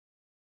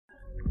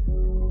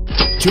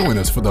Join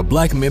us for the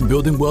Black Men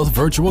Building Wealth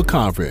Virtual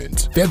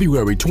Conference,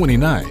 February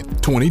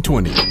 29th,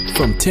 2020,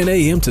 from 10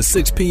 a.m. to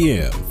 6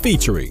 p.m.,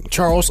 featuring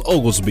Charles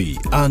Oglesby,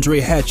 Andre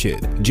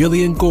Hatchett,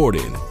 Jillian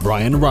Gordon,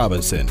 Brian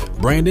Robinson,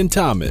 Brandon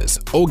Thomas,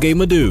 Oge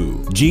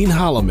Madu, Gene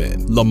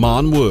Holloman,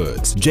 Lamont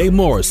Woods, Jay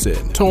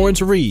Morrison,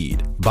 Torrance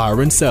Reed,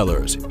 Byron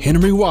Sellers,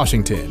 Henry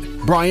Washington,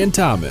 Brian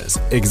Thomas,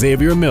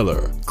 Xavier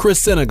Miller,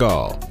 Chris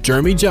Senegal,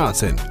 Jeremy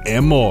Johnson,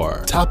 and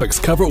more. Topics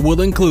covered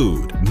will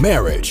include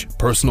marriage,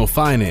 personal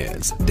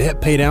finance, debt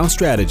paydown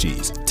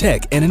strategies,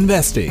 tech and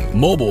investing,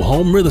 mobile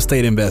home real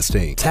estate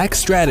investing, tax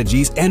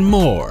strategies, and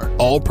more.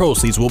 All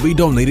proceeds will be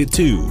donated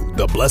to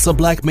the Bless a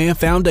Black Man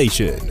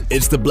Foundation.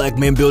 It's the Black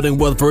Men Building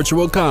Wealth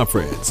Virtual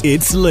Conference.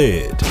 It's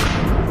lit.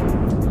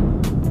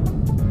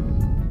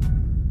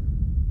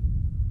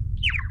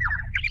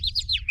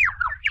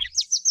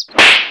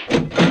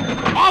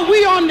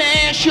 We on the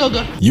air,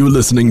 sugar. You're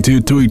listening to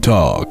Tweet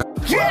Talk,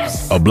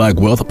 a Black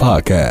Wealth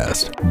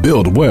podcast.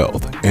 Build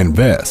wealth,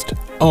 invest,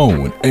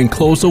 own, and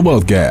close the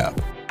wealth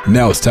gap.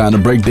 Now it's time to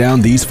break down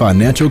these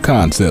financial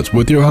concepts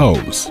with your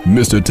hosts,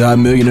 Mr. Top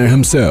Millionaire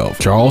himself,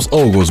 Charles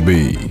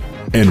Oglesby,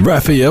 and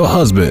Raphael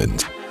Husband.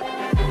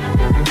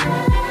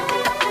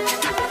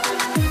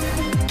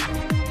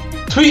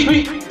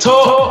 Tweet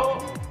Talk.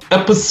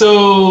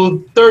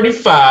 Episode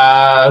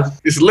 35.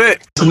 It's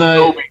lit.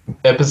 Tonight,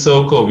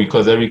 episode Kobe,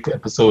 because every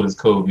episode is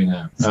Kobe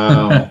now.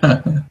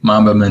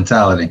 Mamba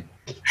mentality.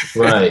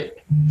 Right.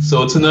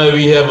 So tonight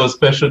we have a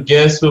special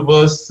guest with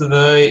us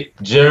tonight,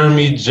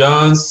 Jeremy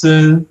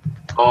Johnson.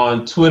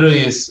 On Twitter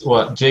is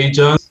what, Jay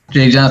Johnson?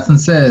 Jay Johnson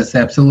says,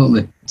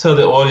 absolutely. Tell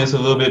the audience a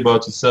little bit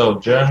about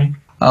yourself, Jeremy.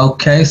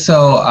 Okay,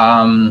 so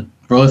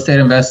real estate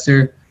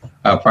investor.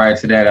 Prior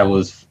to that, I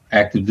was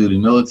active duty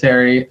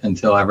military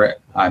until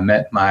I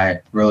met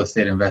my real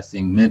estate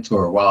investing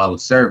mentor while I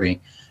was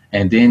serving.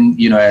 And then,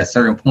 at a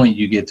certain point,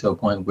 you get to a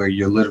point where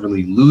you're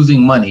literally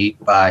losing money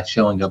by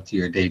showing up to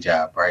your day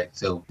job, right?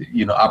 So,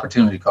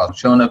 opportunity cost,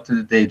 showing up to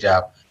the day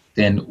job,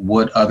 then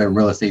what other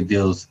real estate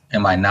deals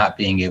am I not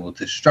being able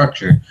to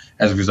structure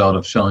as a result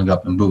of showing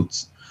up in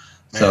boots?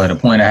 Man. So at a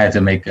point I had to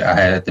make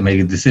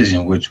a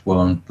decision, which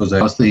was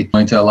obviously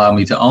going to allow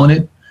me to own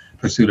it,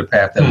 pursue the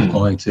path that was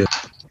going to.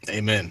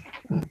 Amen.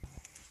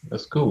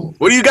 That's cool.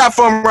 What do you got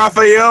for him,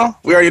 Raphael?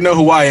 We already know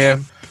who I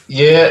am.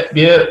 Yeah.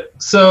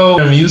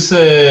 So you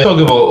said,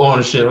 talking about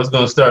ownership, I was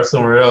going to start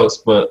somewhere else,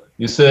 but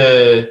you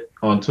said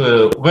on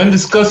Twitter, when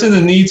discussing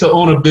the need to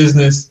own a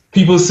business,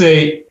 people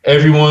say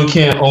everyone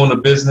can't own a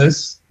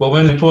business, but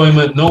when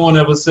employment, no one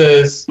ever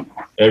says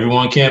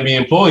everyone can't be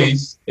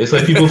employees. It's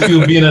like people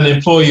feel being an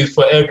employee is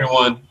for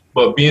everyone,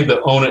 but being the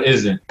owner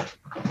isn't.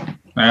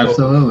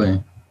 Absolutely.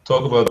 So,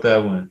 talk about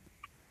that one.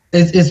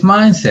 It's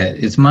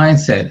mindset.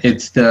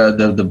 It's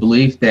the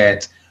belief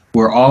that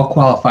we're all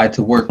qualified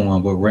to work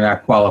on, but we're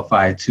not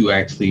qualified to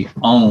actually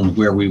own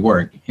where we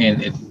work.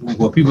 And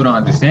what people don't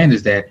understand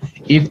is that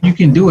if you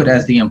can do it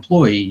as the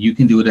employee, you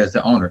can do it as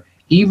the owner.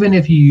 Even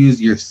if you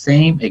use your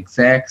same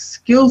exact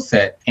skill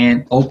set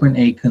and open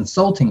a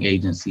consulting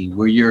agency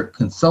where you're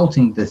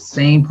consulting the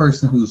same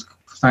person who's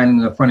signing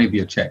the front of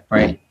your check,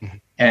 right?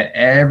 At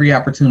every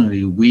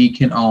opportunity, we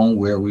can own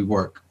where we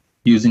work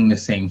using the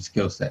same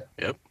skill set.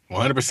 Yep.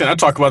 100%. I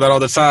talk about that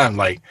all the time.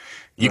 Like,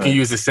 you can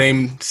use the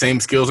same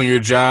skills on your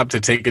job to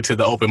take it to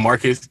the open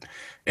market.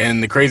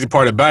 And the crazy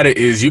part about it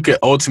is you could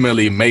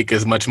ultimately make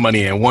as much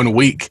money in 1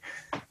 week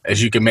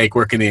as you can make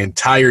working the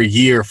entire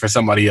year for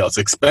somebody else,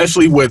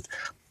 especially with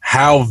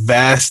how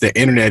vast the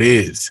internet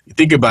is. You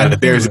think about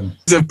it. There's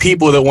of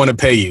people that want to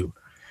pay you.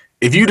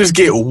 If you just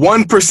get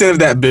 1% of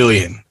that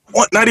billion,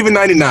 not even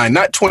 99,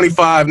 not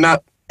 25,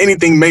 not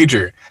anything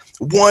major,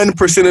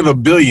 1% of a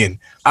billion.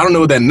 I don't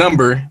know that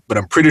number, but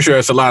I'm pretty sure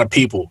it's a lot of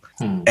people.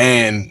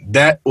 And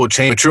that will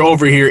change. But you're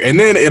over here. And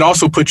then it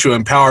also puts you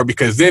in power,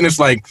 because then it's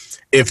like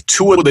if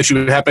two of that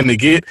you happen to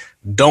get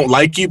don't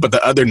like you, but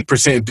the other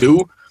percent do,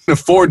 you can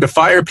afford to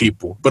fire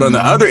people. But on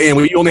the other end,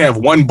 when you only have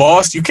one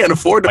boss, you can't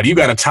afford to. You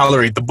got to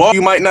tolerate the boss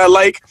you might not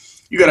like.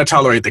 You got to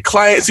tolerate the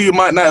clients who you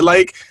might not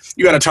like.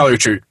 You got to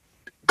tolerate your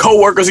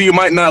coworkers who you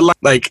might not like.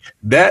 Like,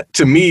 that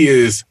to me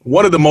is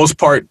one of the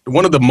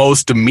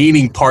most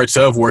demeaning parts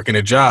of working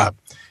a job.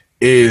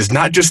 Is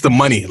not just the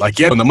money, like,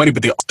 yeah, the money,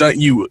 but they stunt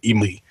you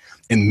emotionally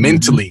and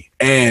mentally.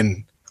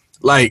 And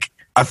like,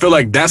 I feel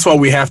like that's why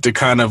we have to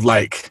kind of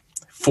like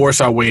force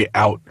our way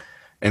out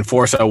and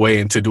force our way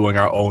into doing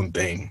our own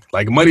thing.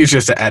 Like, money is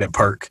just an added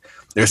perk.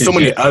 There's so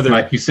many other,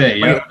 like you say,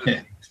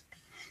 yeah.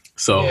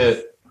 So yeah,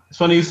 it's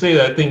funny you say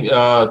that. I think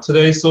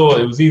today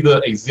it was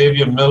either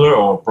Xavier Miller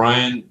or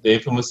Brian, the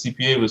infamous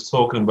CPA, was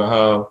talking about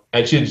how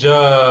at your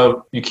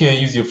job you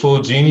can't use your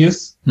full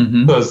genius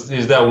because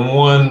there's that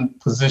one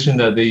position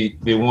that they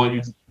want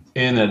you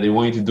in that they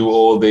want you to do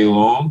all day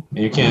long,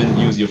 and you can't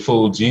use your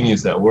full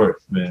genius at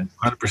work, man.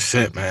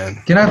 100%, man.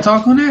 Can I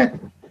talk on that?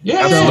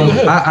 Yeah.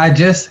 So I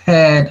just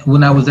had,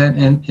 when I was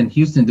in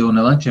Houston doing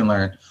the Lunch and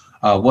Learn,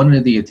 one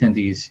of the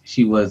attendees,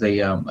 she was a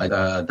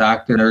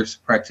doctor, nurse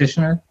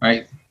practitioner,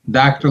 right?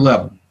 Doctor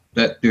level.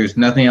 That there's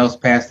nothing else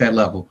past that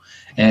level.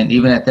 And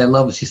even at that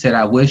level, she said,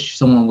 I wish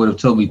someone would have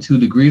told me 2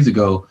 degrees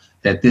ago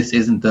that this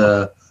isn't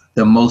the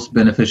most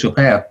beneficial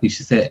path. She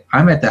said,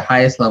 I'm at the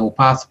highest level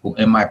possible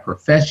in my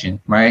profession,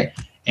 right?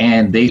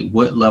 And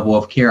what level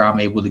of care I'm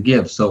able to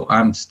give. So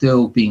I'm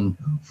still being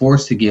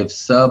forced to give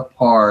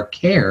subpar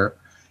care,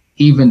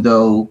 even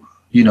though,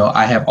 you know,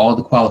 I have all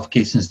the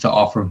qualifications to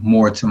offer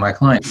more to my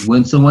client.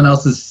 When someone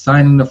else is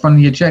signing the front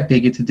of your check, they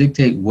get to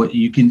dictate what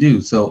you can do.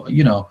 So,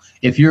 you know,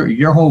 if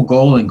your whole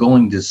goal in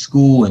going to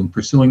school and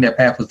pursuing that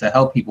path was to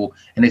help people,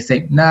 and they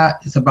say, nah,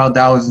 it's about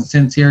dollars and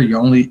cents here, you're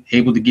only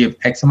able to give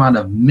X amount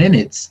of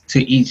minutes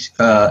to each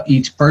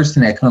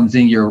person that comes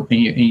in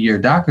your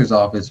doctor's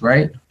office,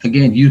 right?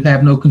 Again, you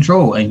have no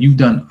control, and you've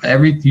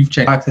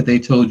checked box that they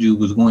told you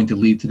was going to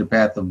lead to the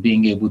path of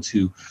being able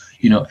to,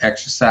 you know,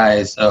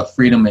 exercise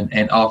freedom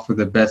and offer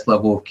the best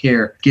level of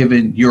care,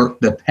 given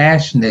the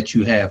passion that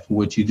you have for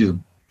what you do.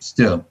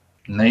 Still,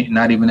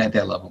 not even at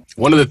that level.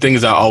 One of the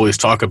things I always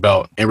talk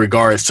about in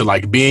regards to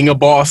like being a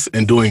boss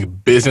and doing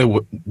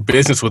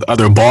business with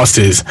other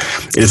bosses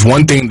is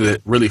one thing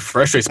that really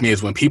frustrates me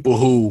is when people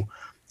who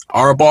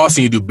are a boss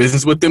and you do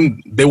business with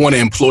them, they want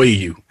to employ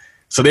you.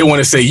 So they want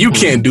to say, you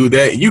can't do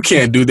that. You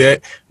can't do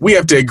that. We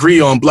have to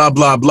agree on blah,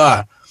 blah,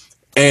 blah.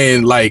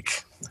 And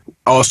like,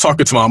 I was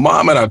talking to my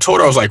mom and I told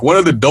her, I was like, one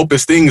of the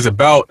dopest things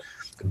about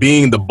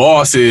being the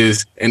boss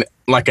is in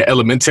like an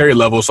elementary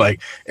level. It's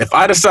like, if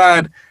I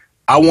decide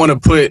I want to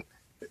put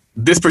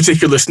this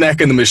particular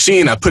snack in the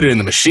machine, I put it in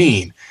the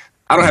machine.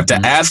 I don't have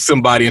to ask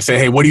somebody and say,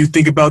 hey, what do you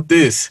think about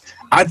this?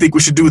 I think we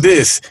should do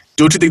this.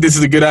 Don't you think this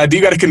is a good idea?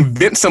 You got to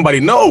convince somebody.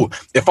 No,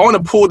 if I want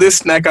to pull this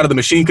snack out of the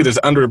machine because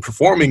it's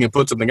underperforming and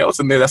put something else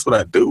in there, that's what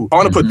I do. If I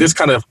want to put this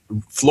kind of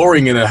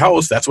flooring in a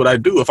house, that's what I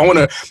do. If I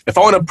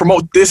want to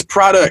promote this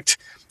product,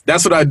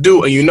 that's what I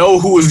do. And you know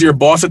who is your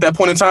boss at that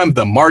point in time?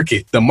 The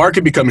market. The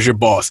market becomes your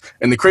boss.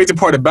 And the crazy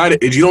part about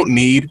it is you don't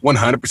need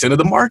 100% of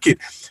the market.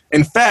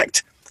 In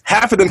fact,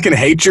 half of them can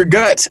hate your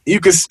guts.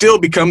 You can still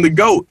become the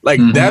GOAT. Like,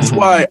 that's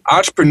why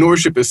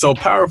entrepreneurship is so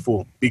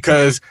powerful,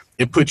 because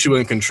it puts you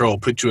in control,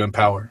 puts you in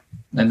power.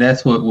 And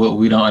that's what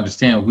we don't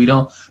understand.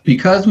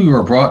 Because we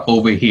were brought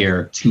over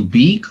here to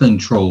be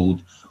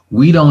controlled,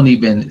 we don't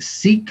even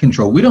seek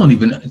control. We don't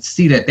even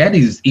see that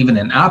is even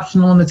an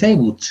option on the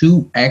table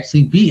to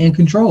actually be in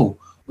control.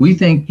 We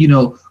think, you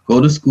know, go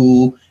to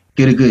school,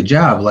 get a good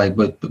job, like,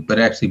 but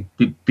actually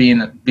being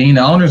the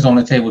owner's on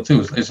the table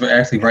too. It's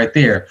actually right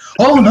there.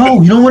 Oh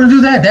no, you don't want to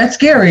do that. That's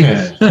scary.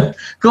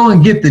 Go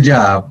and get the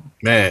job.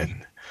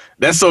 Man,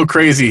 that's so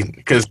crazy,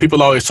 because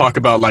people always talk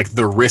about like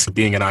the risk of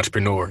being an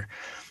entrepreneur.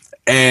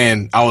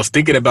 And I was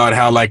thinking about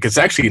how like it's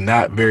actually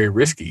not very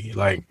risky.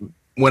 Like,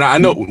 when I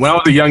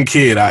was a young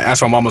kid, I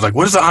asked my mom, I was like,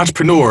 what is an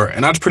entrepreneur?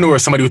 An entrepreneur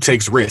is somebody who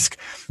takes risk.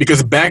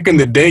 Because back in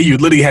the day, you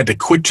literally had to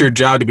quit your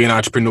job to be an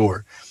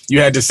entrepreneur. You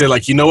had to say,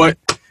 like, you know what?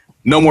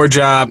 No more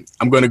job.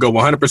 I'm going to go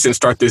 100%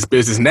 start this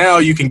business. Now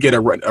you can get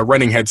a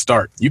running head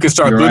start. You can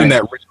start building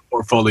that rich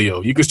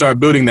portfolio. You can start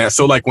building that.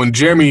 So like when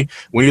Jeremy,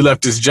 when he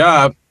left his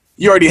job,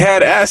 you already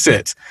had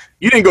assets.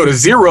 You didn't go to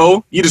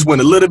zero. You just went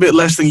a little bit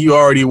less than you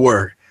already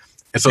were.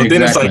 And so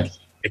then it's like,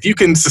 if you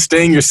can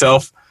sustain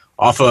yourself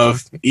off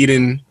of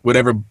eating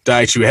whatever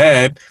diet you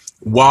had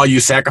while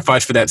you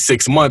sacrifice for that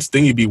 6 months,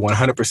 then you'd be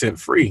 100%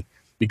 free,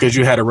 because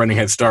you had a running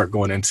head start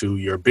going into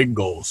your big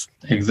goals.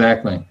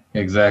 Exactly.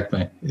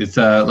 It's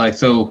like,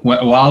 so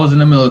while I was in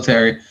the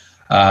military,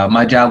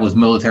 my job was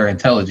military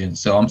intelligence.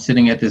 So I'm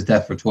sitting at this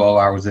desk for 12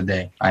 hours a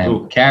day.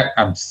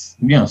 I'm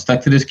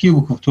stuck to this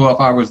cubicle for 12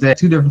 hours a day.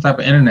 2 different type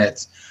of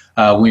internets.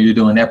 When you're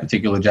doing that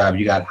particular job,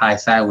 you got high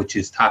side, which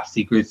is top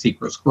secret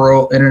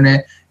squirrel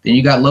internet. Then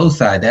you got low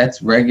side.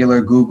 That's regular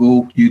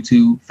Google,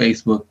 YouTube,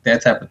 Facebook,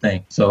 that type of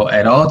thing. So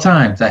at all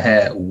times, I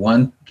had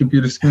one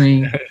computer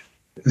screen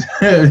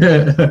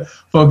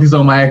focused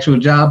on my actual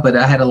job, but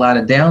I had a lot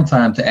of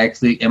downtime to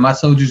actually, and my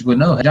soldiers would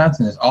know,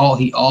 Johnson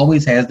he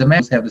always has the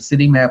maps, have the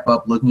city map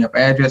up, looking up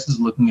addresses,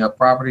 looking up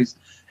properties.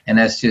 And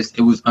that's just,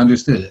 it was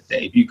understood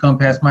that if you come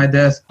past my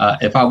desk,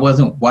 if I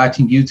wasn't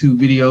watching YouTube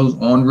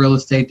videos on real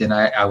estate, then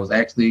I was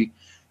actually,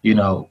 you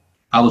know,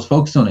 I was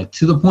focused on it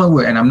to the point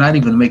where, and I'm not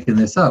even making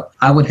this up,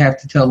 I would have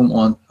to tell them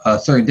on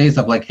certain days,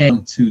 I'm like, hey,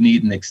 to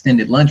need an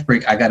extended lunch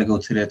break, I got to go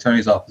to the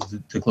attorney's office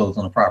to close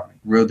on the property.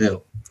 Real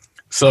deal.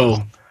 So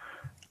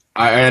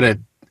I had to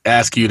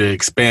ask you to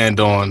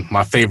expand on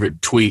my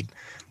favorite tweet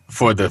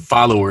for the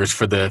followers,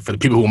 for the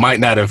people who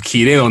might not have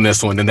keyed in on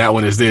this one. And that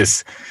one is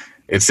this.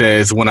 It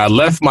says, when I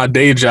left my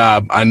day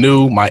job, I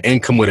knew my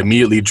income would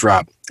immediately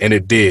drop, and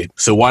it did.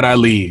 So why'd I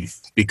leave?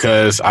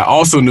 Because I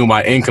also knew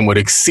my income would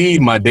exceed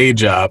my day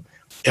job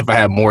if I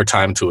had more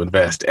time to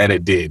invest, and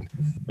it did.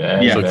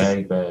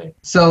 Bang.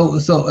 So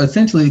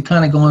essentially,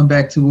 kind of going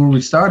back to where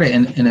we started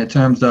in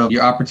terms of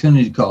your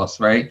opportunity costs,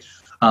 right?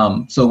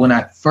 So when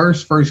I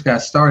first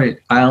got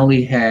started, I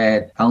only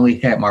had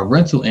my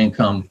rental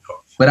income,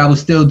 but I was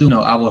still doing,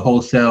 I would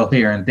wholesale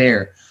here and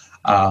there.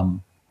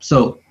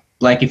 So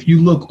like if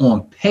you look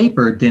on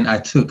paper, then I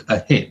took a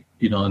hit,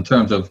 in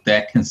terms of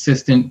that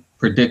consistent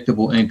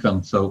predictable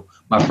income. So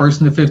my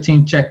first and the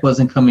 15th check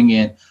wasn't coming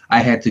in. I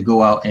had to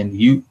go out and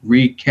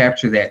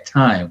recapture that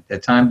time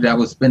that I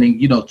was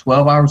spending,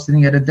 12 hours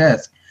sitting at a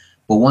desk.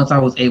 But once I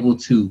was able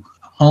to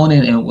hone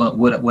in and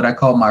what I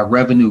call my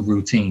revenue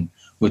routine,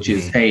 which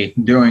is, hey,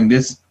 during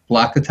this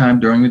block of time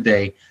during the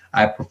day,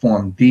 I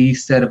perform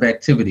these set of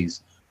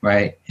activities,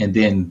 right? And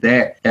then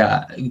that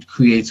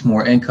creates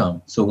more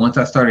income. So once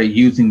I started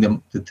using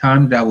the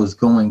time that I was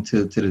going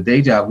to the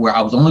day job, where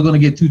I was only going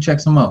to get 2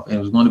 checks a month, and it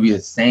was going to be the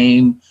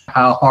same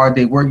how hard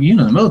they work. In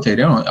the military,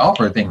 they don't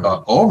offer a thing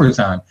called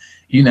overtime.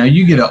 You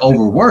get an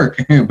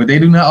overwork, but they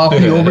do not offer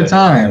you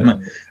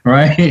overtime,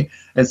 right?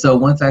 And so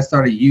once I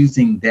started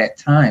using that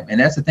time, and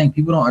that's the thing,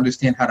 people don't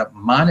understand how to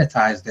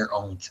monetize their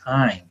own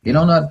time. They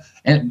don't know.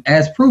 And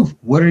as proof,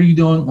 what are you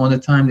doing on the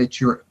time that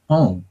you're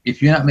home?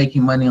 If you're not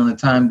making money on the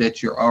time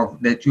that you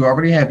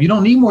already have, you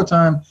don't need more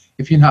time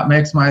if you're not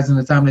maximizing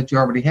the time that you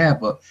already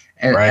have. But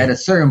at a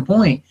certain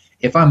point,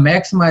 if I'm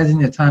maximizing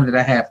the time that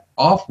I have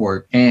off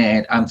work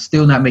and I'm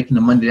still not making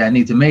the money that I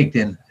need to make,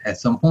 then at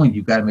some point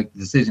you've got to make the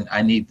decision.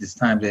 I need this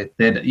time that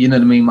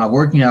my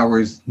working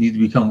hours need to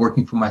become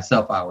working for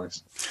myself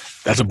hours.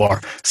 That's a bar.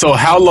 So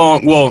how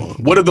long,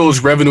 what do those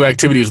revenue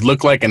activities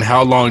look like, and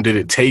how long did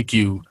it take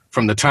you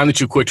from the time that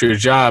you quit your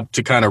job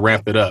to kind of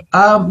ramp it up?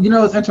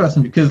 It's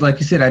interesting because, like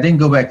you said, I didn't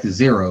go back to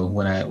zero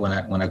when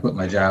I quit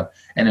my job.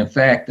 And in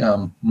fact,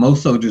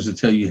 most soldiers will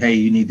tell you, hey,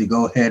 you need to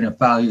go ahead and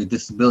file your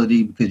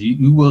disability, because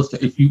you will,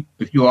 if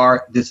you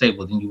are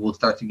disabled, then you will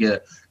start to get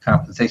a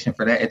compensation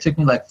for that. It took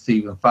me to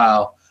even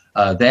file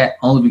that,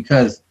 only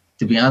because,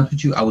 to be honest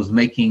with you, I was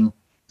making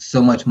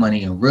so much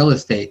money in real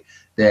estate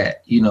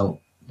that,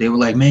 they were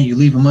like, man, you're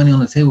leaving money on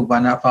the table by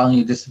not filing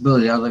your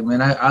disability. I was like,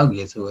 man, I'll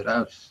get to it.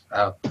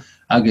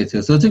 I'll get to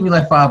it. So it took me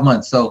 5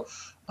 months. So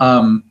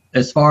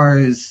as far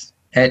as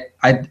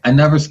I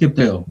never skipped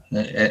ill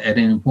at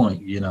any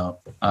point,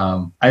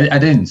 I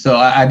didn't. So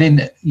I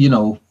didn't,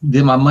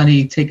 did my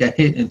money take a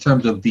hit in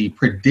terms of the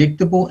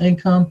predictable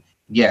income?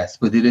 Yes.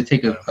 But did it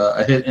take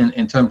a hit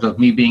in terms of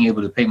me being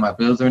able to pay my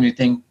bills or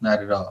anything?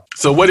 Not at all.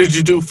 So what did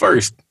you do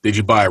first? Did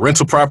you buy a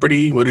rental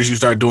property? What did you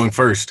start doing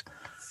first?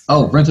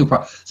 Oh, rental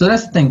property. So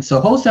that's the thing.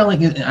 So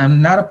wholesaling, I'm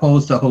not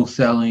opposed to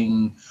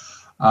wholesaling.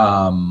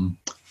 I'm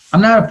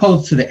not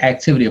opposed to the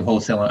activity of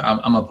wholesaling.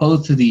 I'm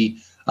opposed to the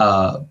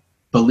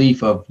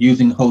belief of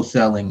using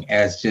wholesaling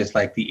as just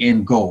like the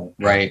end goal,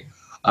 right?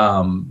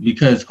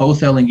 Because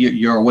wholesaling,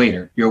 you're a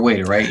waiter,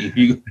 right?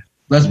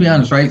 Let's be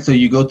honest, right? So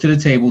you go to the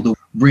table, that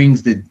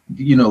brings the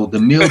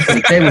meal to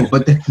the table,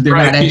 but they're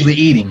not actually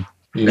eating.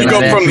 You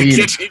go from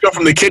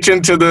the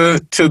kitchen to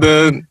the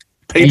patron.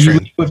 And you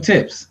leave with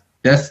tips.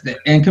 That's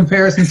in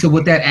comparison to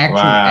what that actual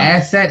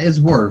asset is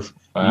worth.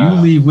 Wow.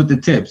 You leave with the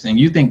tips, and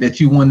you think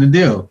that you won the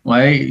deal,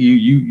 right?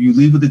 You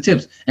leave with the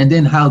tips, and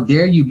then how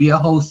dare you be a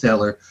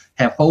wholesaler,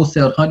 have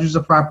wholesaled hundreds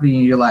of property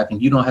in your life,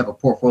 and you don't have a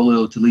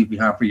portfolio to leave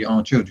behind for your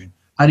own children?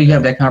 How do you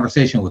have that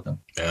conversation with them?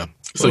 Yeah.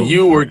 So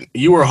you were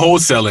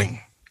wholesaling.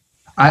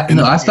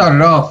 I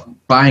started off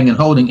buying and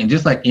holding, and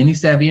just like any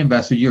savvy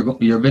investor, you're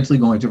eventually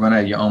going to run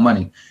out of your own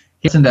money.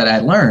 The lesson that I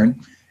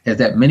learned is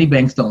that many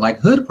banks don't like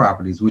hood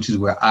properties, which is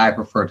where I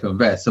prefer to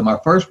invest. So my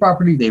first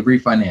property, they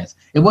refinanced.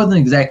 It wasn't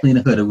exactly in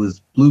the hood. It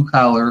was blue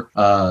collar.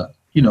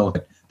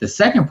 The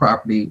second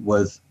property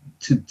was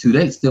to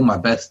date still my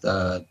best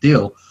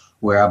deal,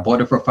 where I bought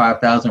it for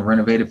 $5,000,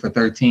 renovated for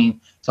 $13,000.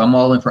 So I'm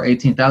all in for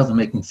 $18,000,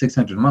 making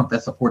 $600 a month.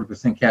 That's a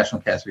 40% cash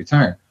on cash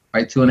return,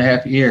 right?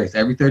 2.5 years.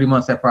 Every 30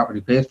 months, that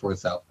property pays for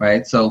itself,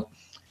 right? So,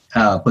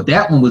 but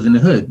that one was in the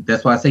hood.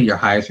 That's why I say your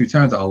highest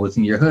returns are always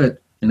in your hood.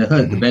 In the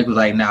hood, the bank was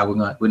like, nah, we're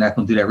not going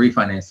to do that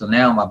refinance. So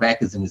now my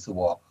back is against the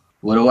wall.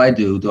 What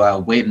do? Do I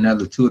wait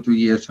another 2 or 3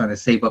 years trying to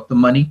save up the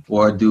money,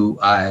 or do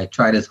I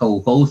try this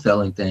whole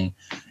wholesaling thing?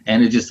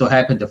 And it just so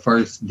happened the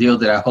first deal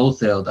that I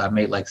wholesaled, I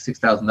made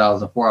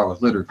 $6,000 in 4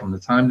 hours, literally. From the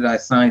time that I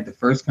signed the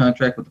first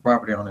contract with the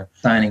property owner,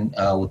 signing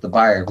with the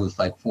buyer, it was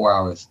 4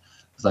 hours.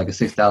 It was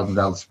a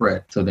 $6,000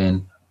 spread. So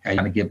then I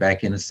had to get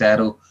back in the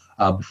saddle.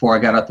 Before I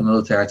got out the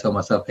military, I told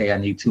myself, hey, I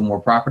need 2 more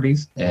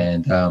properties.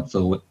 And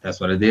so that's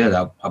what I did.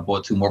 I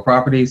bought 2 more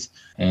properties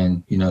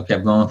and,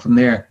 kept going from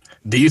there.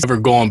 Do you ever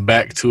going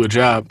back to a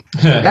job?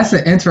 That's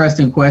an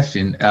interesting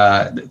question.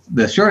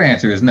 The short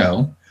answer is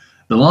no.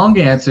 The long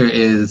answer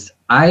is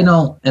I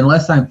don't,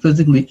 unless I'm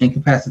physically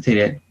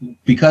incapacitated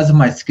because of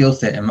my skill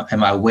set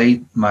and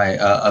my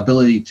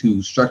ability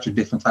to structure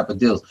different type of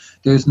deals.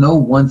 There's no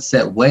one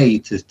set way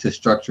to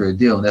structure a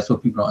deal. And that's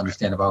what people don't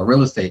understand about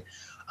real estate.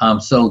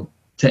 So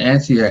to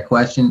answer your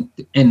question,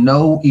 in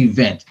no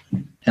event,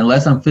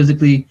 unless I'm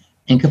physically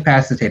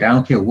incapacitated, I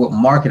don't care what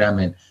market I'm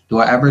in, do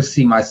I ever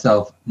see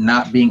myself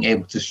not being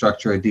able to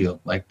structure a deal.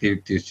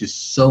 There's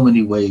just so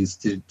many ways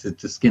to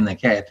skin the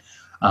cat.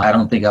 I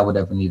don't think I would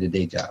ever need a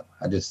day job.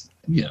 I just,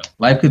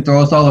 life could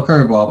throw us all a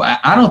curveball, but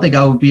I don't think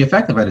I would be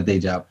effective at a day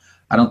job.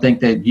 I don't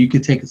think that you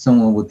could take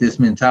someone with this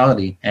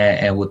mentality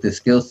and with this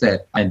skill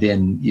set, and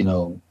then,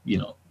 you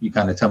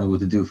kind of tell me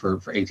what to do for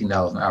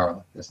 $18 an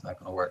hour. That's not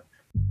going to work.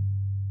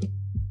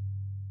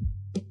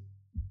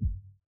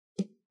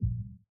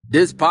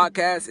 This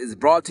podcast is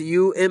brought to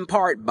you in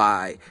part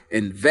by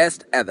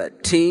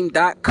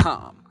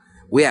InvestAtTheTeam.com.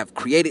 We have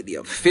created the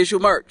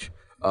official merch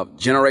of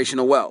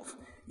Generational Wealth.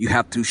 You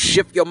have to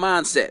shift your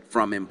mindset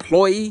from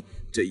employee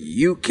to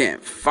you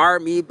can fire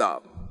me the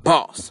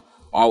boss.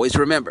 Always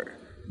remember,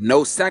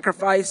 no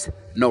sacrifice,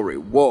 no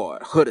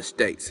reward. Hood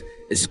Estates.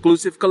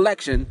 Exclusive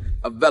collection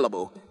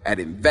available at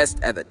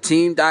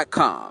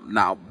InvestAtTheTeam.com.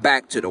 Now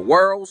back to the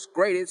world's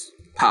greatest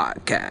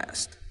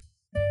podcast.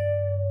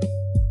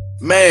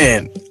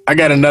 Man, I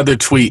got another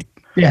tweet.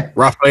 Yeah.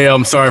 Raphael,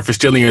 I'm sorry for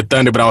stealing your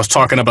thunder, but I was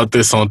talking about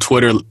this on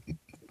Twitter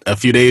a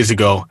few days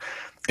ago,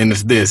 and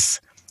it's this.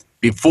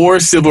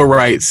 Before civil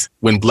rights,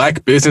 when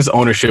black business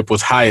ownership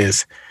was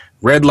highest,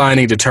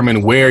 redlining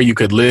determined where you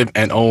could live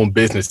and own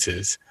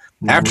businesses.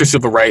 After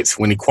civil rights,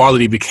 when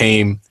equality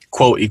became,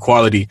 quote,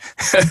 equality,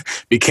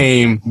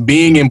 became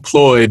being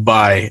employed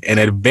by and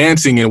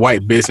advancing in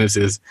white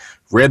businesses,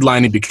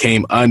 redlining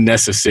became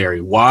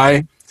unnecessary.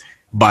 Why?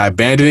 By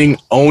abandoning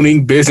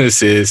owning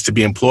businesses to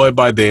be employed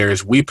by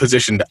theirs, we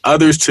positioned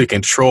others to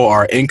control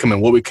our income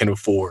and what we can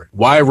afford.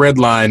 Why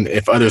redline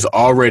if others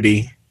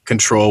already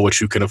control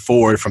what you can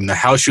afford, from the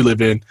house you live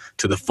in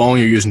to the phone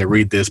you're using to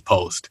read this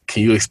post?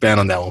 Can you expand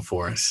on that one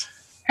for us?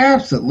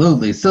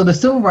 Absolutely. So the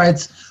civil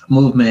rights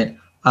movement,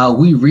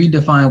 we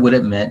redefined what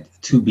it meant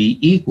to be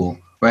equal,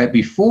 right?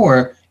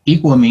 Before,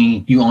 equal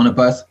mean you own a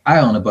bus, I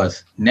own a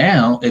bus.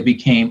 Now it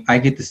became I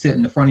get to sit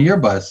in the front of your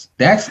bus.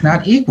 That's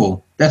not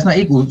equal. That's not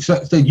equal.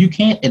 So you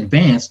can't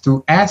advance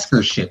through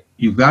askership.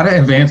 You've got to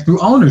advance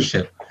through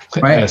ownership,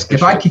 right?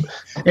 If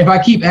I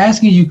keep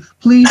asking you,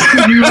 please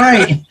treat me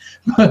right.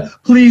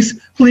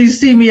 please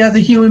see me as a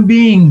human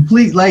being.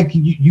 Please, like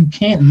you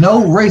can't.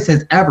 No race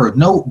has ever,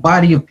 no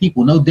body of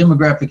people, no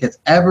demographic has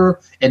ever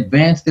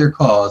advanced their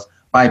cause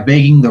by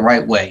begging the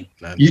right way.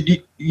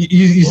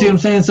 You see what I'm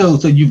saying? So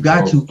you've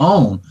got to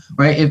own,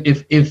 right?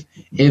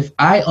 If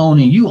I own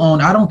and you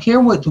own, I don't care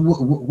what's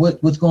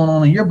going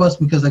on in your bus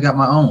because I got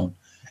my own,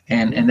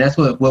 and that's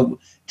what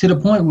to the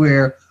point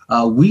where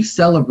we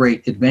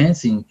celebrate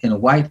advancing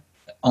in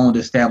white-owned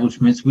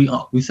establishments.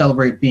 We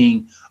celebrate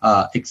being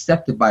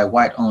accepted by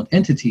white-owned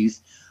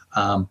entities.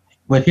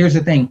 But here's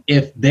the thing: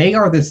 if they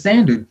are the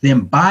standard, then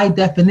by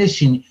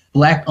definition,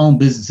 black-owned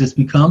businesses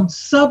become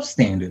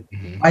substandard.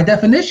 By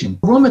definition.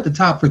 Room at the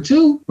top for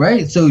two,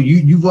 right? So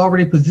you've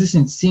already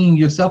positioned seeing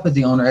yourself as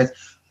the owner. As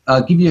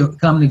give you a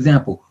common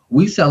example,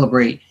 we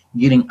celebrate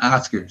getting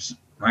Oscars,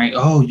 right?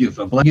 Oh, if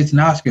a black gets an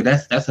Oscar,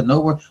 that's a no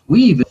word.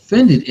 We even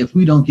offended if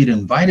we don't get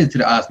invited to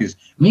the Oscars.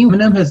 Me,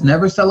 Eminem has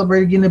never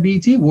celebrated getting a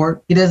BET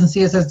award. He doesn't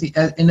see us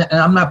and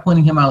I'm not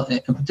pointing him out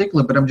in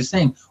particular, but I'm just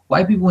saying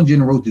white people in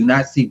general do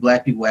not see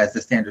black people as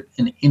the standard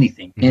in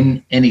anything.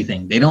 In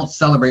anything, they don't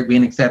celebrate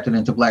being accepted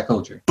into black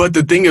culture. But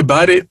the thing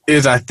about it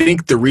is, I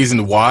think the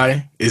reason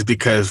why is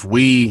because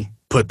we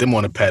put them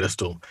on a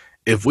pedestal.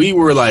 If we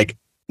were like,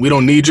 we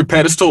don't need your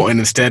pedestal, and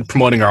instead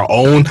promoting our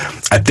own,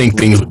 I think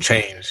things would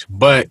change.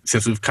 But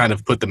since we've kind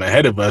of put them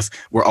ahead of us,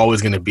 we're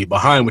always going to be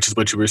behind, which is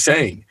what you were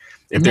saying.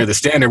 If they're the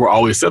standard, we're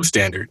always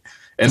substandard.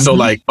 And so,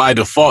 like, by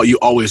default, you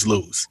always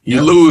lose.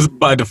 You lose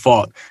by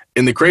default.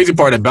 And the crazy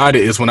part about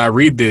it is when I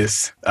read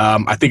this,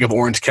 I think of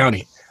Orange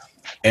County.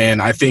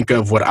 And I think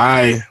of what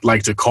I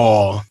like to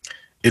call,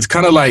 it's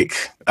kind of like,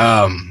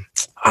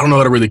 I don't know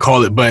how to really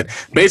call it, but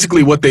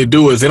basically what they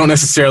do is they don't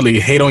necessarily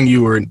hate on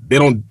you, or they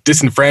don't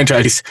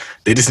disenfranchise.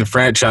 They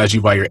disenfranchise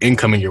you by your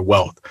income and your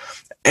wealth.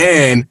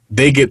 And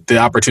they get the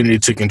opportunity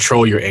to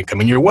control your income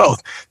and your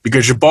wealth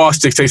because your boss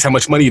dictates how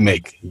much money you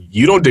make.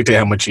 You don't dictate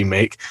how much you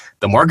make.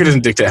 The market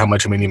doesn't dictate how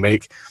much money you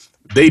make.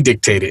 They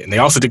dictate it. And they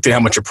also dictate how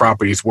much your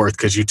property is worth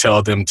because you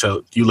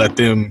let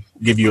them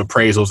give you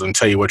appraisals and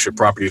tell you what your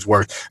property is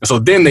worth. And so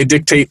then they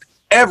dictate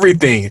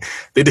everything.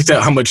 They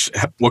dictate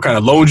what kind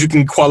of loans you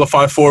can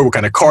qualify for, what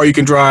kind of car you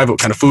can drive, what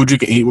kind of food you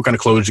can eat, what kind of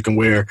clothes you can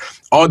wear.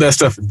 All that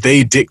stuff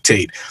they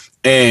dictate.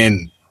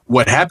 And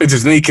what happens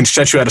is they can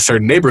shut you out of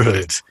certain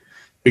neighborhoods.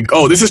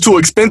 Oh, this is too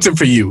expensive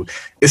for you.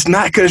 It's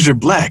not because you're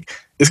black.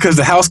 It's because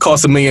the house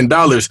costs $1 million.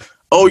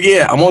 Oh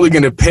yeah, I'm only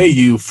going to pay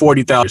you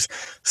 $40,000.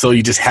 So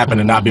you just happen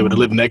to not be able to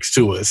live next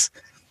to us.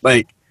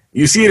 Like,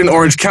 you see it in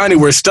Orange County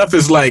where stuff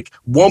is like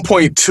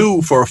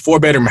 1.2 for a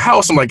 4-bedroom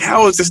house. I'm like,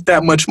 how is this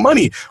that much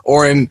money?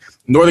 Or in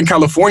Northern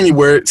California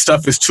where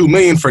stuff is $2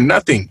 million for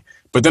nothing,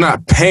 but they're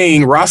not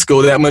paying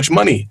Roscoe that much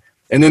money,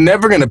 and they're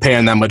never going to pay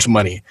him that much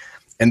money.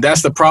 And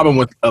that's the problem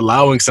with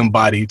allowing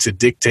somebody to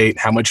dictate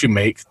how much you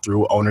make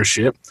through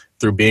ownership,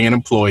 through being an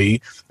employee,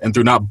 and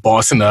through not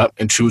bossing up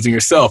and choosing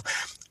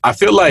yourself. I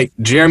feel like,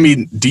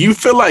 Jeremy, do you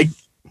feel like,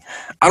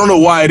 I don't know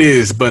why it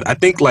is, but I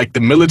think like the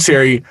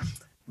military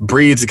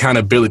breeds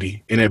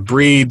accountability, and it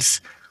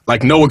breeds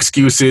like no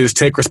excuses,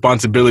 take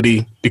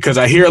responsibility, because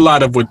I hear a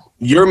lot of what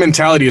your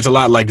mentality is a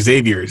lot like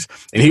Xavier's,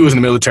 and he was in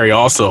the military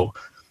also.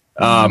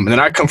 And then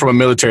I come from a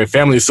military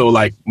family, so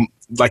like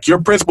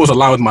your principles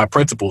align with my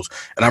principles,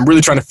 and I'm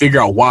really trying to figure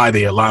out why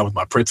they align with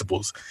my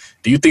principles.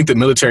 Do you think the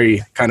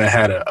military kind of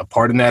had a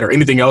part in that, or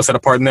anything else had a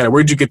part in that, or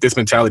where did you get this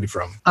mentality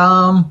from?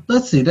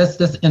 Let's see. That's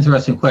an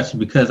interesting question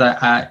because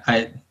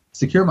I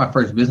secured my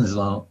first business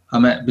loan.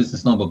 I'm at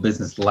business loan, but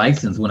business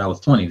license when I was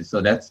 20.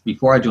 So that's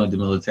before I joined the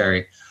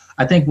military.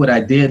 I think what I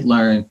did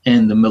learn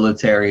in the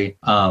military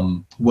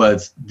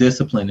was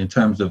discipline in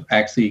terms of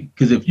actually,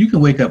 because if you can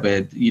wake up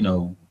at,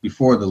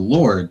 before the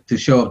Lord to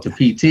show up to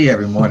PT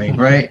every morning,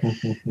 right?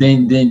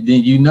 then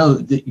you know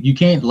that you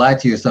can't lie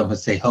to yourself and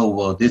say, oh,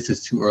 well, this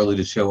is too early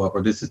to show up,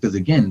 or this is because,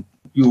 again,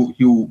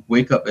 you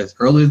wake up as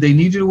early as they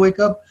need you to wake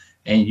up,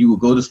 and you will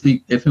go to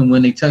sleep if and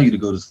when they tell you to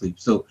go to sleep.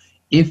 So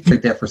if you're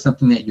that for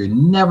something that you're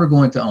never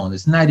going to own,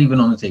 it's not even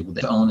on the table.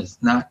 The own is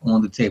not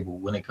on the table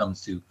when it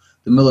comes to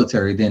the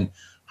military, then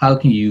how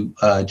can you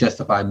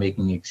justify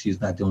making an excuse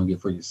not doing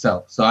it for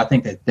yourself? So I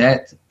think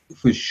that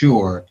for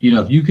sure,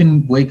 if you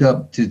can wake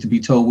up to be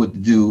told what to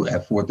do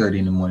at 4:30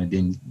 in the morning,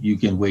 then you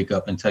can wake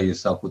up and tell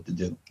yourself what to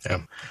do.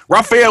 Yeah.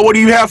 Raphael, what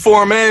do you have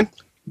for him, man?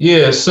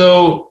 Yeah,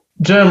 so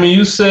Jeremy,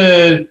 you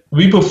said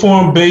we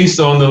perform based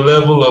on the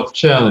level of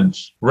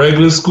challenge.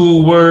 Regular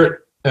school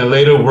work and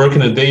later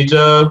working a day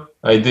job,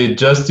 I did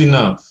just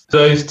enough.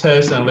 Studies,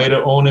 tests, and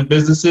later owning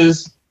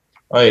businesses,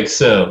 I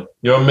excel.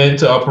 You're meant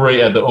to operate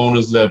at the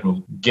owner's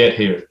level. Get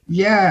here.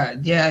 Yeah,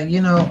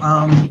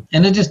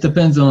 and it just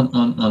depends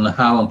on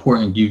how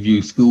important you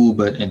view school.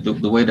 But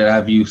the way that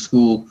I view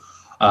school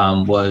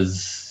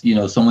was,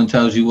 someone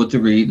tells you what to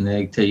read and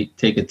they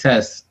take a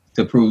test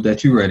to prove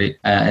that you read it,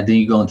 and then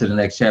you go into the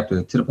next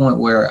chapter. To the point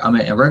where I'm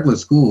in regular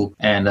school,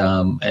 and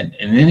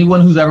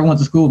anyone who's ever went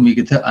to school with me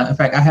could tell. In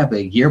fact, I have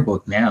a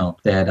yearbook now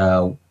that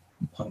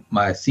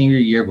my senior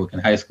yearbook in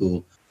high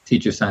school.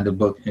 Teacher signed a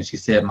book and she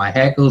said, my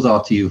hat goes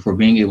off to you for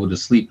being able to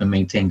sleep and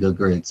maintain good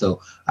grades. So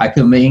I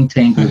could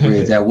maintain good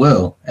grades at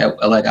will.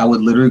 I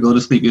would literally go to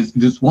sleep.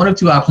 There's one or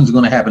two options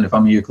going to happen if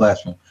I'm in your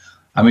classroom.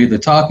 I'm either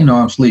talking or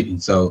I'm sleeping.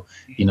 So,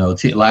 a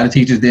lot of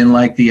teachers didn't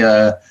like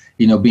the,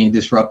 being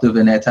disruptive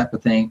and that type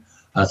of thing.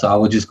 So I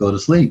would just go to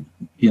sleep,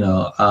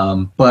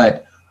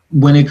 but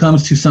when it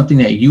comes to something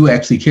that you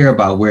actually care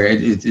about, where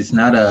it's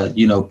not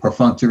a,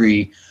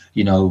 perfunctory,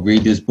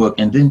 read this book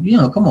and then,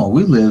 come on,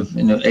 we live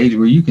in an age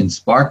where you can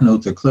spark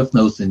notes or cliff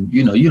notes and,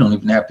 you don't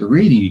even have to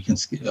read and you can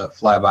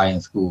fly by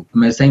in school. I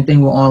mean, same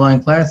thing with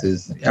online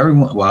classes. I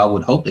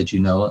would hope that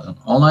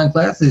online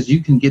classes,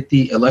 you can get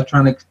the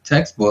electronic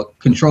textbook,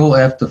 Control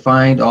F to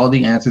find all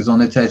the answers on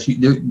the test.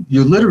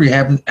 You literally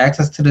have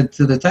access to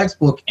the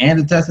textbook and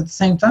the test at the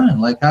same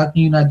time. Like, how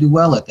can you not do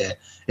well at that?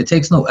 It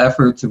takes no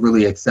effort to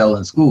really excel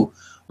in school,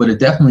 but it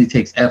definitely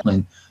takes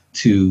effort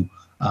to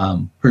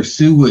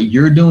pursue what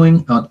you're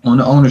doing on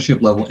the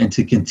ownership level and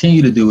to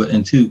continue to do it.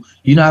 And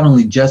you not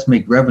only just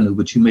make revenue,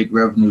 but you make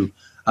revenue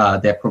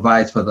that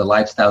provides for the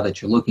lifestyle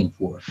that you're looking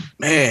for.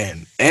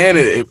 Man, and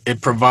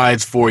it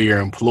provides for your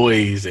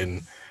employees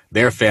and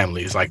their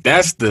families. Like,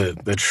 that's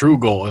the true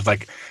goal. It's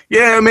like,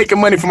 yeah, I'm making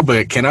money from,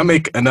 but can I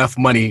make enough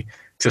money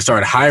to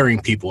start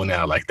hiring people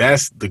now? Like,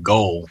 that's the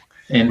goal.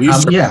 And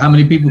how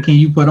many people can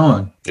you put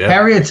on? Yeah.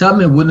 Harriet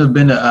Tubman wouldn't have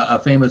been a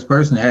famous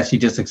person had she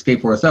just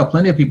escaped for herself.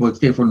 Plenty of people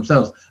escaped for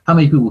themselves. How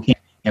many people came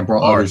and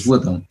brought others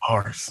with them?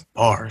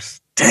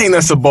 Bars. Dang,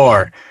 that's a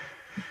bar.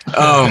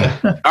 All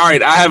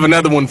right, I have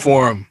another one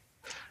for him.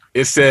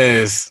 It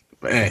says,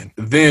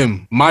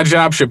 my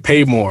job should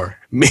pay more.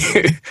 Me,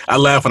 I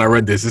laughed when I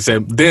read this. It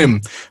said,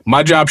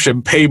 my job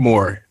should pay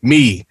more.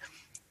 Me,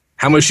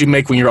 how much you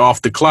make when you're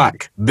off the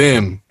clock?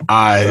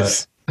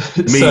 Eyes.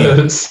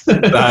 Me, side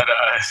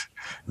eyes.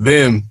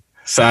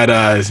 Side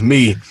eyes.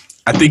 Me,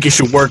 I think you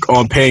should work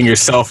on paying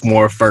yourself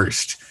more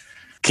first.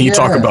 Can you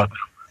talk about that?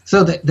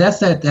 So that's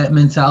that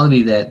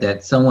mentality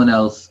that someone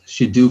else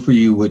should do for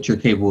you what you're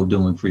capable of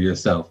doing for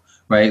yourself,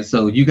 right?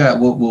 So you got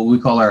what we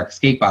call our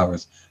escape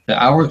hours.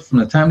 The hours from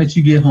the time that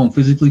you get home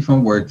physically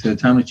from work to the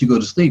time that you go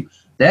to sleep,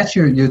 that's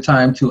your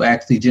time to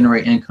actually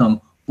generate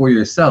income for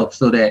yourself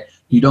so that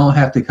you don't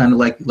have to kind of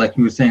like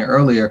you were saying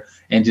earlier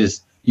and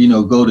just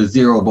go to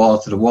zero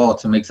balls to the wall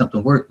to make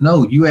something work.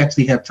 No, you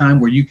actually have time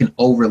where you can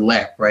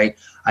overlap, right?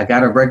 I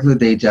got a regular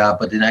day job,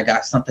 but then I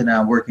got something that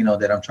I'm working on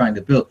that I'm trying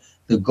to build.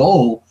 The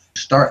goal,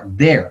 start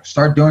there.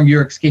 Start during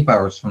your escape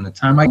hours from the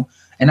time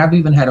and I've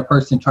even had a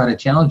person try to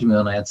challenge me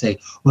on that and say,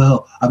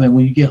 well, I mean,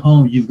 when you get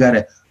home, you've got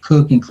to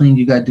cook and clean,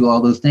 you got to do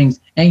all those things.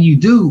 And you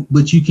do,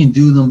 but you can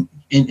do them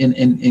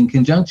in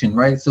conjunction,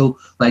 right? So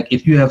like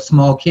if you have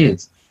small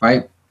kids,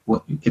 right?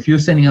 If you're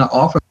sending out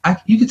offers,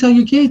 you can tell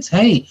your kids,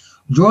 hey,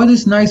 draw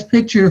this nice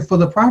picture for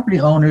the property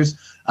owners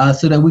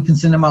so that we can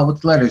send them out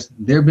with letters.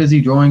 They're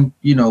busy drawing,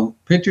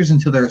 pictures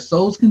until their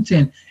soul's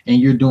content and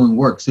you're doing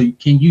work. So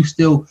can you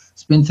still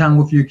spend time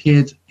with your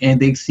kids and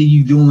they see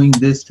you doing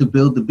this to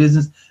build the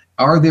business?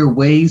 Are there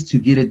ways to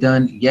get it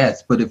done?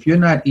 Yes. But if you're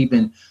not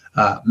even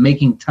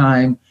making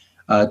time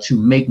to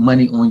make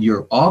money on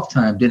your off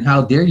time, then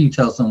how dare you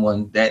tell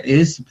someone that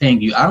is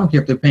paying you? I don't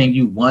care if they're paying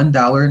you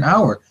 $1 an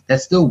hour.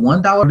 That's still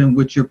 $1 in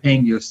which you're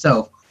paying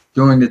yourself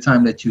during the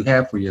time that you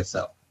have for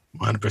yourself.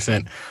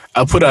 100%.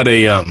 I put out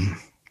a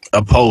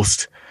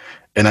post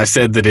and I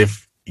said that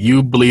if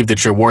you believe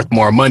that you're worth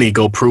more money,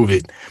 go prove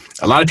it.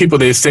 A lot of people,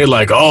 they say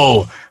like,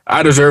 oh,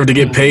 I deserve to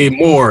get paid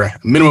more.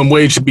 Minimum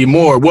wage should be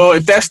more. Well,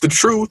 if that's the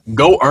truth,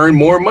 go earn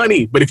more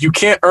money. But if you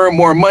can't earn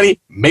more money,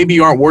 maybe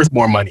you aren't worth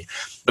more money.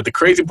 But the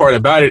crazy part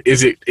about it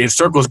is it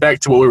circles back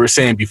to what we were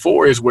saying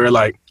before, is where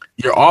like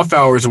your off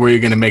hours are where you're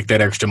going to make that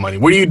extra money.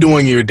 What are you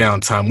doing in your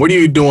downtime? What are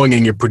you doing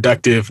in your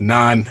productive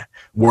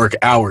non-work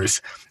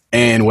hours?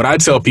 And what I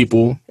tell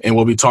people, and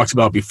what we talked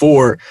about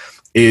before,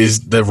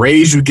 is the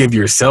raise you give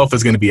yourself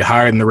is going to be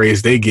higher than the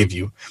raise they give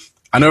you.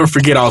 I never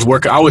forget, I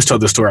always tell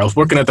this story. I was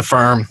working at the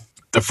firm.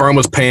 The firm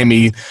was paying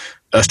me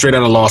a straight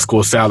out of law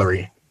school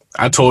salary.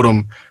 I told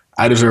him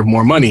I deserve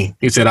more money.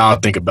 He said, I'll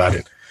think about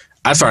it.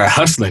 I started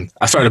hustling.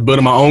 I started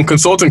building my own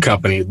consulting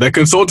company, the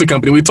consulting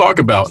company we talk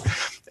about.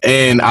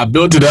 And I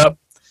built it up,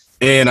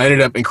 and I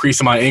ended up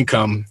increasing my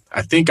income.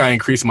 I think I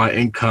increased my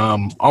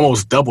income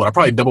almost double. I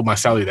probably doubled my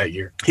salary that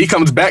year. He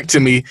comes back to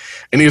me,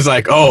 and he's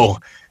like, we're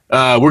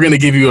going to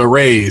give you a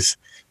raise.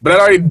 But I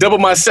already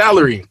doubled my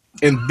salary.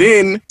 And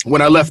then when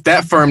I left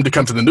that firm to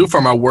come to the new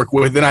firm I work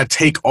with, then I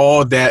take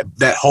all that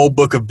whole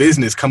book of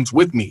business comes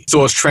with me.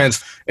 So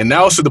it's and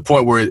now it's to the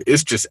point where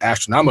it's just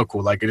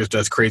astronomical. Like, it just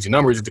does crazy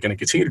numbers. It's going to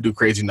continue to do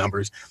crazy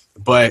numbers.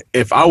 But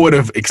if I would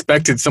have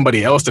expected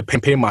somebody else to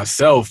pay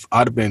myself,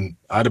 I'd have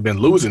been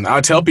losing.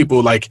 I tell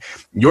people, like,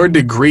 your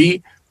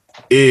degree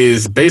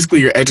is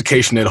basically your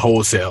education at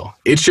wholesale.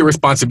 It's your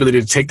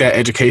responsibility to take that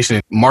education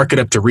and mark it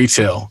up to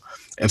retail.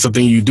 And so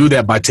then you do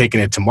that by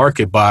taking it to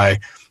market, by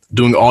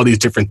doing all these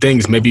different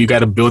things. Maybe you got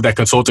to build that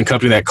consulting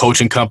company, that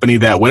coaching company,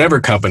 that whatever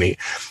company,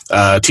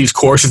 teach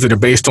courses that are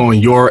based on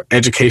your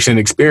education and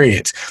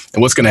experience.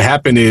 And what's going to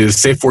happen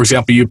is, say, for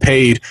example, you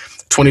paid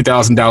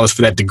 $20,000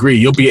 for that degree.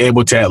 You'll be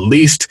able to at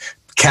least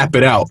cap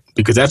it out,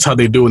 because that's how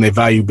they do when they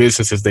value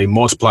businesses. They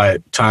multiply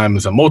it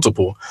times a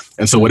multiple.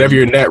 And so whatever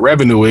your net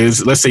revenue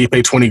is, let's say you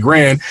pay 20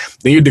 grand,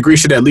 then your degree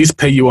should at least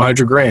pay you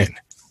 100 grand.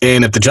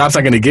 And if the job's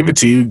not going to give it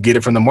to you, get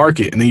it from the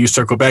market. And then you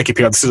circle back. You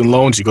pay out the student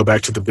loans, you go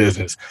back to the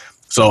business.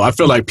 So I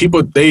feel like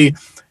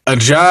a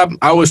job,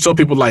 I always tell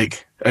people,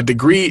 like, a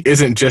degree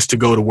isn't just to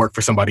go to work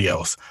for somebody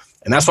else.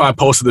 And that's why I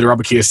posted the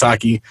Robert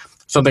Kiyosaki.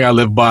 Something I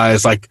live by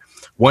is, like,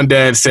 one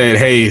dad said,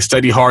 hey,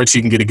 study hard so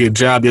you can get a good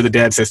job. The other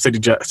dad said,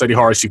 study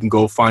hard so you can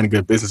go find a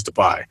good business to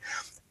buy.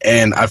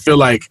 And I feel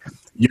like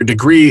your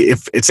degree,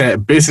 if it's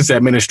at business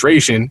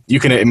administration, you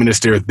can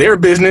administer their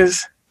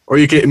business or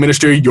you can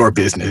administer your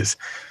business.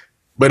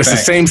 But it's the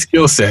same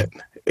skill set.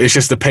 It's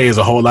just the pay is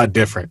a whole lot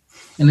different.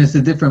 And it's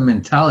a different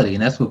mentality.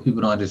 And that's what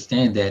people don't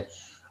understand, that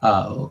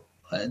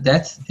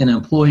that's an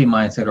employee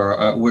mindset,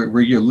 or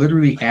where you're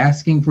literally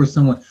asking for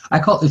someone.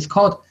 It's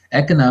called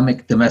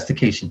economic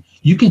domestication.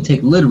 You can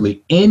take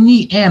literally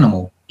any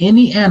animal, and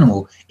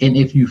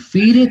if you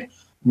feed it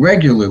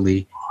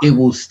regularly, it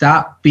will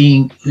stop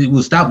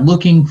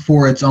looking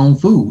for its own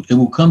food. It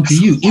will come to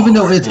you, even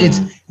though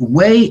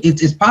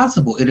it's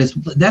possible.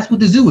 That's what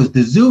the zoo is.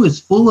 The zoo is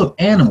full of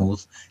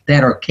animals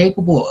that are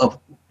capable of,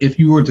 if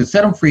you were to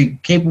set them free,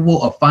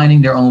 capable of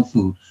finding their own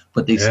food.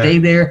 But they stay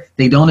there.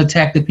 They don't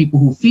attack the people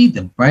who feed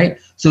them, right?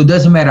 So it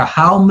doesn't matter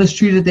how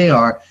mistreated they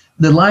are.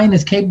 The lion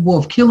is capable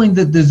of killing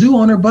the zoo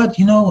owner, but,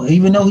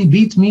 even though he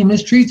beats me and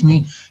mistreats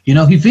me,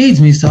 he feeds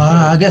me. So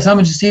I guess I'm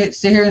going to just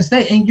sit here and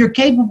stay. And you're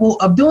capable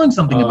of doing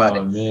something about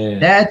it.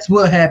 Man. That's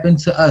what happened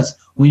to us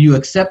when you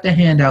accept a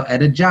handout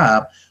at a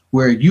job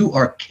where you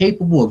are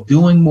capable of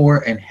doing more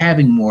and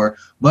having more,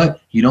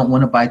 but you don't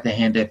want to bite the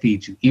hand that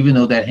feeds you, even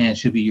though that hand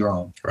should be your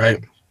own.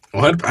 Right.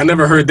 Well, I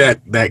never heard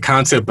that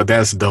concept, but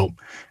that's dope.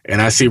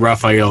 And I see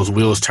Raphael's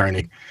wheels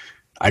turning.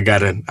 I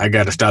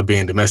gotta stop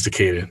being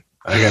domesticated.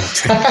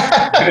 That's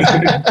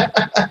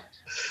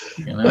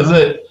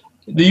it.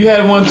 You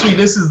had one tweet.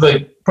 This is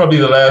like probably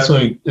the last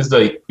one. It's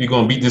like you're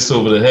gonna beat this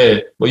over the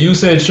head. But you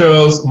said,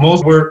 Charles,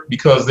 most work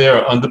because they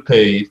are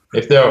underpaid.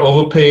 If they are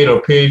overpaid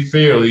or paid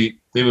fairly,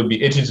 they would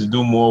be itching to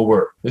do more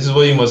work. This is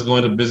what you must go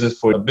into business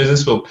for. A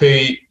business will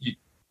pay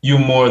you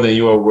more than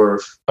you are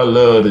worth. I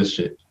love this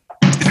shit.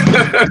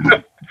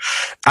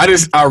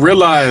 I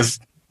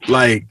realized,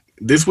 like,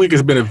 this week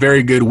has been a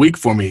very good week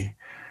for me.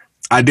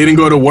 I didn't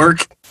go to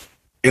work,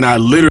 and I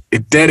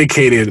literally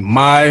dedicated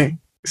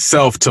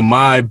myself to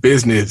my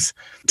business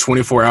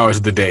 24 hours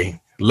of the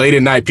day. Late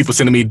at night, people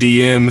sending me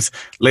DMs,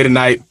 late at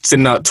night,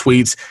 sending out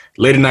tweets,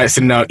 late at night,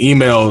 sending out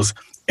emails.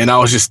 And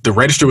the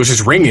register was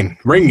just ringing.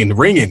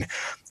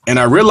 And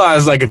I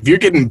realized, like, if you're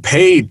getting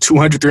paid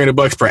 $200,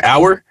 $300 per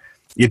hour,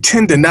 you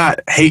tend to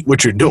not hate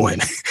what you're doing.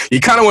 You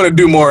kind of want to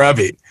do more of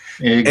it.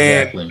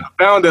 Exactly. And I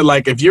found that,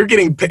 like, if you're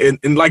getting paid,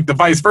 and like the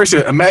vice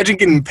versa, imagine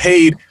getting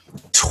paid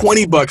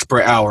 $20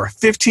 per hour,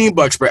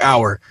 $15 per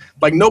hour.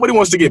 Like, nobody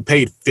wants to get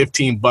paid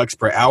 $15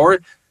 per hour,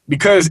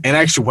 because in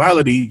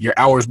actuality, your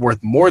hour is worth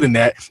more than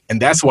that.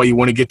 And that's why you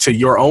want to get to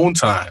your own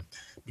time,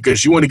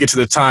 because you want to get to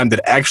the time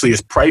that actually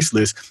is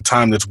priceless,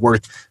 time that's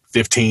worth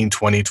 15,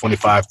 20,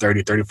 25,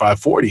 30, 35,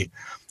 40.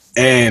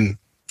 And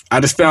I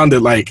just found that,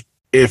 like,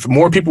 if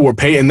more people were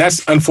paid, and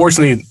that's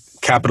unfortunately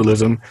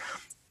capitalism,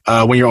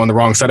 when you're on the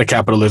wrong side of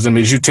capitalism,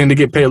 is you tend to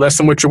get paid less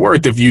than what you're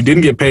worth. If you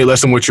didn't get paid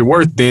less than what you're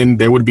worth, then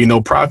there would be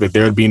no profit.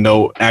 There would be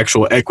no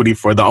actual equity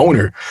for the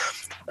owner.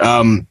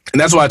 And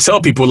that's why I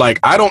tell people, like,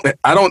 I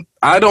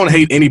don't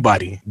hate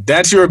anybody.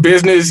 That's your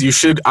business. You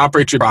should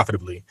operate it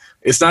profitably.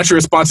 It's not your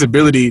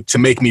responsibility to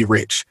make me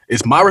rich.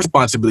 It's my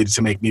responsibility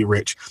to make me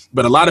rich.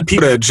 But a lot of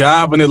people at a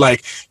job and they're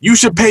like, you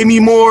should pay me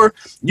more.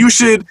 You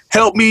should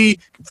help me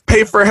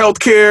pay for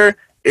healthcare.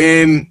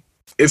 And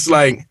it's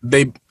like,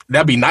 that'd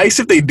be nice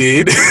if they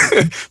did,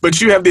 but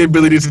you have the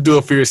ability to do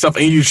it for yourself,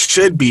 and you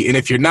should be. And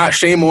if you're not,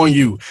 shame on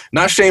you.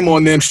 Not shame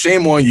on them,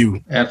 shame on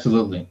you.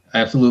 Absolutely.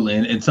 Absolutely.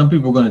 And some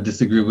people are going to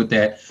disagree with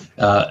that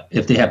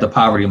if they have the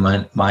poverty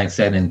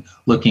mindset and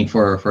looking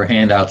for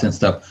handouts and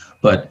stuff.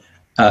 But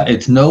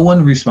it's no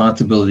one's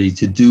responsibility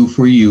to do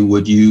for you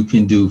what you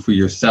can do for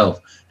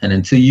yourself. And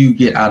until you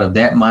get out of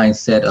that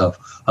mindset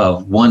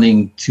of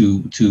wanting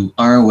to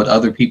earn what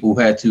other people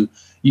had to,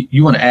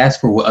 you want to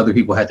ask for what other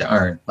people had to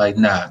earn. Like,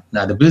 nah,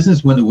 the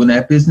business, when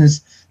that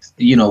business,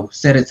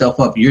 set itself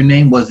up, your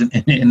name wasn't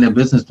in the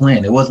business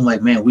plan. It wasn't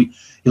like, man,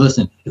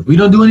 listen, if we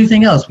don't do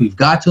anything else, we've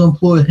got to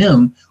employ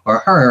him or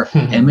her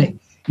and make,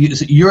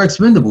 you're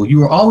expendable.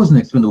 You are always an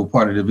expendable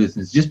part of the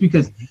business. Just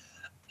because,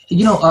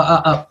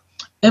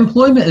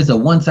 employment is a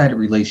one-sided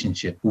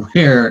relationship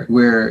where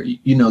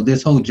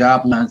this whole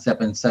job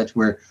concept and such,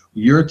 where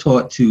you're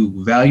taught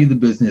to value the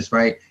business,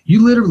 right?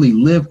 You literally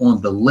live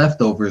on the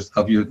leftovers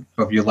of your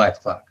life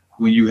clock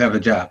when you have a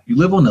job. You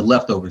live on the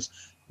leftovers.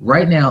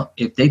 Right now,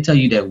 if they tell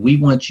you that we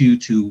want you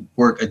to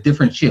work a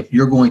different shift,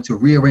 you're going to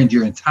rearrange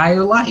your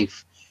entire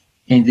life,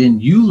 and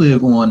then you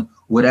live on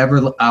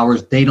whatever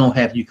hours they don't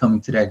have you coming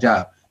to that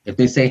job. If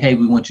they say, hey,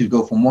 we want you to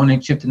go from morning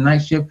shift to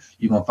night shift,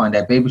 you're going to find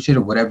that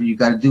babysitter, whatever you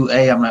got to do.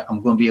 Hey, I'm not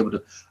going to be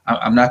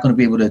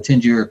able to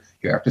attend your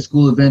after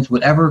school events,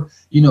 whatever.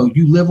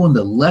 You live on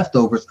the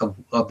leftovers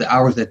of the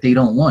hours that they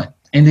don't want.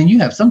 And then you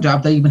have some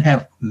jobs that even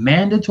have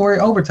mandatory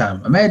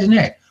overtime. Imagine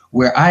that,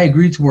 where I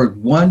agree to work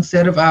one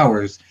set of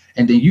hours,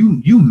 and then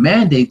you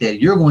mandate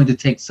that you're going to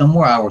take some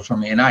more hours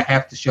from me, and I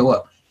have to show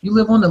up. You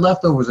live on the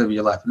leftovers of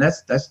your life, and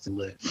that's to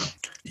live.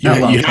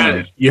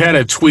 You had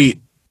a tweet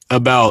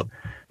about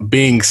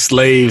being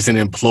slaves and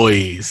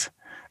employees.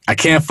 I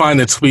can't find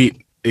the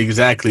tweet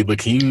exactly, but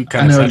can you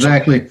kind of? I know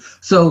exactly.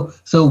 So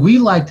we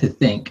like to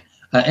think,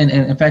 and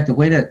in fact, the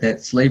way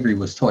that slavery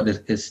was taught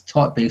is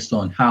taught based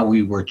on how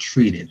we were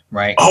treated,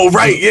 right? Oh,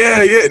 right.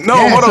 Yeah.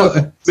 No, hold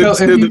on. So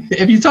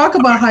if you talk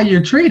about how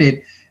you're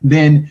treated,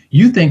 then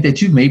you think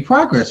that you've made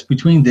progress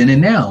between then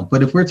and now.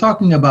 But if we're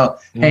talking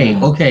about, hey,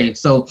 okay,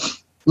 so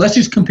let's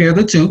just compare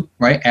the two,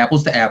 right?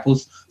 Apples to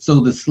apples.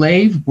 So the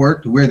slave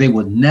worked where they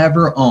would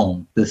never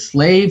own. The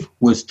slave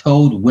was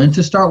told when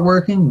to start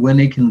working, when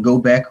they can go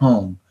back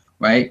home,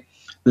 right?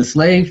 The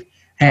slave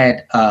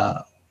had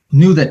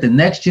knew that the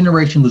next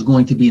generation was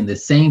going to be in the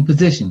same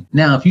position.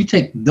 Now, if you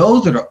take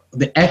those are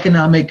the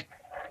economic,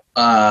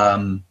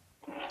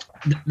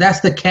 that's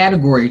the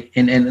category,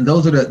 and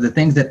those are the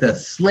things that the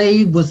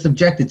slave was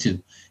subjected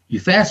to.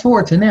 You fast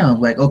forward to now,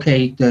 like,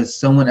 okay, does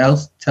someone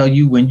else tell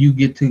you when you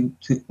get to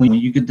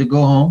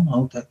go home?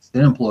 Oh, that's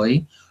the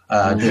employee.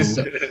 Are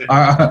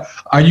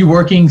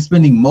you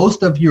spending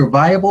most of your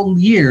viable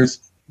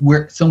years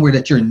somewhere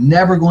that you're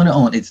never going to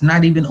own? It's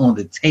not even on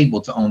the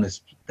table to own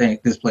this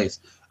place.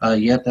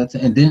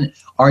 And then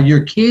are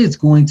your kids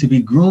going to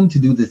be groomed to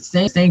do the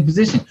same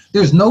position?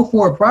 There's no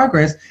forward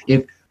progress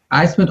if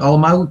I spent all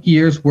my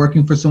years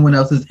working for someone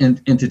else's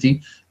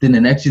entity, then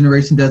the next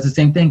generation does the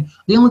same thing.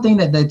 The only thing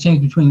that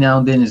changed between now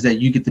and then is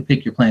that you get to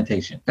pick your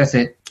plantation. That's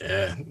it.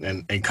 Yeah,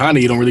 and kind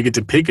of you don't really get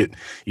to pick it.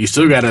 You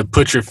still got to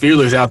put your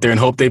feelers out there and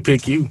hope they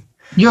pick you.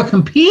 You're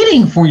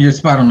competing for your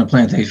spot on the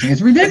plantation.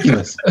 It's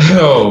ridiculous.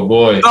 Oh,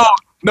 boy.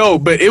 No,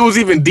 but it was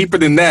even deeper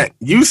than that.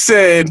 You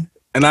said,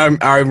 and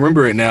I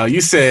remember it now,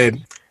 you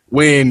said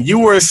when you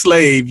were a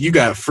slave, you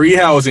got free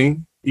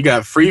housing, you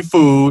got free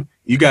food,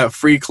 you got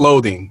free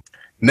clothing.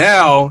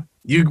 Now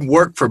you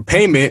work for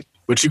payment,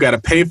 but you got to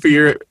pay for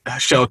your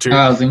shelter,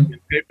 housing,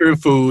 pay for your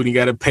food, you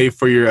got to pay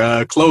for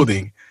your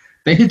clothing.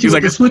 They hit you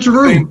with the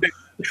switcheroo.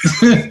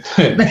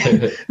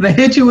 They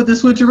hit you with the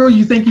switcheroo.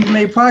 You think you've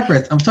made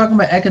progress. I'm talking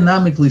about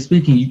economically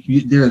speaking.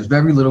 There is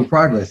very little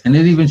progress, and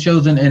it even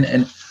shows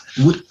in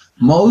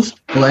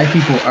most Black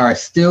people are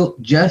still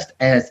just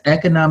as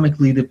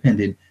economically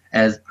dependent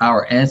as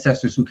our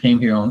ancestors who came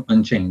here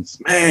on chains.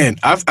 Man,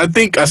 I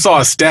think I saw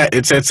a stat.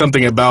 It said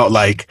something about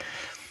like,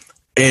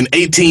 in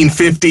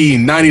 1850,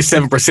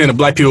 97% of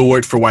Black people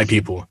worked for white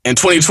people. In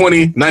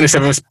 2020,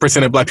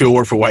 97% of Black people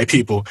work for white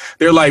people.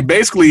 They're like,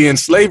 basically in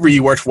slavery,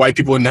 you worked for white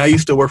people, and now you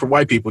still work for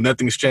white people.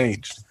 Nothing's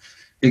changed.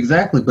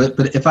 Exactly.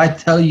 But if I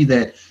tell you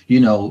that,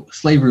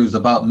 slavery was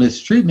about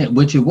mistreatment,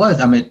 which it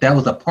was, I mean, that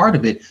was a part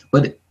of it.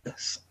 But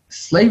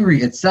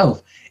slavery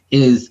itself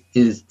is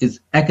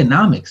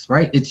economics,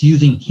 right? It's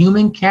using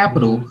human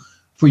capital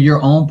for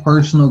your own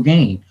personal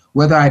gain.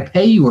 Whether I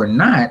pay you or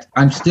not,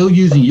 I'm still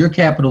using your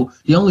capital.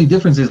 The only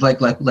difference is like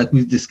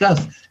we've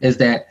discussed is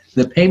that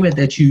the payment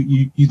that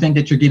you think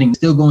that you're getting is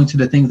still going to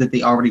the things that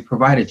they already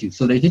provided you.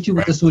 So they hit you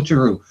with the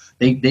switcheroo.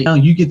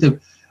 You get to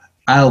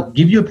I'll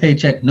give you a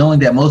paycheck knowing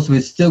that most of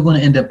it's still going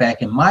to end up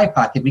back in my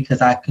pocket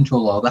because I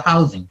control all the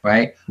housing,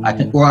 right?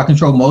 Mm-hmm. I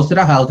control most of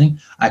the housing.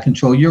 I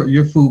control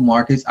your food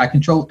markets. I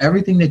control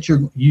everything that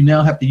you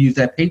now have to use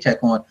that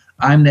paycheck on.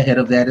 I'm the head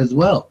of that as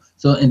well.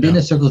 So, and then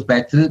it circles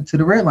back to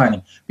the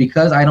redlining.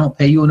 Because I don't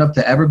pay you enough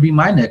to ever be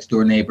my next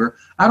door neighbor,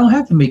 I don't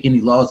have to make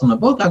any laws on the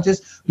book.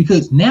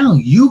 Because now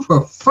you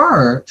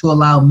prefer to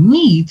allow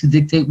me to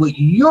dictate what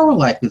your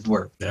life is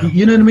worth. Yeah.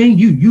 You know what I mean?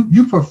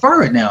 You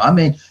prefer it now. I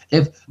mean,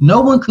 if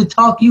no one could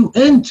talk you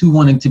into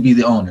wanting to be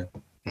the owner.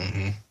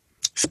 Mm-hmm.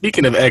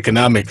 Speaking of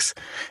economics,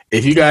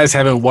 if you guys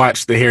haven't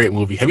watched the Harriet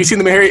movie, have you seen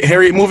the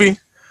Harriet movie?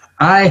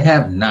 I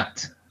have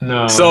not.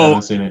 No, so I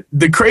haven't seen it.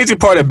 The crazy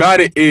part about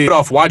it is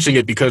off watching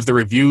it because the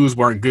reviews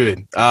weren't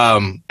good.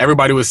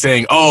 Everybody was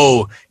saying,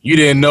 "Oh, you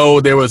didn't know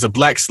there was a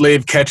black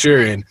slave catcher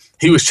and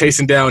he was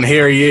chasing down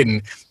Harriet,"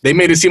 and they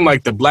made it seem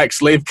like the black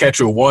slave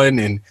catcher won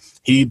and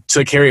he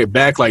took Harriet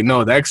back. Like,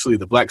 no, actually,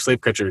 the black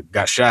slave catcher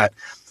got shot.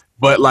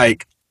 But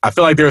like, I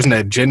feel like there's an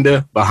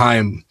agenda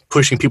behind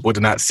pushing people to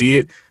not see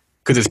it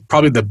because it's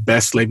probably the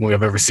best slave movie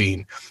I've ever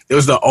seen. It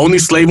was the only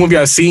slave movie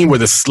I've seen where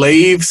the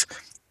slaves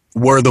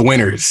were the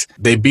winners.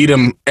 They beat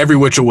them every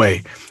which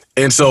way.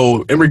 And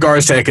so in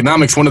regards to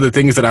economics, one of the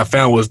things that I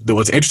found was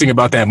interesting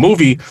about that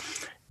movie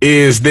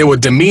is they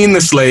would demean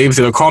the slaves.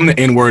 They would call them the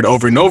N-word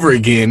over and over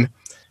again,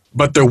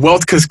 but their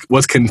wealth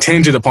was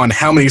contingent upon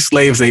how many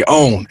slaves they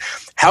own.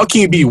 How can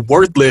you be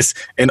worthless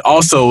and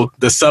also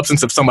the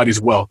substance of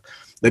somebody's wealth?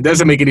 That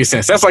doesn't make any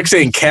sense. That's like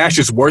saying cash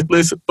is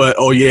worthless, but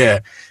oh yeah,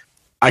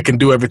 I can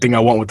do everything I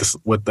want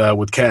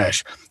with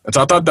cash. And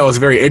so I thought that was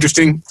very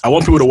interesting. I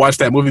want people to watch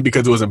that movie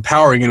because it was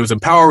empowering. And it was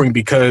empowering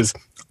because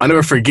I'll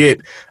never forget,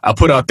 I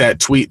put out that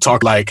tweet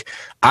talk like,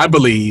 I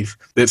believe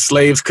that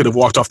slaves could have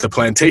walked off the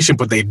plantation,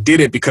 but they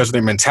didn't because of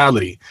their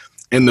mentality.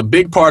 And the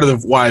big part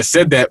of why I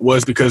said that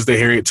was because of the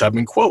Harriet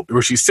Tubman quote,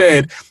 where she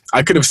said,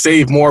 I could have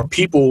saved more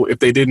people if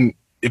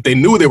they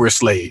knew they were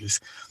slaves.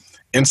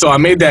 And so I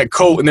made that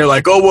quote and they're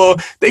like, oh, well,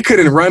 they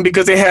couldn't run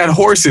because they had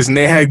horses and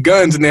they had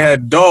guns and they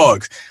had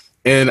dogs.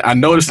 And I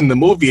noticed in the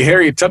movie,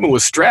 Harriet Tubman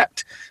was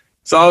strapped.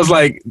 So I was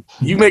like,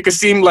 you make it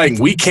seem like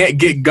we can't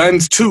get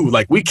guns too.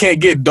 Like we can't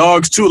get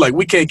dogs too. Like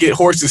we can't get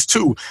horses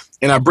too.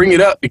 And I bring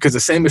it up because the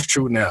same is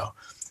true now.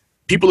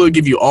 People will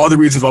give you all the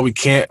reasons why we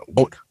can't,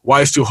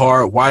 why it's too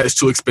hard, why it's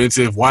too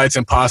expensive, why it's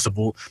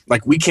impossible.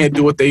 Like we can't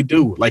do what they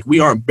do. Like we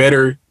aren't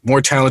better,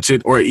 more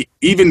talented, or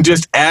even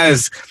just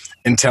as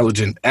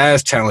intelligent,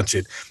 as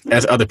talented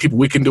as other people.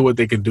 We can do what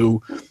they can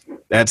do.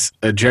 That's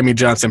a Jeremy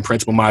Johnson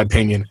principle, in my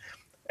opinion.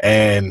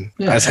 And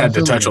I just had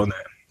to touch on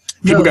that.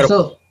 People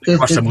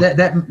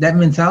that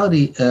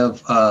mentality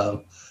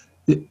of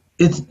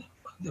it's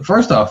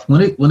first off,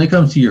 when it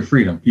comes to your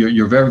freedom,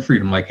 your very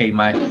freedom. Like, hey,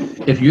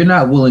 if you're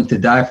not willing to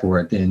die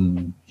for it,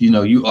 then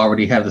you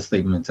already have the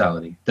slave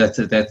mentality. That's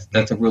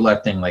a real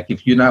life thing. Like,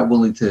 if you're not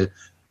willing to,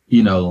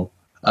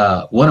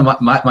 one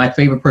of my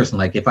favorite person.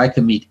 Like, if I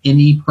could meet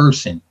any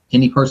person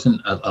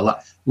a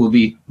lot, will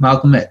be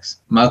Malcolm X.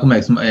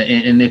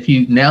 And if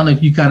you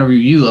kind of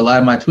review a lot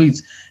of my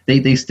tweets,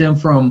 they stem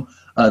from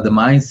the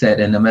mindset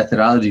and the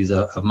methodologies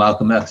of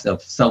Malcolm X,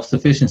 of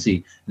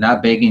self-sufficiency,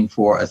 not begging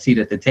for a seat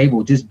at the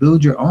table. Just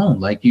build your own.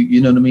 Like,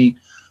 you know what I mean?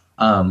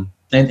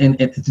 And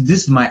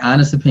this is my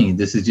honest opinion.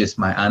 This is just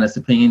my honest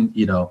opinion.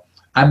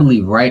 I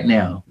believe right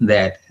now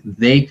that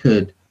they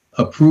could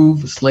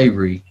approve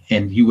slavery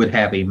and you would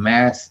have a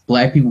mass,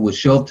 black people would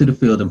show up to the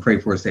field and pray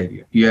for a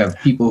savior. You have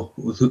people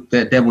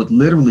that would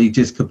literally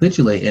just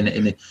capitulate.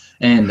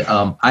 And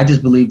I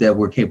just believe that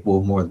we're capable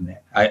of more than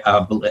that.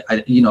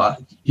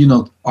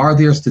 Are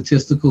there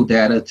statistical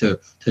data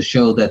to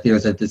show that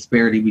there's a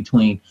disparity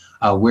between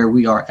where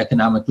we are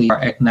economically?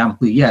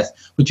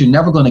 Yes, but you're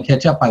never going to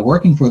catch up by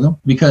working for them,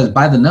 because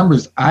by the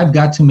numbers, I've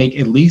got to make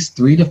at least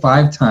 3 to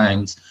 5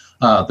 times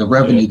the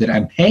revenue that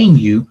I'm paying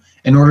you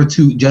in order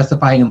to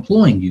justify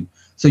employing you.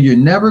 So you're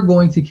never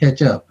going to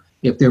catch up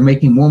if they're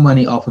making more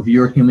money off of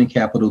your human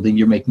capital than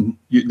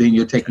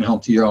you're taking home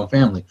to your own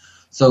family.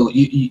 So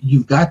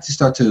you've got to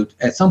start to,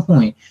 at some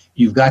point,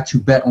 you've got to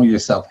bet on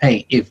yourself.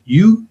 Hey, if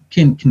you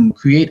can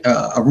create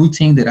a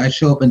routine that I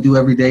show up and do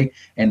every day,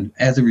 and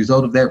as a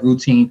result of that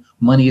routine,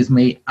 money is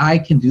made, I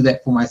can do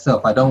that for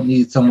myself. I don't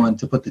need someone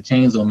to put the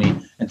chains on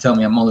me and tell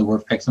me I'm only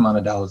worth X amount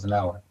of dollars an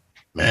hour.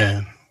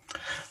 Man,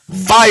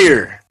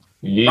 fire.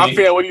 Yeah.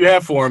 Raphael, what do you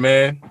have for him,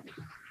 man?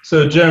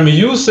 So, Jeremy,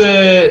 you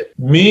said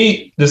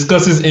me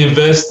discusses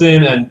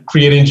investing and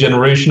creating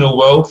generational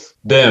wealth.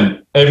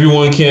 Them,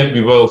 everyone can't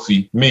be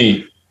wealthy.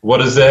 Me, what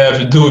does that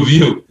have to do with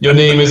you? Your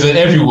name isn't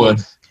everyone.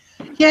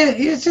 Yeah,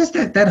 it's just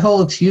that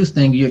whole excuse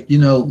thing.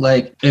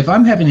 Like if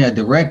I'm having a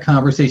direct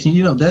conversation,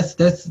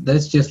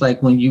 that's just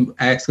like when you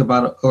ask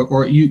about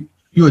or you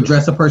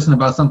address a person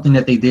about something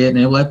that they did, and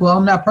they're like, "Well,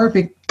 I'm not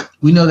perfect."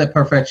 We know that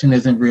perfection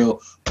isn't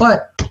real,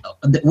 but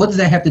what does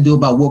that have to do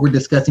about what we're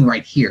discussing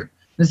right here?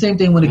 The same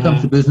thing when it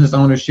comes to business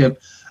ownership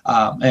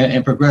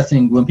and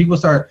progressing. When people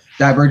start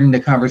diverting the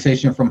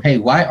conversation from, hey,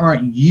 why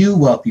aren't you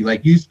wealthy?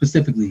 Like you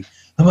specifically.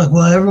 I'm like,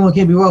 well, everyone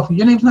can't be wealthy.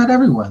 Your name's not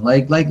everyone.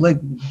 Like,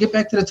 get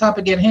back to the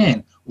topic at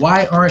hand.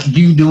 Why aren't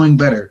you doing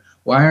better?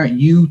 Why aren't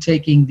you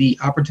taking the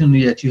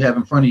opportunity that you have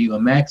in front of you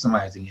and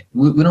maximizing it?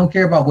 We don't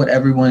care about what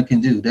everyone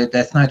can do.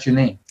 That's not your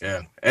name.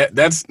 Yeah,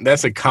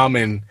 that's a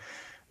common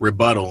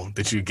rebuttal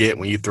that you get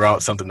when you throw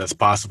out something that's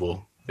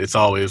possible. It's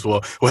always,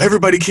 well,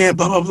 everybody can't,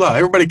 blah, blah, blah.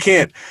 Everybody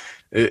can't.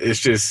 It's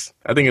just,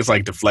 I think it's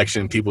like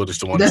deflection. People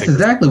just don't want to take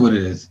exactly what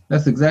it is.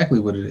 That's exactly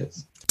what it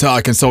is.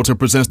 Todd Consulting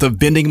presents the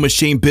Vending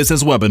Machine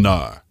Business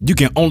Webinar. You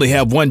can only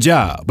have one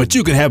job, but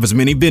you can have as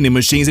many vending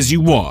machines as you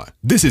want.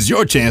 This is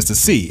your chance to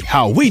see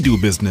how we do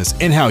business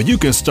and how you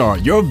can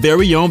start your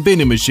very own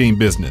vending machine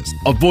business.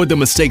 Avoid the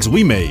mistakes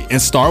we made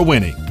and start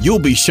winning. You'll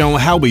be shown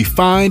how we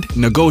find,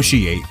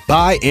 negotiate,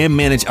 buy, and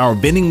manage our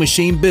vending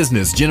machine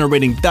business,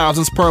 generating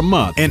thousands per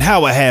month, and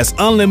how it has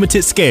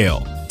unlimited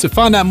scale. To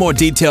find out more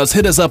details,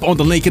 hit us up on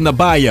the link in the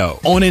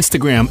bio, on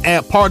Instagram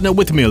at Partner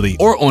with Millie,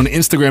 or on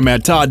Instagram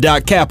at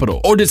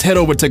Todd.Capital, or just head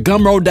over to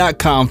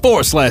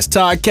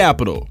Gumroad.com/Todd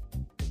Capital.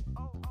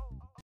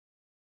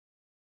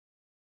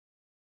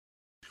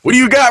 What do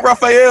you got,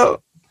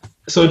 Raphael?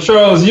 So,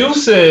 Charles, you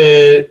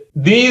said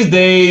these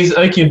days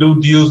I can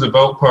do deals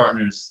without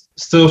partners.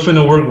 Still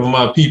finna work with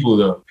my people,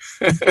 though.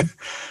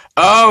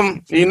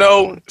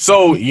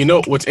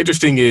 What's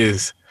interesting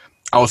is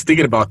I was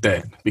thinking about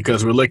that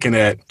because we're looking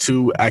at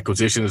two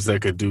acquisitions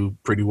that could do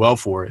pretty well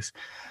for us.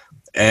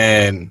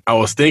 And I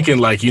was thinking,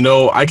 like,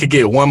 I could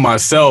get one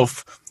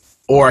myself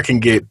or I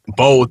can get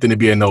both and it'd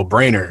be a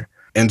no-brainer.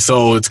 And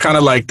so it's kind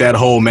of like that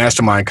whole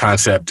mastermind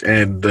concept.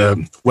 And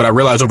what I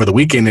realized over the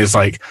weekend is,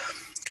 like,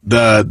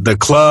 the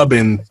club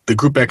and the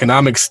group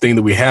economics thing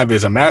that we have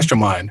is a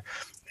mastermind.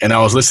 And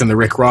I was listening to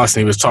Rick Ross,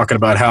 and he was talking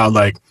about how,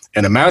 like,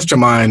 in a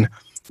mastermind,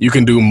 you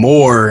can do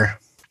more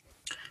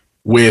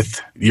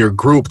with your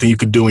group than you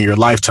could do in your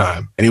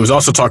lifetime. And he was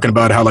also talking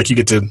about how, like, you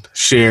get to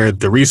share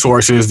the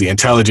resources, the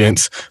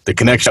intelligence, the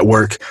connection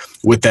work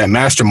with that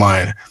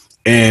mastermind.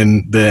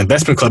 And the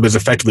investment club is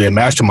effectively a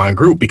mastermind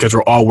group because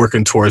we're all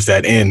working towards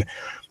that end.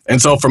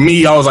 And so for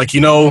me, I was like,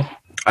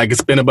 I could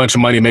spend a bunch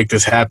of money to make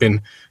this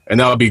happen, and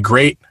that would be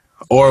great.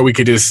 Or we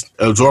could just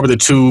absorb the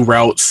two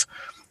routes,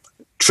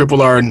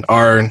 triple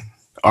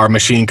our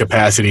machine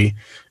capacity,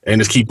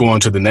 and just keep going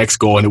to the next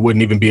goal, and it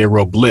wouldn't even be a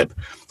real blip.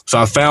 So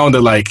I found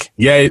that, like,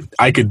 yeah,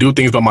 I could do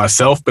things by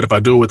myself, but if I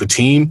do it with a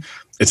team,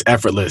 it's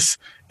effortless.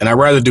 And I'd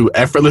rather do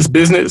effortless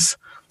business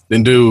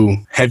than do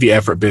heavy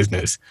effort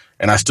business,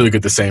 and I still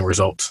get the same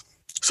results.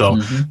 So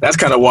that's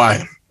kind of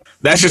why.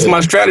 That's just my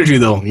strategy,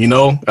 though,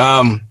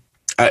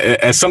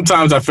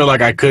 sometimes I feel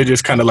like I could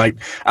just kind of, like,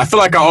 I feel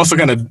like I also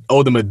kind of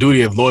owe them a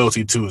duty of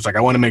loyalty, too. It's like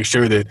I want to make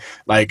sure that,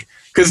 like,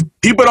 because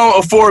people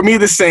don't afford me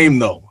the same,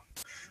 though.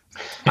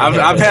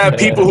 I've had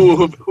people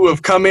who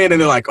have come in and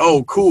they're like,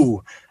 oh,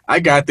 cool, I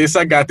got this.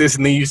 And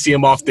then you see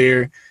them off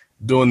there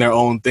doing their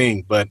own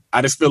thing. But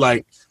I just feel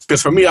like,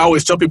 because for me, I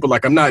always tell people,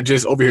 like, I'm not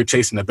just over here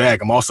chasing the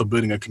bag. I'm also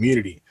building a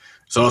community.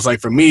 So it's like,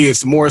 for me,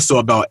 it's more so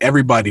about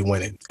everybody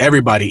winning,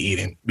 everybody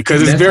eating,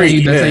 because it's that's how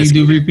you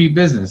do repeat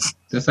business.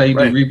 That's how you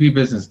do repeat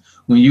business.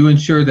 When you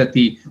ensure that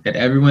that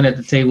everyone at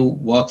the table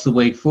walks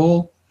away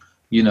full,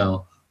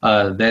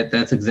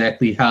 that's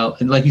exactly how.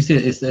 And like you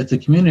said, it's a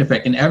community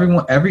effect, and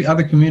every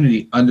other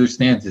community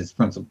understands this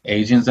principle.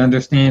 Asians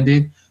understand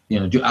it.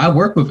 I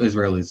work with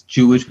Israelis.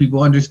 Jewish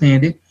people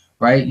understand it,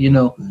 right?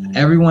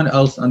 Everyone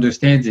else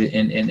understands it,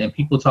 and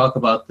people talk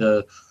about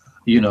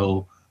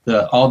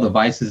all the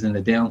vices and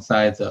the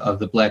downsides of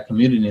the Black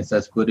community and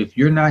such. But if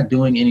you're not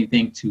doing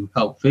anything to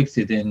help fix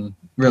it, then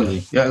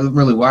really,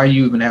 why are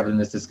you even having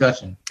this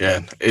discussion?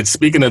 Yeah, it's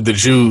speaking of the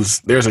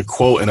Jews. There's a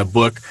quote in a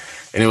book,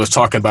 and it was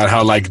talking about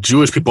how, like,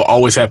 Jewish people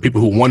always have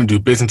people who want to do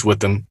business with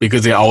them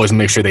because they always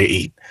make sure they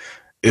eat.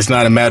 It's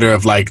not a matter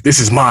of, like, this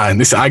is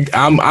mine.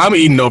 I'm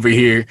eating over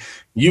here.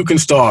 You can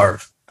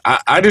starve.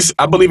 I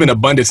believe in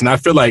abundance, and I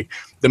feel like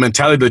the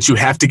mentality that you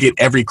have to get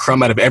every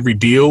crumb out of every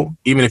deal,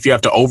 even if you have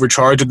to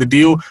overcharge at the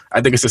deal,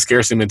 I think it's a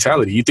scarcity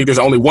mentality. You think there's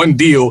only one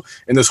deal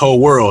in this whole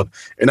world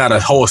and not a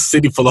whole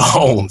city full of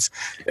homes.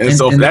 And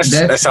so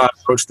that's how I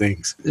approach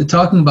things.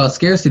 Talking about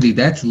scarcity,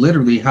 that's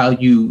literally how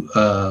you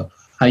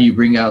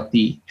bring out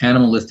the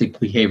animalistic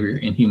behavior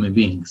in human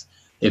beings.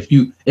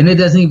 And it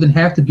doesn't even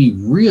have to be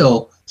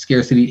real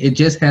scarcity. It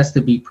just has to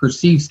be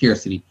perceived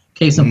scarcity.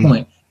 Case in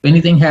point, if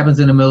anything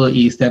happens in the Middle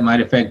East that might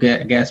affect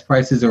gas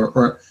prices,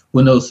 or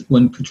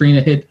when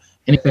Katrina hit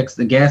and affects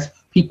the gas,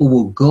 people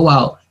will go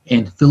out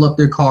and fill up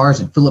their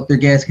cars and fill up their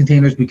gas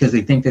containers because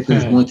they think that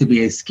there's going to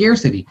be a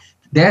scarcity.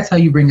 That's how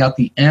you bring out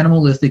the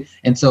animalistic.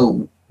 And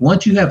so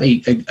once you have a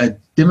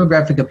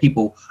demographic of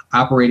people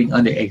operating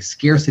under a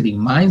scarcity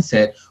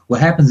mindset, what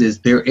happens is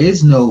there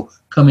is no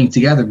coming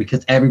together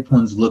because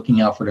everyone's looking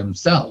out for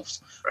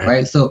themselves,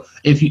 right? So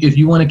if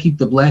you want to keep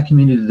the Black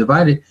community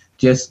divided,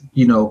 just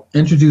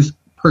introduce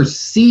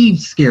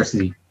perceived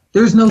scarcity.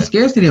 There's no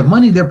scarcity of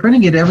money. They're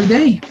printing it every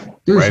day.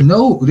 There's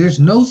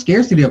no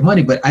scarcity of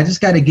money, but I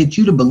just got to get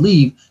you to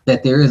believe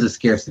that there is a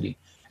scarcity,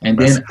 and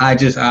then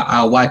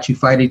I'll watch you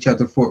fight each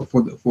other for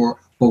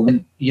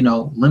when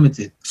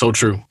limited. So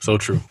true.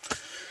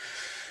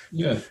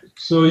 Yeah.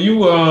 So you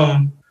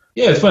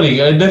Yeah, it's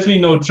funny. I definitely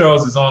know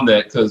Charles is on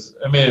that because,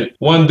 I mean,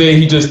 one day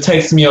he just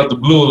texts me out the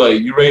blue, like,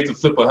 you ready to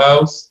flip a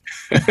house?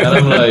 And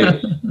I'm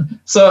like,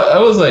 so I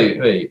was like,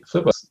 hey,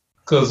 flip a house.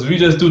 Because we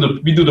do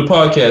the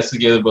podcast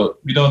together, but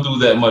we don't do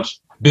that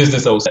much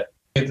business outside.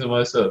 To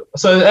myself.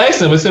 So I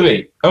asked him, I said,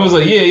 wait. I was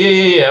like,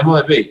 yeah. I'm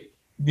like, wait,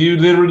 do you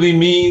literally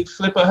mean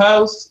flip a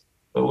house?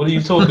 Or what are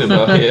you talking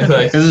about here?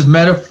 Like, is this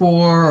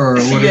metaphor or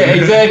what? Yeah,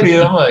 exactly.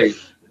 And I'm like,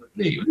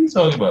 hey, what are you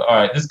talking about? All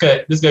right, this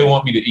guy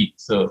want me to eat,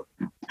 so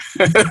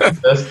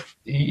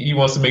he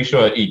wants to make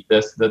sure I eat.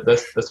 That's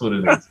what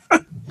it is.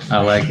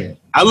 I like it.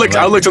 I looked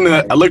on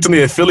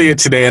the affiliate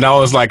today, and I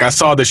was like, I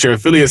saw that your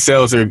affiliate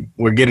sales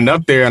were getting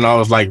up there, and I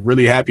was like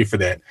really happy for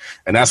that,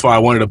 and that's why I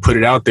wanted to put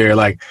it out there.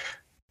 Like,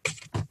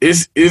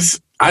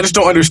 I just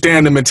don't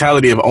understand the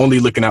mentality of only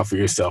looking out for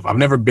yourself. I've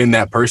never been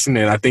that person,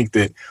 and I think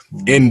that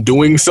in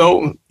doing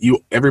so,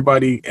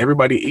 everybody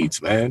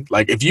eats, man.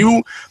 Like if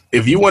you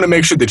want to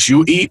make sure that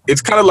you eat,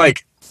 it's kind of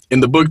like in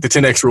the book, The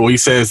 10X Rule, he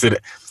says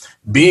that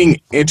being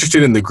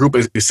interested in the group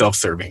is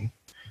self-serving.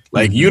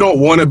 Like you don't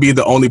want to be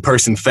the only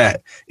person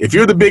fat. If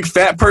you're the big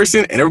fat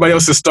person and everybody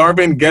else is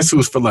starving, guess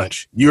who's for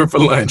lunch? You're for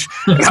lunch.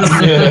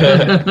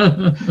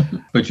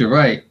 But you're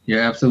right.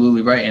 You're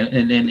absolutely right.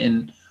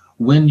 And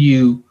when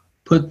you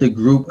put the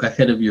group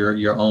ahead of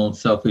your own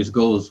selfish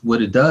goals,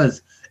 what it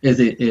does is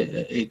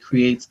it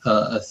creates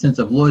a sense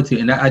of loyalty.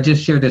 And I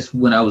just shared this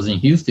when I was in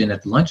Houston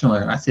at the lunch and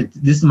learn. I said,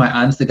 this is my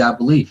honest to God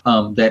belief,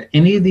 that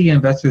any of the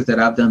investors that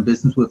I've done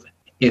business with,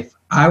 if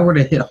I were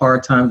to hit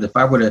hard times, if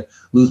I were to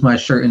lose my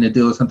shirt in a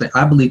deal or something,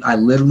 I believe I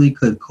literally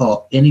could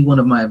call any one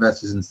of my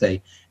investors and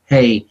say,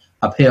 hey,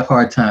 I've hit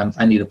hard times.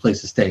 I need a place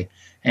to stay.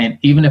 And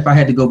even if I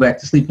had to go back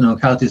to sleeping on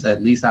couches,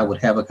 at least I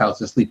would have a couch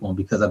to sleep on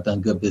because I've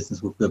done good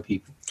business with good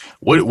people.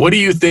 What do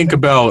you think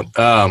about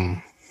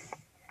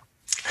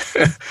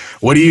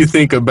what do you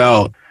think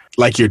about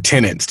like your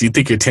tenants? Do you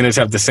think your tenants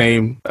have the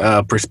same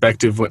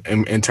perspective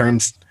in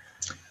terms?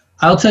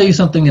 I'll tell you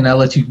something and I'll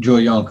let you draw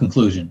your own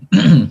conclusion.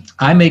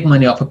 I make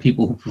money off of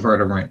people who prefer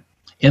to rent.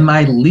 In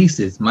my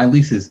leases,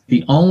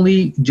 the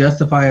only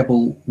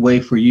justifiable way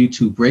for you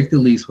to break the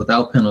lease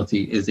without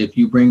penalty is if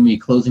you bring me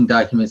closing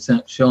documents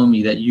showing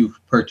me that you've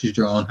purchased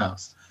your own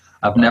house.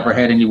 I've never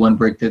had anyone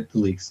break the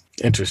lease.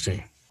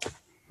 Interesting.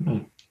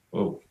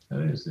 Oh,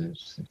 that is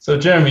interesting. So,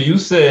 Jeremy, you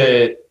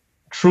said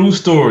true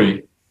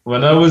story.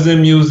 When I was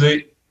in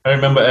music, I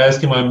remember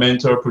asking my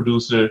mentor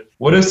producer,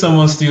 what if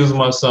someone steals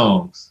my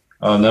songs?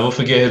 I'll never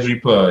forget his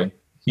reply.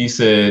 He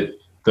said,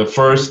 the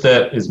first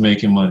step is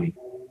making money.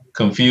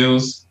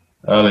 Confused?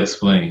 I'll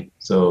explain.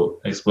 So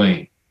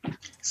explain.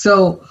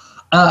 So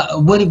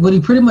what he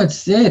pretty much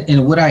said,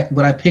 and what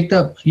I picked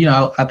up,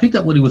 I picked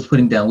up what he was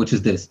putting down, which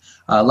is this.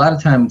 A lot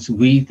of times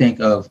we think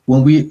of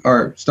when we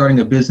are starting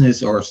a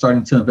business or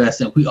starting to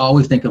invest, and we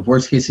always think of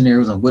worst case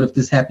scenarios and what if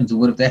this happens and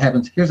what if that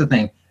happens. Here's the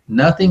thing.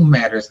 Nothing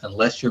matters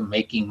unless you're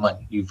making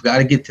money. You've got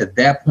to get to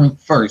that point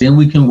first. Then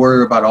we can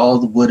worry about all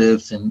the what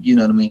ifs and you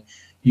know what I mean.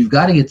 You've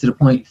got to get to the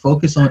point,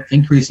 focus on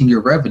increasing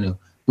your revenue.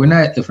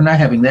 If we're not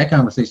having that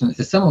conversation,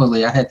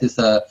 similarly, I had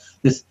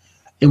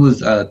it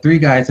was three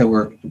guys that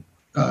were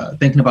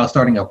thinking about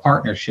starting a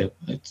partnership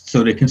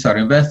so they can start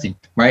investing,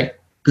 right?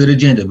 Good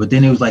agenda. But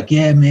then it was like,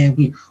 yeah,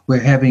 man, we're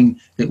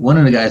having, one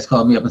of the guys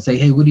called me up and say,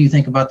 hey, what do you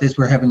think about this?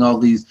 We're having all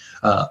these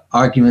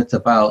arguments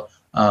about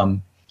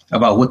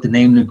what to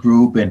name the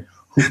group and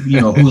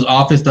whose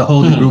office to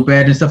hold the group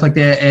at and stuff like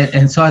that.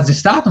 And so I just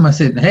stopped him. I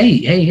said,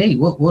 hey,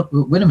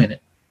 wait a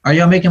minute. Are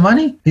y'all making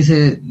money? He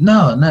said,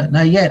 no,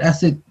 not yet. I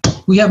said,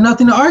 we have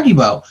nothing to argue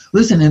about.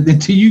 Listen,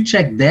 until you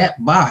check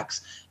that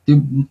box,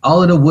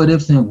 all of the what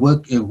ifs and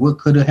what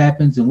could have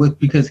happened and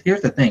because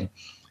here's the thing.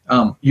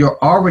 You're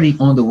already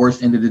on the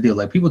worst end of the deal.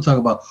 Like people talk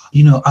about,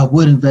 I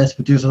would invest,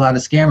 but there's a lot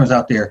of scammers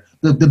out there.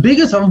 The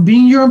biggest of them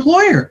being your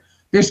employer.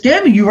 They're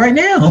scamming you right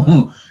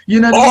now.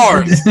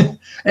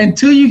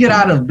 Until you get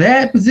out of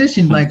that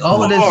position, like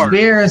all of this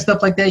fear and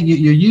stuff like that,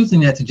 you're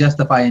using that to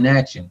justify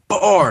inaction.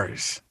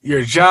 Bars.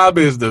 Your job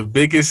is the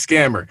biggest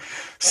scammer.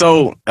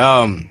 So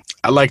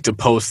I like to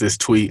post this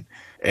tweet,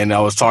 and I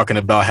was talking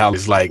about how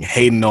it's like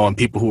hating on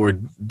people who are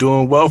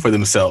doing well for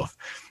themselves.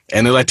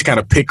 And they like to kind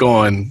of pick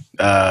on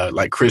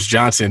like Chris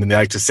Johnson, and they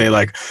like to say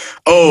like,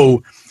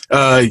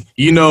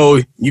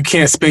 you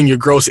can't spend your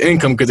gross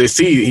income because they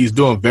see he's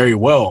doing very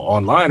well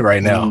online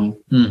right now.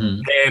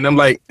 Mm-hmm. And I'm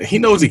like, he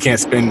knows he can't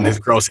spend his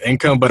gross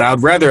income, but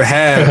I'd rather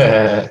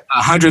have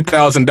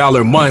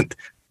 $100,000 a month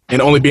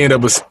and only being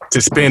able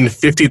to spend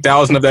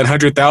 $50,000 of that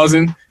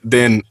 $100,000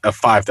 than a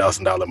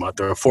 $5,000 a month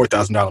or a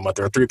 $4,000 a month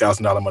or a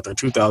 $3,000 a month or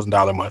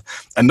 $2,000 a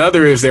month.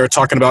 Another is they're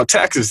talking about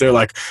taxes. They're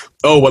like,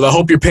 oh, well, I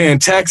hope you're paying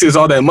taxes,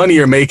 all that money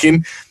you're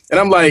making. And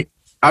I'm like,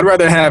 I'd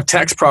rather have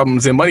tax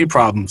problems than money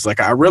problems. Like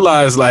I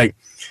realize like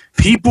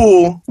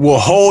people will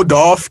hold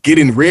off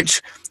getting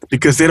rich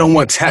because they don't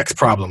want tax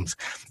problems.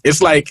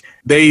 It's like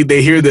they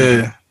hear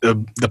the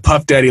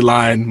Puff Daddy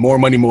line, more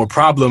money, more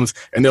problems.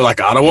 And they're like,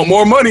 I don't want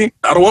more money.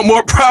 I don't want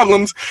more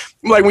problems.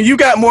 I'm like, when you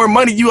got more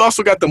money, you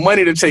also got the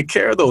money to take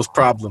care of those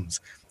problems.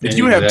 If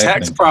you have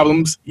tax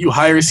problems, you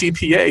hire a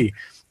CPA.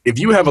 if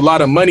you have a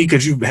lot of money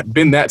because you've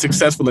been that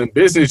successful in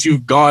business,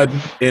 you've gone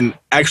and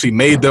actually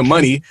made the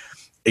money,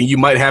 and you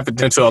might have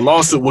potential a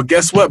lawsuit. Well,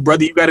 guess what,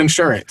 brother? You got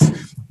insurance.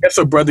 Guess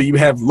what, brother? You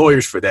have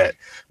lawyers for that.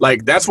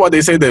 Like, that's why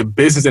they say that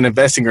business and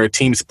investing are a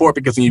team sport,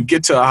 because when you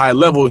get to a high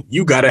level,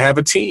 you got to have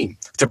a team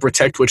to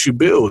protect what you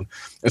build.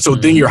 And so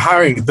then you're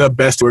hiring the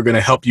best who are going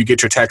to help you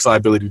get your tax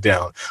liability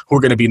down, who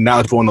are going to be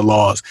knowledgeable on the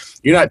laws.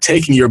 You're not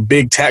taking your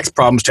big tax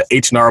problems to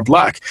H&R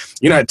Block.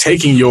 You're not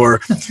taking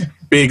your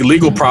big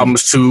legal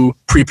problems to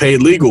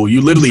Prepaid Legal.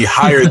 You literally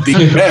hired the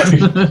best.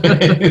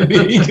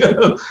 There you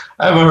go.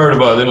 I haven't heard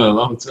about them in a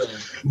long time.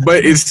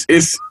 But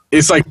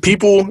it's like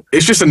people,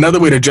 it's just another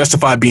way to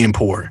justify being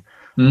poor.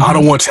 I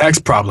don't want tax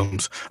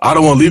problems. I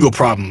don't want legal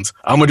problems.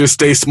 I'm going to just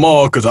stay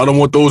small because I don't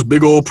want those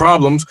big old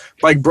problems.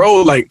 Like,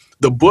 bro, like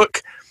the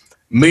book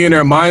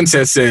Millionaire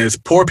Mindset says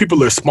poor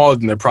people are smaller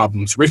than their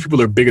problems. Rich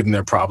people are bigger than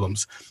their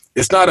problems.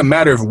 It's not a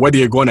matter of whether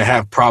you're going to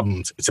have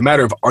problems. It's a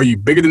matter of, are you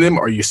bigger than them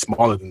or are you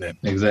smaller than them?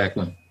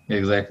 Exactly.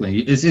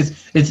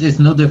 It's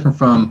no different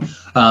from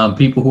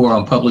people who are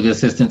on public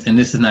assistance, and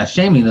this is not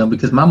shaming them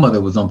because my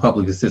mother was on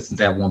public assistance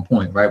at one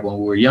point, right, when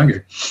we were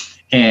younger.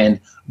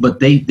 But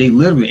they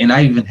literally, and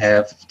I even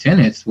have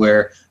tenants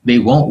where they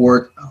won't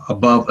work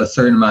above a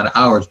certain amount of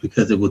hours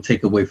because it will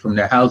take away from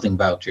their housing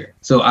voucher.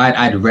 So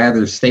I'd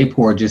rather stay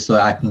poor just so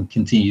I can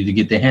continue to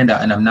get the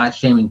handout. And I'm not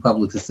shaming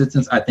public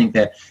assistance. I think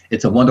that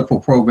it's a wonderful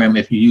program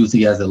if you use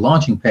it as a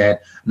launching pad,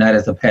 not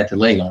as a pad to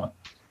lay on.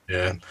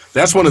 Yeah,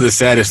 that's one of the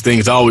saddest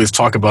things. I always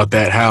talk about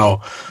that,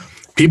 how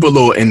people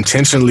will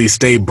intentionally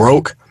stay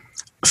broke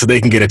so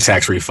they can get a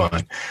tax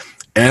refund.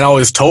 And I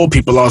always told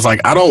people, I was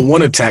like, I don't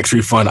want a tax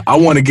refund. I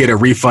want to get a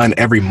refund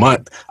every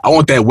month. I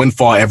want that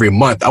windfall every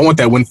month. I want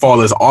that windfall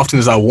as often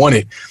as I want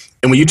it.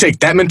 And when you take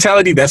that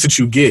mentality, that's what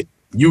you get.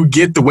 You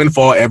get the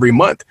windfall every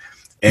month.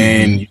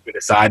 And you can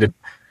decide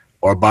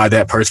or buy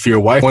that purse for your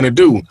wife want to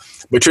do.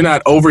 But you're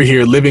not over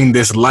here living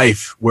this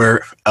life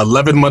where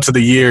 11 months of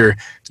the year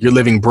you're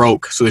living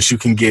broke so that you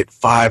can get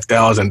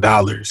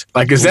 $5,000.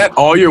 Like, is that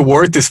all you're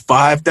worth is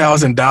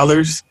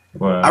 $5,000?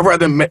 Wow. I'd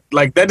rather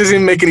that doesn't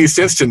even make any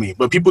sense to me,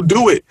 but people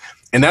do it.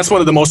 And that's one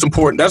of the most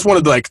important, that's one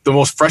of the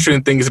most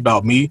frustrating things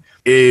about me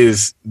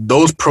is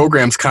those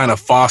programs kind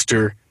of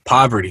foster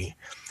poverty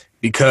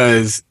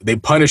because they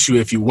punish you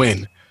if you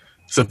win.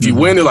 So if you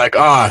win, they're like,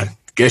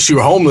 guess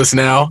you're homeless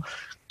now.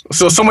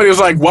 So somebody was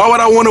like, why would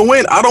I want to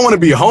win? I don't want to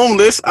be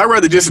homeless. I'd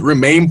rather just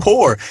remain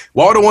poor.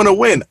 Why would I want to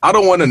win? I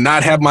don't want to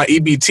not have my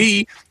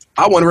EBT.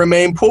 I want to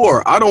remain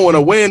poor. I don't want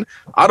to win.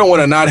 I don't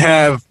want to not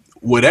have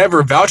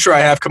whatever voucher I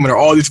have coming or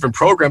all these different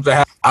programs I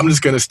have. I'm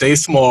just going to stay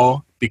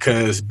small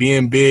because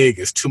being big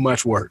is too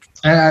much work.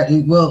 I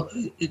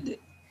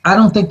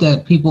don't think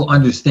that people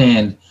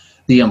understand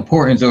the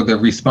importance or the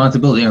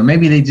responsibility, or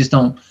maybe they just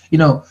don't,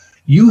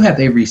 you have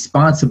a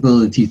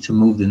responsibility to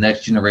move the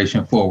next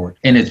generation forward.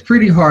 And it's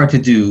pretty hard to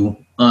do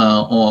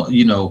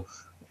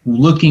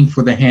looking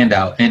for the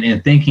handout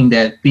and thinking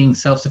that being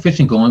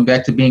self-sufficient, going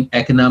back to being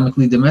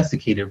economically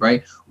domesticated,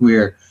 right?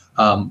 Where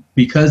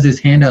because this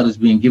handout is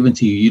being given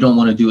to you, you don't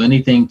want to do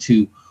anything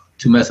to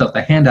mess up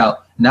the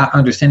handout, not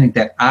understanding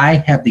that I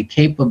have the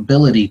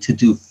capability to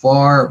do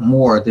far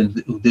more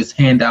than this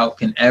handout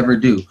can ever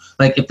do.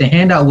 Like if the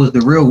handout was the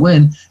real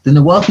win, then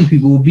the wealthy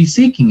people would be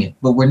seeking it,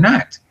 but we're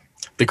not.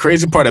 The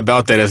crazy part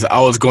about that is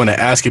I was going to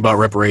ask you about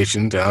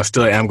reparations, and I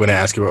still am going to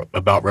ask you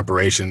about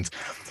reparations,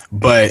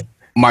 but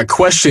my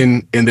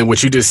question and then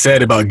what you just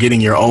said about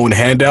getting your own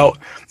handout,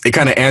 it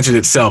kind of answered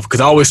itself, because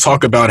I always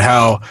talk about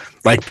how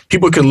like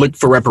people can look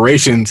for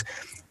reparations,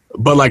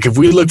 but like if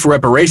we look for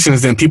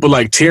reparations, then people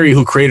like Terry,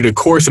 who created a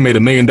course and made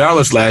 $1 million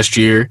last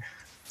year,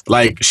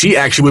 like she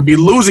actually would be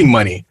losing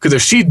money, because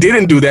if she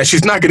didn't do that,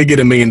 she's not going to get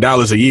 $1 million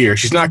a year.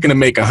 She's not going to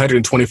make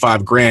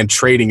 125 grand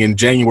trading in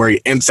January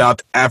in South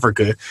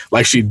Africa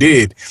like she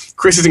did.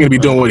 Chris isn't going to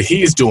be doing what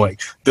he's doing.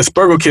 The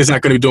Spurgo kid's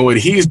not going to be doing what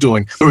he's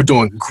doing. We're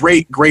doing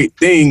great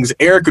things.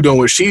 Erica doing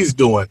what she's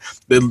doing.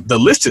 The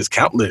list is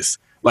countless.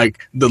 Like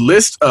the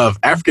list of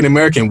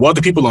African-American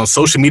wealthy people on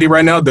social media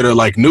right now that are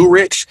like new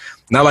rich,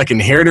 not like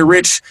inherited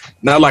rich,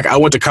 not like I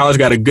went to college,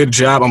 got a good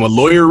job, I'm a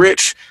lawyer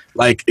rich,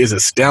 like is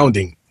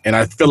astounding. And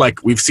I feel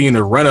like we've seen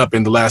a run up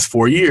in the last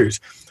 4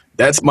 years.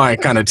 That's my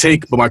kind of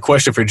take. But my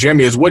question for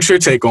Jeremy is, what's your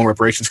take on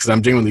reparations? Because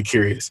I'm genuinely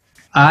curious.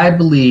 I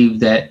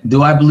believe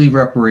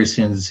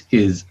reparations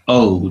is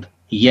owed?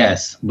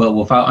 Yes, but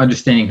without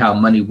understanding how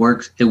money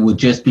works, it will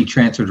just be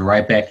transferred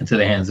right back into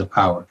the hands of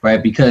power,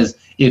 right? Because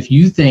if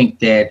you think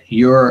that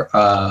your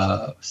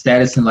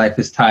status in life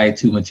is tied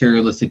to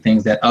materialistic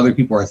things that other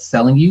people are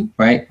selling you,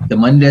 right? The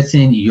money that's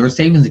in your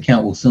savings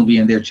account will soon be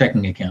in their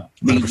checking account.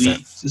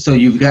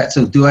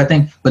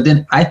 100%. But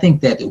then I think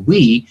that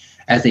we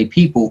as a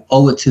people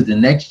owe it to the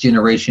next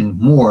generation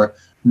more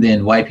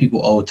than white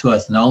people owe it to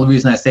us. And the only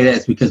reason I say that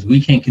is because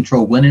we can't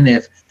control when and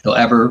if they'll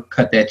ever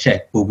cut that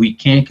check, but we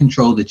can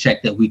control the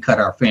check that we cut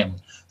our family.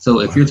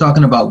 So if you're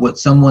talking about what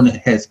someone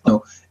has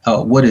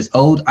what is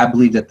owed, I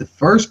believe that the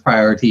first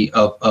priority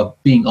of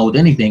being owed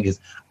anything is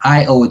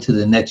I owe it to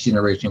the next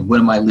generation. What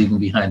am I leaving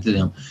behind to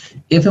them?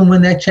 If and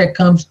when that check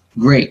comes,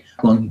 great.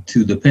 I'm going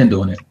to depend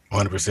on it.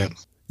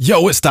 100%.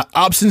 Yo, it's the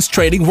Options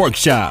Trading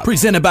Workshop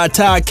presented by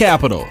Tide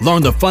Capital.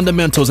 Learn the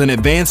fundamentals and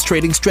advanced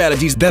trading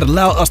strategies that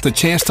allow us the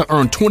chance to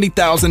earn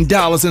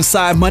 $20,000 in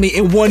side money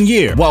in 1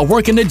 year while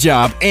working a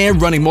job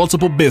and running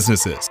multiple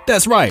businesses.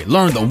 That's right.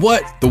 Learn the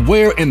what, the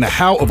where, and the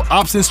how of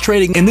options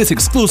trading in this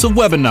exclusive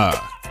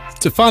webinar.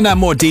 To find out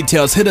more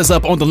details, hit us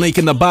up on the link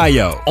in the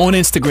bio, on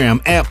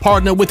Instagram at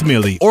Partner with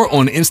Millie, or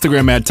on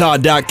Instagram at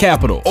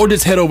Todd.Capital, or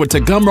just head over to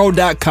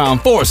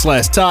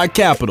Gumroad.com/Todd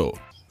Capital.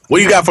 What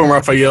do you got for him,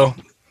 Raphael?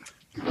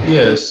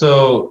 Yeah,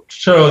 so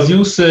Charles,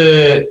 you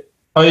said,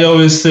 I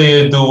always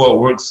say do what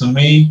works for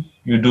me,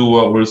 you do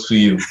what works for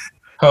you.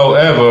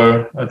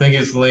 However, I think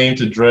it's lame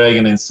to drag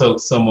and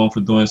insult someone for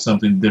doing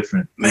something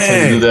different.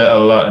 Man, we do that a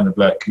lot in the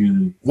Black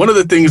community. One of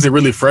the things that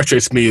really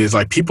frustrates me is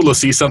like people will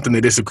see something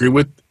they disagree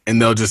with and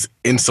they'll just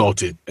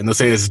insult it. And they'll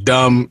say it's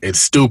dumb, it's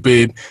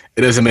stupid,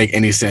 it doesn't make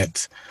any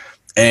sense.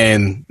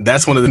 And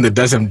that's one of the things that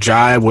doesn't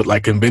jive with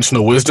like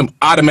conventional wisdom.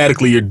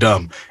 Automatically, you're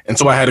dumb. And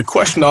so I had a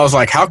question. I was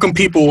like, how come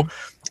people,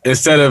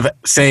 instead of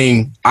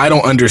saying, I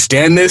don't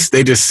understand this,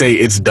 they just say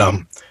it's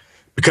dumb?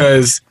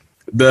 Because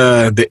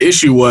the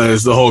issue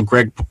was the whole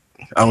Greg,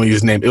 I don't use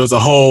his name. It was a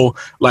whole,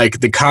 like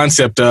the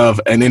concept of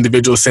an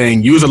individual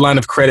saying, use a line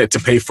of credit to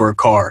pay for a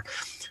car.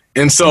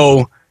 And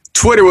so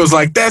Twitter was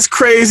like, that's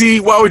crazy.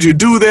 Why would you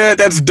do that?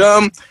 That's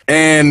dumb.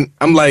 And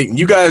I'm like,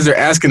 you guys are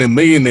asking a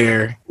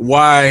millionaire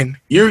why.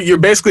 You're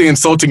basically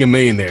insulting a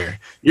millionaire.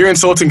 You're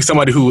insulting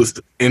somebody who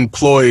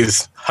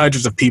employs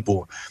hundreds of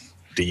people.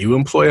 Do you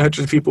employ hundreds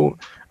of people?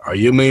 Are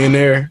you a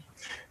millionaire?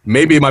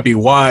 Maybe it might be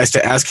wise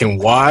to ask him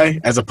why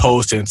as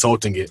opposed to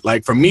insulting it.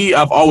 Like for me,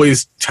 I've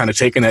always kind of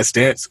taken that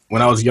stance.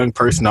 When I was a young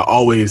person, I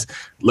always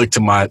looked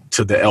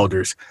to the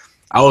elders.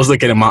 I was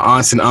looking at my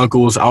aunts and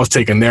uncles. I was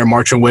taking their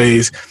marching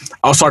ways.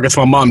 I was talking to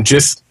my mom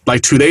just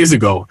like 2 days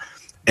ago.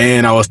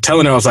 And I was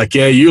telling her, I was like,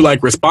 yeah, you're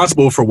like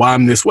responsible for why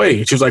I'm this way.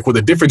 And she was like, well,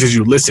 the difference is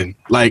you listen.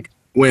 Like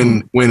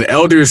when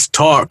elders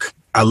talk,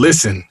 I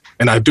listen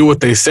and I do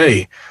what they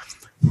say.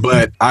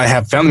 But I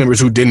have family members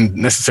who didn't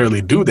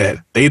necessarily do that.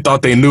 They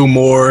thought they knew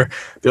more.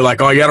 They're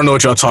like, oh, yeah, I don't know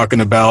what y'all talking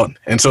about.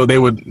 And so they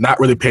would not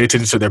really pay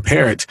attention to their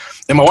parents.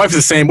 And my wife is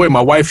the same way. My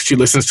wife, she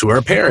listens to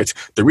her parents.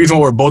 The reason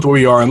why we're both where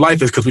we are in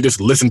life is because we just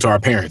listen to our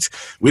parents.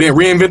 We didn't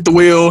reinvent the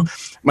wheel.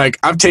 Like,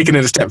 I've taken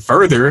it a step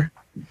further,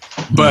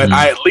 but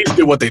I at least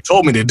did what they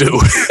told me to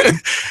do.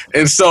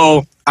 And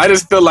so I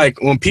just feel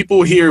like when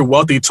people hear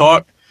wealthy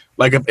talk,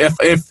 like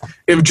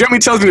if Jeremy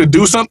tells me to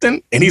do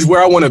something and he's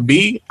where I want to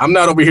be, I'm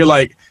not over here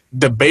like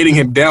debating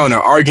him down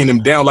or arguing him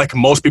down like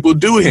most people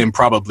do him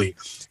probably.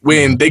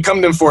 When they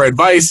come to him for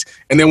advice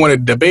and they want to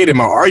debate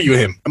him or argue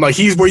him, I'm like,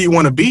 he's where you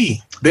want to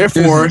be.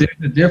 Therefore, there's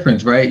a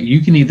difference, right?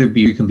 You can either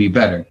be, you can be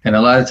better. And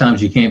a lot of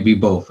times you can't be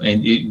both.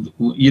 And,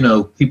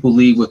 people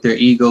leave with their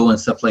ego and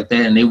stuff like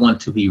that, and they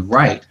want to be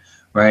right?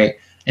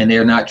 And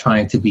they're not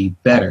trying to be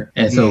better.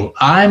 And so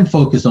I'm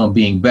focused on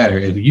being better.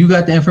 If you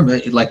got the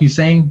information, like you're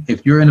saying,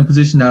 if you're in a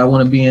position that I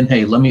want to be in,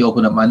 hey, let me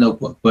open up my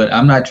notebook. But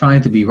I'm not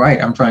trying to be right.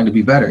 I'm trying to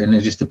be better. And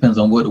it just depends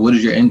on what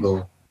is your end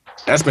goal.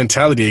 That's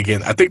mentality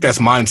again. I think that's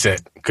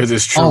mindset because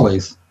it's true.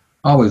 Always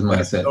mindset.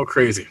 That's so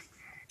crazy.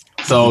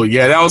 So,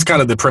 yeah, that was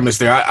kind of the premise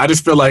there. I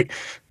just feel like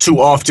too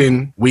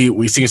often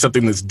we see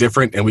something that's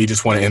different and we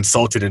just want to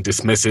insult it and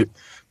dismiss it,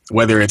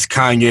 whether it's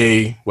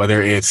Kanye,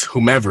 whether it's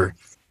whomever.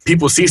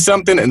 People see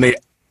something and they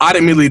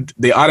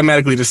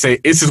automatically just say,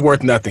 this is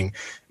worth nothing.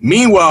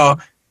 Meanwhile,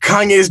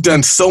 Kanye's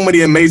done so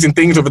many amazing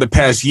things over the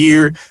past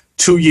year,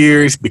 2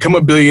 years, become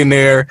a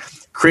billionaire,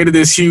 created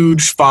this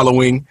huge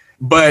following.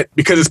 But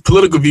because his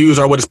political views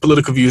are what his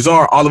political views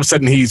are, all of a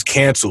sudden he's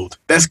canceled.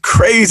 That's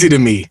crazy to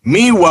me.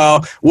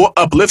 Meanwhile, we'll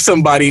uplift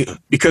somebody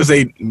because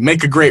they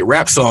make a great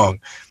rap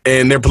song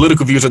and their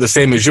political views are the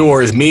same as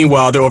yours.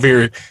 Meanwhile, they're over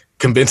here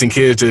convincing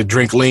kids to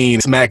drink lean,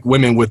 smack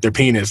women with their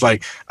penis.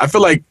 Like, I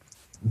feel like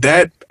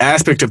that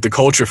aspect of the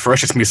culture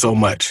frustrates me so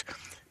much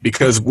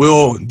because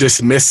we'll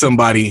dismiss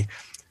somebody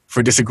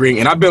for disagreeing.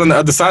 And I've been on the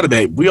other side of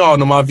that. We all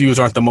know my views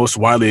aren't the most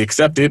widely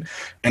accepted.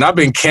 And I've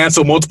been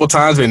canceled multiple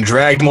times, been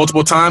dragged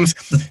multiple times.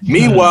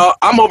 Meanwhile,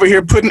 I'm over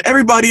here putting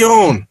everybody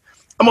on.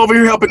 I'm over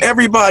here helping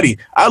everybody.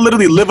 I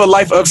literally live a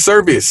life of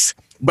service.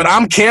 But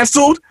I'm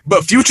canceled,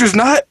 but Future's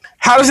not?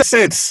 How does that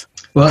sense?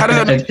 Well,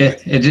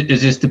 it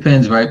just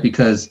depends, right?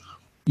 Because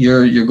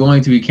you're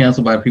going to be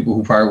canceled by people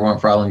who probably weren't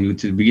following you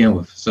to begin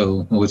with.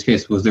 So in which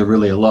case, was there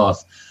really a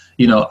loss?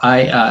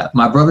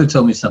 My brother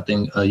told me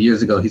something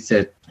years ago. He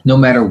said, no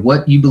matter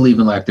what you believe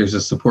in life, there's a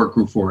support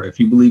group for it.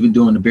 If you believe in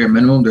doing the bare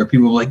minimum, there are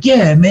people who are like,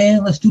 yeah,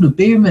 man, let's do the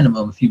bare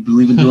minimum. If you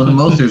believe in doing the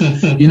most,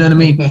 you know what I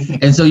mean?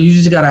 And so you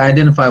just got to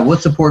identify what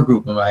support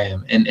group I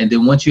am. And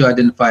then once you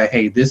identify,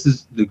 hey, this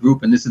is the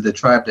group and this is the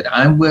tribe that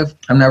I'm with,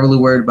 I'm not really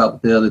worried about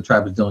what the other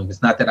tribe is doing.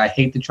 It's not that I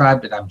hate the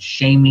tribe, that I'm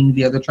shaming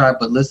the other tribe.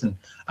 But listen,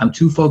 I'm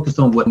too focused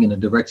on what in the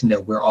direction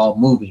that we're all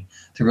moving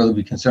to really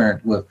be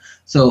concerned with.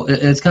 So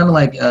it's kind of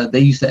like they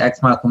used to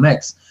ask Malcolm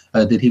X,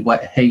 did he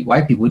hate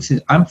white people? Which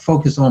is, I'm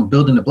focused on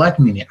building the black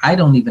community. I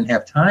don't even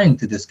have time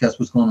to discuss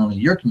what's going on in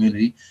your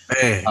community.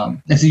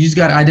 And so you just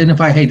got to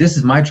identify, hey, this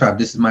is my tribe.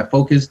 This is my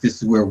focus.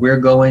 This is where we're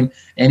going.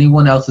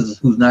 Anyone else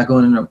who's not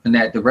going in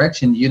that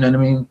direction, you know what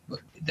I mean?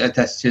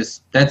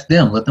 That's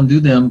them. Let them do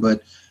them.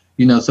 But,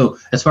 you know, so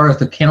as far as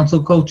the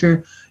council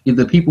culture,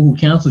 the people who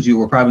counseled you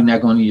were probably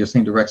not going in your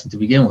same direction to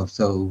begin with.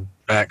 So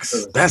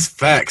facts. That's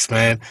facts,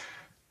 man.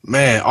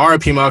 Man,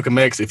 R.I.P. Malcolm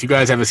X. If you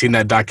guys haven't seen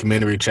that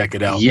documentary, check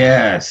it out.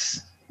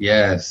 Yes.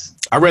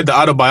 I read the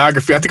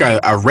autobiography. I think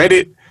I read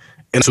it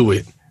into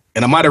it,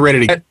 and I might have read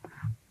it again.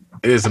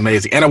 It is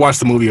amazing. And I watched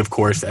the movie, of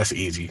course. That's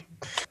easy.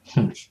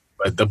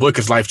 But the book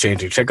is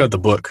life-changing. Check out the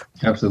book.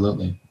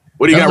 Absolutely.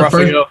 What do you got,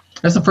 Raphael?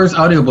 That's the first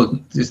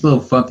audiobook. Just little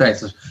fun facts.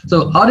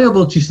 So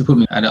audiobooks used to put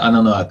me, I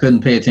don't know, I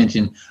couldn't pay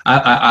attention.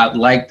 I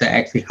like to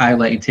actually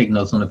highlight and take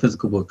notes on the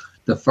physical book.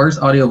 The first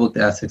audiobook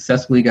that I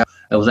successfully got,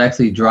 I was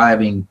actually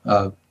driving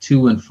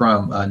to and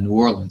from New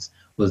Orleans,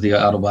 was the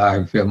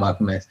autobiography of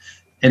Malcolm X.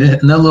 And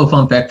another little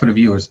fun fact for the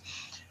viewers,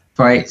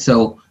 right?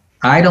 So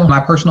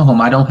my personal home,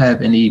 I don't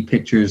have any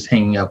pictures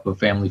hanging up of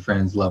family,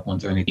 friends, loved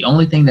ones, or anything. The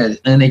only thing that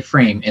is in a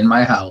frame in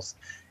my house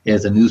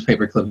is a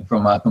newspaper clipping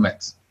from Malcolm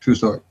X. True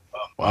story.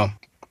 Wow.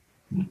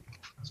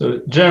 So,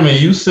 Jeremy,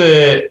 you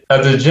said,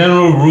 as a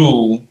general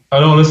rule, I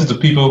don't listen to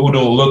people who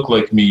don't look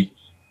like me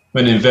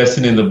when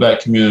investing in the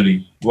black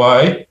community.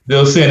 Why?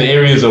 They'll say in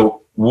areas of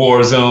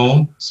war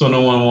zone, so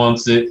no one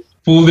wants it,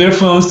 fool their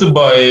funds to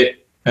buy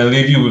it, and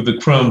leave you with the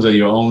crumbs at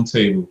your own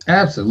table.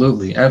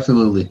 Absolutely. I'm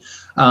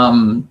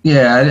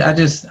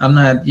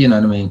not, you know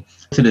what I mean,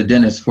 to the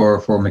dentist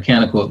for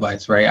mechanical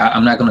advice, right?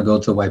 I'm not going to go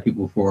to white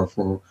people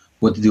for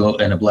what to do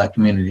in a black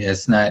community.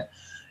 It's not,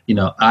 you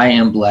know, I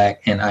am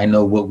black and I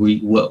know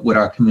what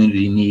our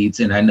community needs,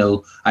 and I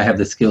know I have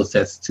the skill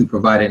sets to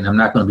provide it, and I'm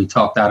not going to be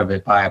talked out of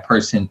it by a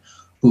person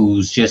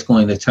who's just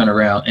going to turn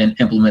around and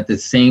implement the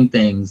same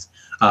things.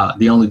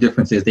 The only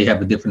difference is they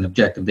have a different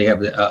objective. They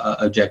have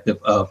the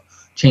objective of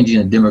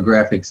changing the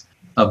demographics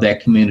of that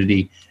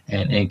community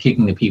and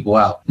kicking the people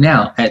out.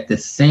 Now, at the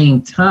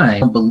same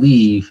time, I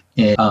believe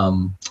in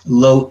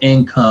low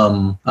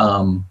income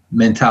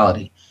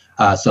mentality.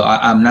 So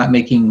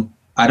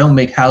I don't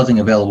make housing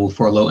available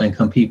for low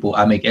income people.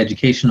 I make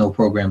educational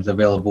programs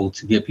available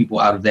to get people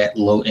out of that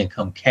low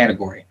income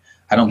category.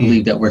 I don't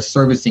believe that we're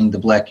servicing the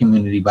black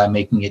community by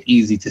making it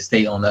easy to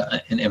stay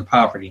in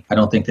poverty. I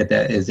don't think that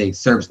is a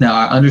service. Now,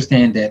 I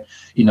understand that,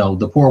 you know,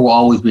 the poor will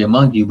always be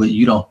among you, but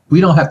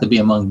we don't have to be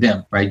among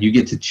them, right? You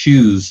get to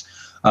choose.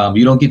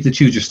 You don't get to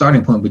choose your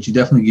starting point, but you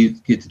definitely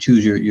get to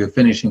choose your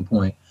finishing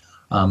point.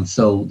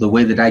 So the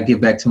way that I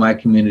give back to my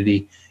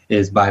community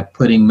is by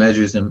putting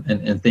measures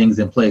and things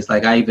in place.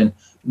 Like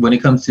when it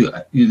comes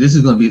to, this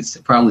is going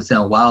to probably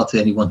sound wild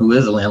to anyone who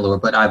is a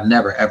landlord, but I've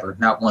never, ever,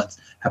 not once,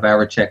 have I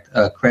ever checked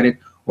credit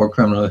or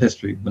criminal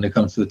history when it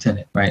comes to a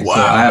tenant, right?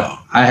 Wow.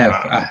 So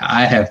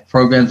I have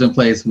programs in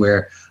place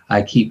where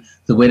I keep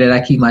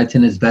my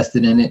tenants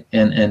vested in it,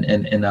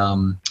 and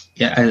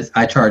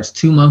I charge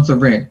 2 months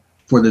of rent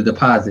for the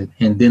deposit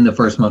and then the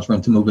first month's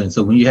rent to move in.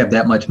 So when you have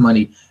that much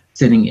money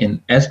sitting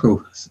in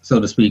escrow, so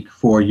to speak,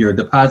 for your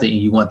deposit and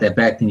you want that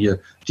back, then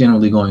you're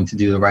generally going to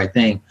do the right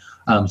thing.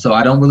 So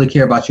I don't really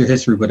care about your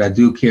history, but I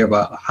do care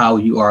about how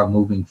you are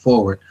moving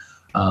forward.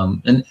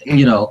 And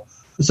you know,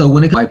 so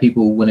when it comes to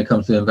people, when it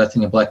comes to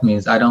investing in black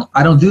communities, I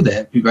don't do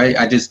that, right?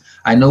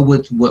 I know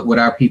what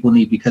our people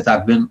need because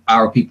I've been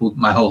our people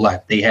my whole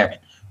life. They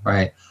haven't,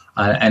 right?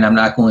 And I'm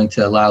not going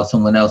to allow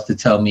someone else to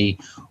tell me,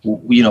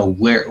 you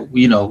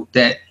know,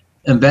 that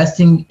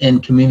investing in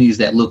communities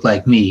that look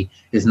like me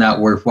is not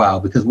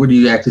worthwhile, because what are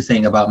you actually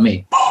saying about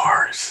me?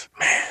 Bars,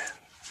 man.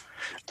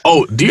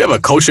 Oh, do you have a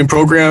coaching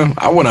program?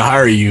 I want to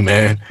hire you,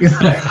 man.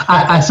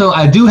 So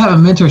I do have a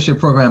mentorship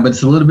program, but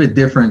it's a little bit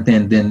different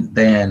than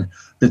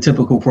the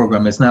typical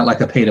program. It's not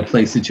like a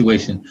pay-to-play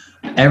situation.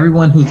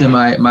 Everyone who's in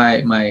my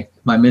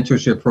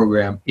mentorship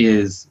program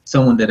is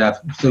someone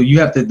that so you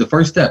have to, the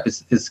first step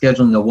is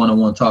scheduling a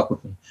one-on-one talk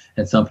with me.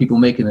 And some people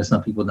make it and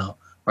some people don't,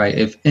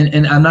 right?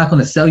 And I'm not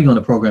going to sell you on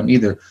the program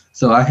either.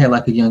 So I had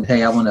like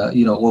hey, I want to,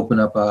 you know, open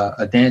up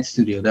a dance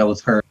studio. That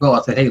was her goal.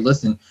 I said, hey,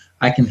 listen,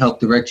 I can help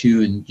direct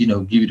you and, you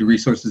know, give you the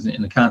resources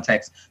and the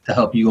contacts to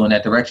help you go in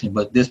that direction.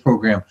 But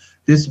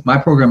my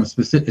program is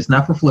specific. It's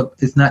not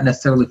it's not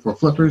necessarily for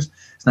flippers.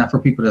 It's not for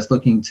people that's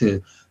looking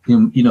to,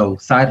 you know,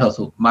 side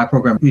hustle. My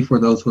program is for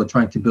those who are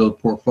trying to build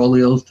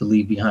portfolios to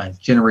leave behind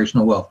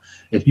generational wealth.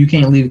 If you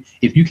can't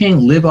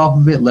live off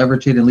of it,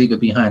 leverage it and leave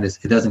it behind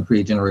us, it doesn't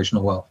create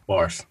generational wealth.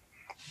 Bars.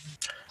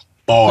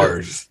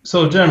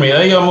 So Jeremy,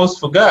 I almost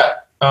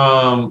forgot.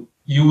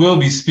 You will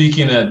be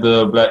speaking at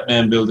the Black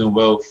Man Building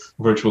Wealth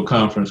virtual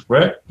conference,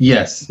 correct?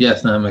 Yes,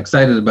 and I'm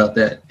excited about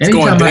that.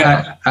 Anytime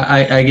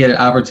I get an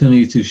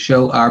opportunity to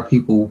show our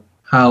people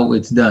how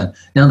it's done.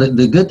 Now,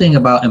 the good thing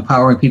about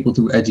empowering people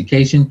through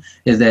education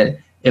is that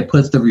it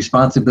puts the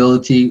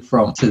responsibility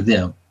to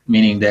them,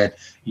 meaning that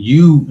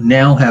you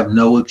now have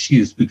no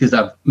excuse because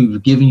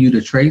we've given you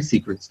the trade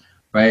secrets,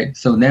 right?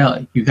 So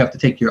now you have to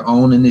take your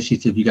own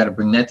initiative. You got to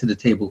bring that to the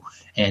table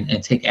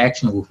and take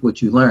action with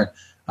what you learn.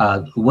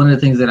 One of the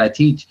things that I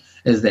teach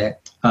is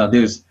that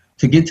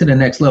to get to the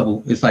next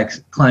level, it's like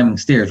climbing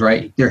stairs,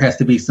 right? There has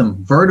to be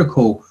some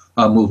vertical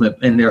movement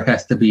and there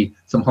has to be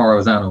some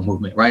horizontal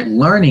movement, right?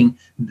 Learning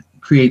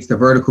creates the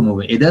vertical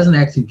movement. It doesn't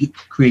actually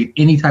create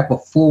any type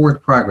of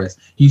forward progress.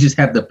 You just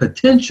have the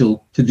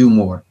potential to do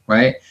more,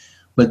 right?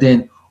 But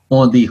then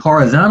on the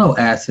horizontal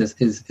axis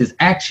is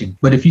action.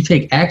 But if you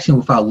take action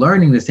without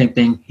learning the same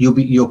thing,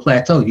 you'll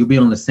plateau. You'll be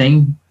on the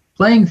same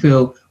playing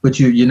field, but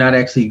you're not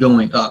actually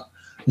going up.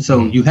 And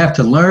so you have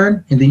to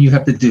learn, and then you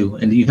have to do,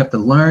 and then you have to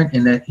learn,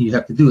 and then you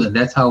have to do, and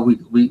that's how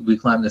we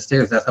climb the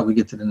stairs. That's how we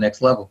get to the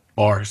next level.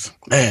 Bars,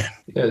 man.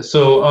 Yeah.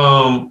 So,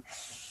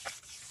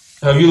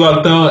 have you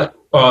locked down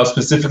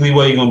specifically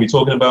what you're going to be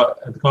talking about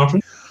at the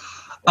conference?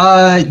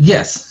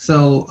 Yes.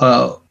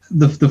 So,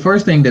 the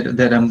first thing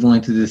that I'm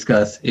going to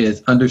discuss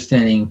is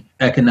understanding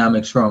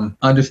economics from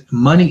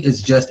money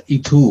is just a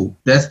tool.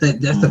 That's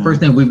the first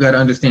thing we've got to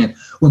understand.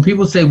 When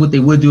people say what they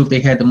would do if they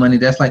had the money,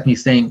 that's like me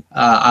saying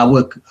I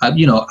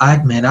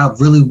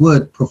really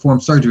would perform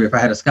surgery if I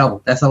had a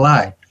scalpel. That's a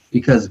lie,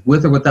 because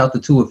with or without the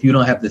tool, if you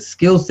don't have the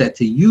skill set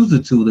to use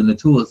the tool, then the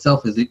tool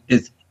itself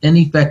is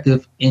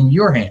ineffective in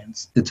your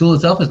hands. The tool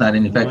itself is not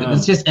ineffective. Wow.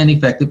 It's just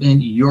ineffective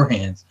in your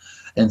hands.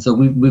 And so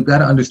we've got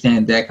to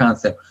understand that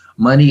concept.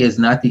 Money is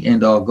not the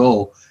end all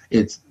goal.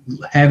 It's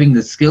having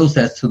the skill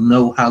sets to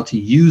know how to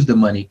use the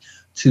money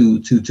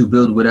to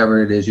build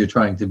whatever it is you're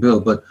trying to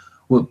build. But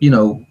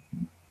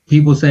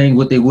people saying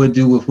what they would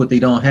do with what they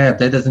don't have,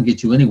 that doesn't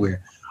get you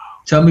anywhere.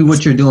 Tell me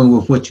what you're doing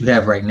with what you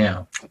have right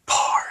now.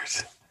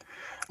 Bars.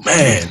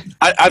 Man,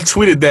 I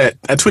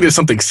tweeted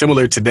something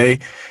similar today,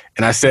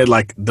 and I said,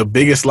 like, the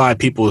biggest lie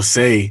people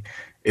say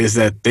is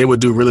that they would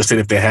do real estate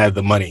if they had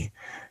the money.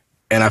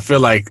 And I feel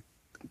like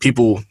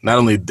people, not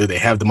only do they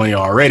have the money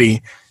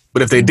already,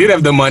 but if they did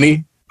have the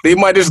money, they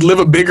might just live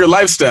a bigger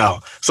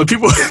lifestyle. So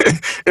people,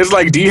 it's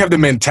like, do you have the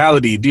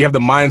mentality? Do you have the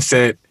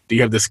mindset? Do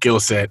you have the skill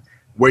set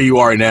where you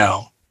are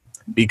now?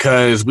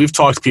 Because we've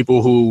talked to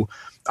people who,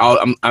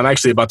 I'm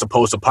actually about to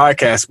post a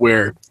podcast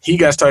where he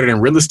got started in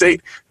real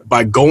estate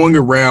by going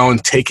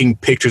around taking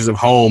pictures of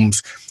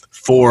homes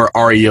for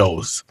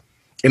REOs.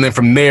 And then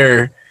from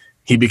there,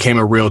 he became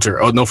a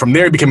realtor. Oh, no, from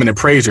there he became an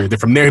appraiser. Then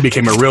from there he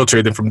became a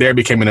realtor. Then from there he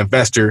became an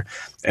investor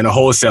and a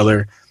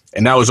wholesaler.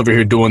 And now he's over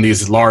here doing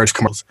these large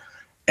commercials.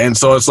 And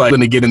so it's like,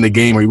 willing to get in the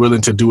game, are you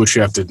willing to do what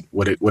you have to,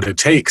 what it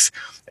takes?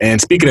 And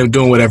speaking of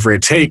doing whatever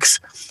it takes,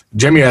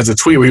 Jimmy has a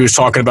tweet where he was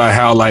talking about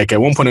how, like, at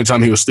one point in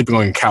time he was sleeping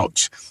on a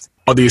couch,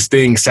 all these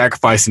things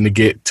sacrificing to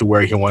get to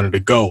where he wanted to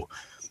go.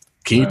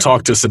 Can you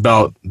talk to us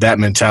about that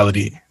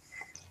mentality?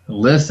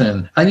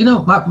 Listen,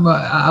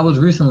 I was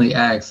recently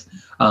asked,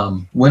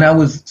 when I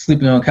was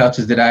sleeping on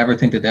couches, did I ever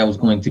think that was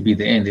going to be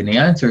the end? And the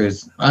answer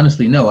is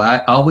honestly no.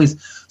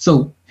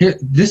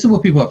 This is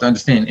what people have to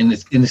understand, and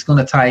it's going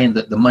to tie in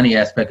the money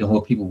aspect and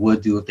what people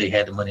would do if they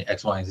had the money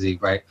X, Y, and Z,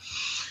 right?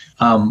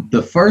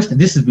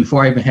 This is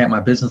before I even had my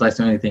business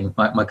license or anything.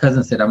 My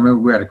cousin said, I remember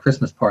we were at a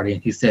Christmas party,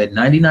 and he said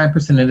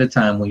 99% of the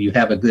time when you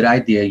have a good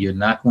idea, you're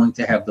not going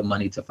to have the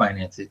money to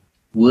finance it.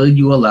 Will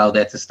you allow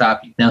that to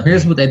stop you? Now,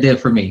 here's what that did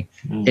for me.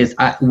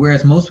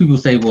 Whereas most people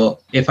say,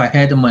 well, if I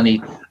had the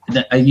money,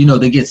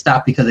 they get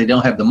stopped because they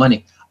don't have the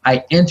money.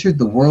 I entered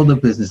the world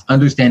of business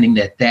understanding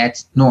that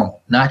that's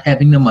normal. Not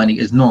having the money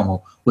is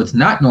normal. What's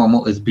not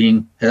normal is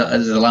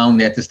allowing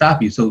that to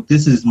stop you. So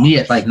this is me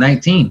at like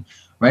 19,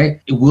 right?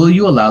 Will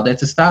you allow that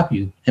to stop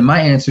you? And my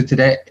answer to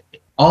that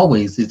is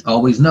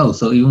always no.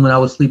 So even when I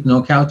was sleeping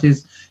on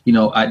couches,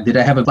 did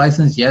I have a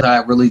license? Yes. I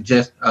really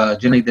just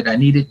generated that I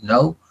needed?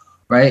 No,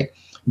 right?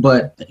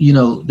 But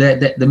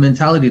that the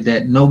mentality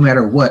that no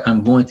matter what,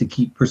 I'm going to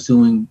keep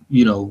pursuing.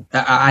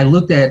 I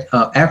looked at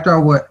after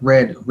I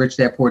read Rich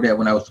Dad Poor Dad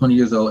when I was 20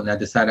 years old, and I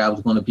decided I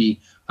was going to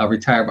be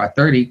retired by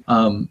 30.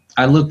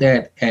 I looked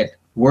at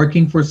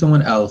working for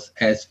someone else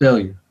as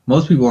failure.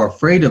 Most people are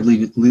afraid of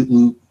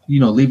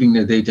leaving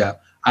their day job.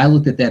 I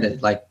looked at that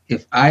as like,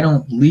 if I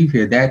don't leave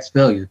here, that's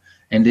failure.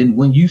 And then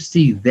when you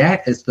see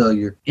that as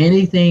failure,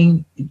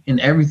 anything and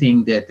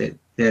everything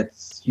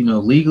that's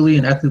legally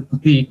and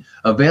ethically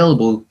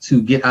available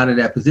to get out of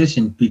that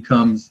position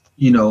becomes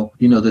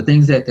the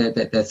things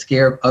that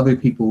scare other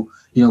people.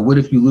 What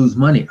if you lose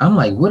money? I'm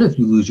like, what if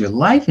you lose your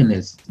life in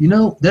this?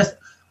 This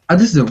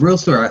is a real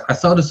story. I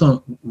saw this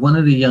on one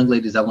of the young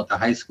ladies I went to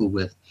high school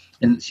with,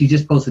 and she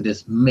just posted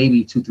this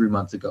maybe 2-3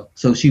 months ago.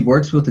 So she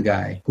works with a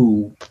guy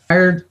who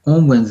hired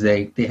on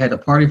Wednesday. They had a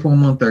party for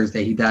him on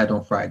Thursday. He died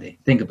on Friday.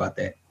 Think about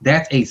that.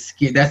 That's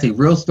a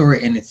real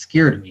story, and it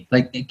scared me.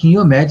 Like, can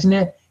you imagine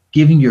that?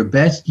 Giving your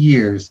best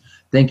years,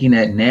 thinking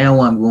that now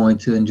I'm going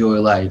to enjoy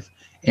life,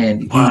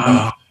 and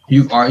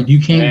you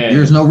can't. Man.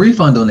 There's no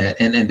refund on that,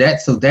 and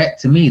that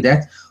to me,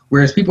 that's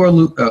whereas people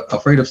are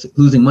afraid of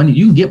losing money.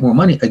 You can get more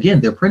money.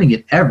 Again, they're printing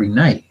it every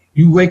night.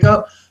 You wake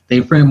up,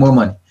 they print more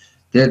money.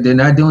 They're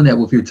not doing that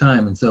with your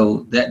time. And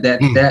so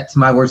that's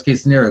my worst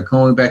case scenario.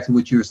 Going back to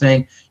what you were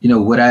saying,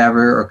 would I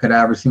ever or could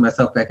I ever see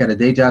myself back at a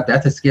day job?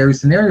 That's a scary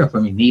scenario for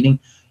me. Needing,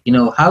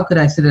 how could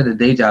I sit at a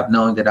day job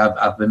knowing that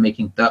I've been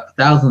making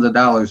thousands of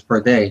dollars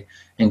per day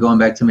and going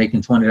back to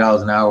making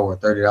 $20 an hour or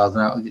 $30 an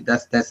hour?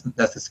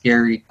 That's a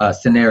scary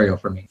scenario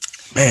for me.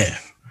 Man,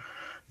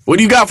 what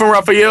do you got from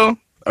Raphael?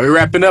 Are we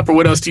wrapping up, or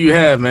what else do you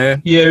have,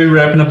 man? Yeah, we're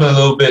wrapping up in a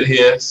little bit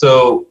here.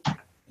 So,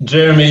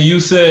 Jeremy, you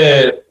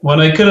said,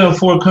 when I couldn't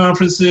afford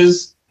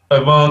conferences, I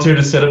volunteered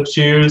to set up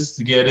chairs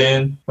to get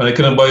in. When I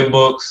couldn't buy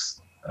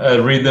books,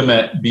 I'd read them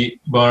at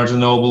Barnes &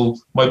 Noble.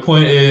 My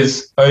point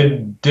is,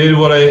 I do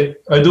what I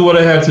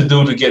have to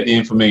do to get the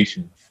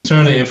information.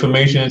 Turn the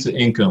information into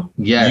income.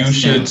 Yes, you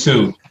should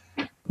too.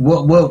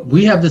 Well,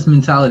 we have this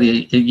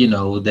mentality,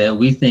 that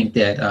we think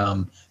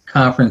that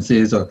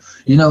conferences or,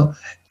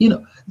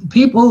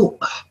 people,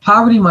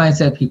 poverty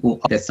mindset people,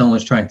 that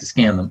someone's trying to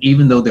scam them,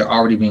 even though they're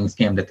already being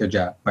scammed at their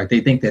job, right? They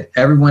think that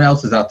everyone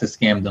else is out to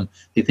scam them.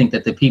 They think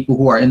that the people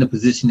who are in the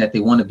position that they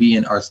want to be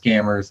in are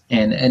scammers.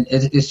 And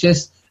it's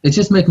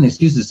just making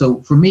excuses.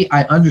 So for me,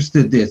 I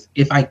understood this.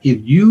 If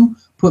you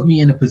put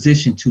me in a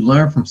position to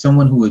learn from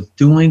someone who is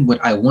doing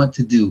what I want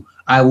to do,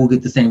 I will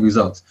get the same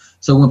results.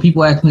 So when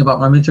people ask me about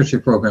my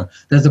mentorship program,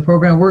 does the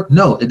program work?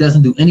 No, it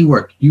doesn't do any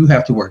work. You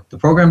have to work. The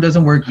program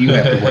doesn't work. You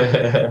have to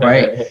work,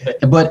 right?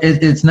 But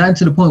it's not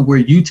to the point where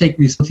you take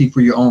responsibility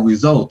for your own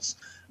results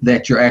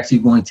that you're actually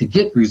going to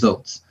get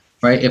results,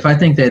 right? If I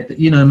think that,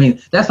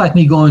 that's like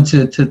me going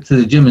to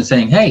the gym and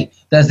saying, hey,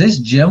 does this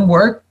gym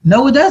work?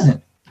 No, it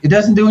doesn't. It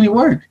doesn't do any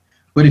work.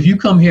 But if you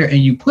come here and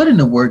you put in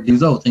the work,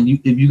 results, and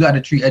if you got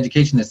to treat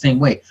education the same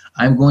way,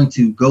 I'm going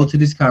to go to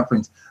this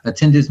conference,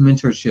 attend this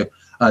mentorship,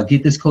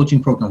 get this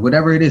coaching program,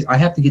 whatever it is, I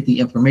have to get the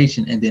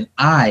information, and then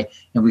I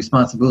am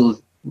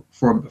responsible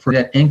for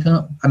that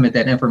income.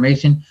 That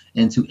information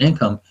into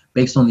income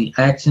based on the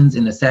actions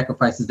and the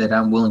sacrifices that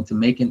I'm willing to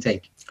make and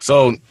take.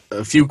 So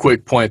a few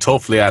quick points.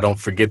 Hopefully I don't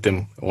forget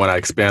them when I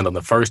expand on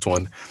the first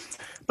one.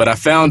 But I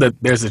found that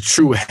there's a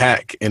true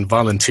hack in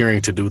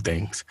volunteering to do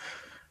things.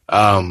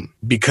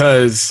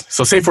 Because,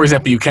 so say, for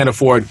example, you can't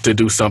afford to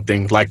do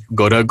something like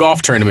go to a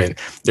golf tournament.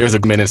 There's a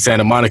man in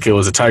Santa Monica. It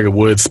was a Tiger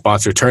Woods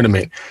sponsored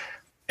tournament,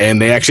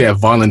 and they actually have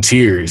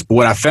volunteers. But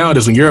what I found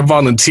is when you're a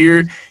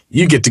volunteer,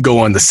 you get to go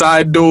on the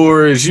side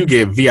doors. You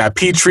get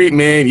VIP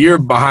treatment. You're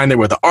behind there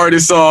where the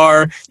artists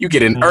are. You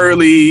get in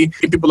early.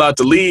 Get people out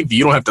to leave.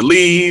 You don't have to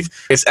leave.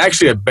 It's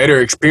actually a better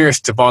experience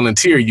to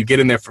volunteer. You get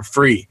in there for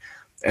free.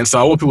 And so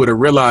I want people to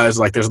realize,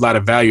 like, there's a lot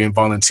of value in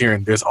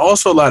volunteering. There's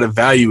also a lot of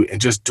value in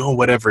just doing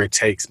whatever it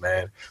takes,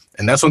 man.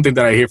 And that's one thing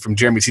that I hear from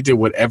Jeremy. He did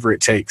whatever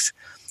it takes.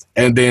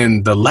 And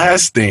then the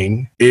last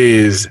thing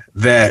is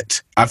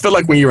that I feel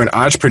like when you're an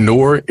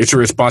entrepreneur, it's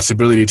your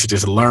responsibility to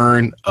just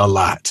learn a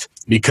lot,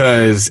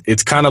 because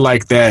it's kind of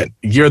like that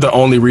you're the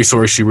only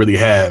resource you really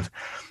have.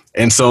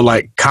 And so,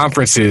 like,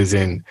 conferences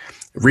and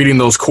reading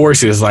those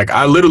courses, like,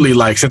 I literally,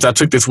 like, since I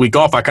took this week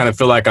off, I kind of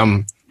feel like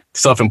I'm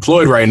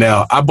self-employed right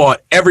now. I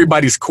bought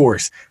everybody's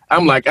course.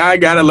 I'm like, I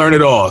gotta learn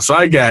it all. So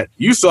I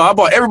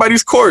bought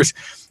everybody's course,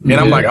 and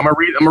I'm like, I'm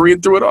gonna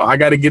read through it all. I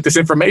gotta get this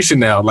information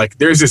now. Like,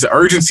 there's this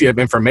urgency of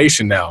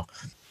information now,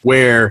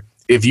 where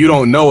if you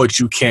don't know it,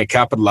 you can't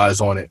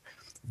capitalize on it.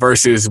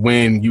 Versus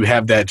when you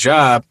have that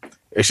job,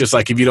 it's just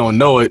like, if you don't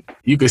know it,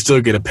 you can still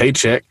get a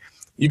paycheck.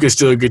 You can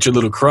still get your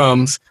little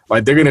crumbs.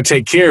 Like, they're going to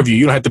take care of you.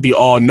 You don't have to be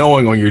all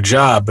knowing on your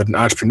job, but in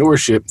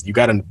entrepreneurship, you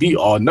got to be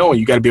all knowing.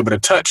 You got to be able to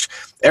touch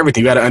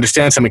everything. You got to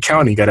understand some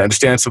accounting. You got to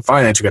understand some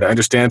finance. You got to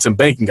understand some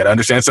banking. You got to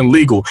understand some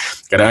legal.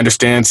 You got to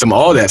understand some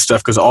all that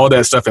stuff, because all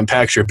that stuff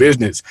impacts your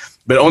business,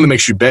 but it only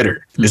makes you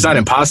better. Mm-hmm. It's not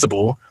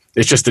impossible.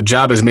 It's just the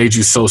job has made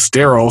you so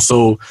sterile,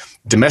 so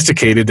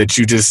domesticated that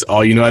you just,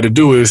 all you know how to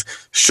do is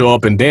show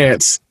up and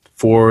dance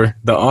for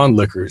the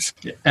onlookers.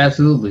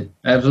 Absolutely.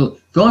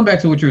 Going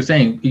back to what you were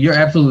saying, you're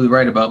absolutely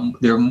right about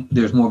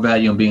there's more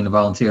value in being a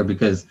volunteer,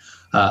 because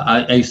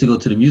I used to go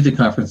to the music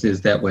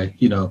conferences that way,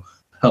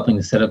 helping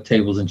to set up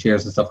tables and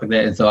chairs and stuff like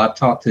that. And so I've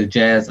talked to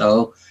Jazz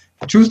O.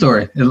 True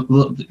story, a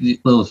little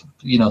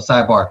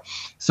sidebar.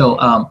 So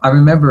I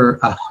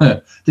remember,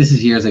 this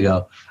is years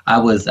ago, I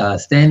was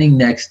standing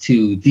next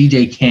to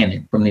DJ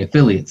Cannon from the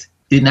Affiliates.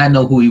 Did not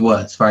know who he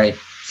was, right?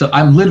 So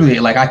I'm literally,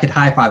 like, I could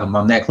high five him.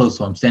 I'm that close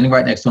to him, standing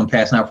right next to him,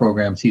 passing out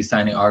programs. He's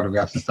signing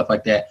autographs and stuff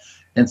like that.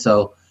 And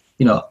so,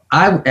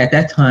 at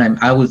that time,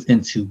 I was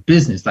into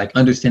business, like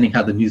understanding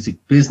how the music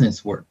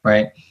business worked,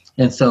 right?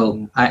 And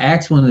so I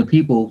asked one of the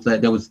people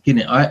that was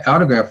getting an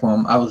autograph for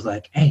him. I was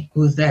like, hey,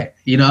 who is that?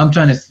 I'm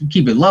trying to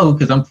keep it low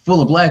because I'm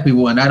full of black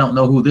people and I don't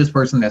know who this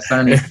person that's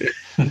signing.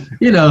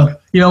 You don't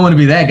want to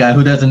be that guy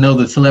who doesn't know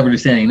the celebrity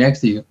standing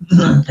next to you.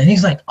 And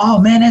he's like, oh,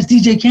 man, that's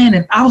DJ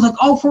Cannon. I was like,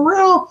 oh, for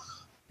real?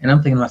 And I'm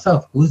thinking to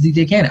myself, who's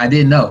DJ Cannon? I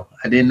didn't know.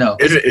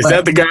 Is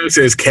that the guy who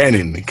says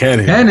Cannon?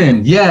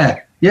 Cannon,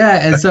 yeah.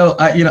 Yeah, and so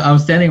I'm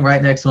standing right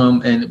next to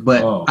him,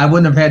 but I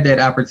wouldn't have had that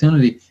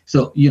opportunity.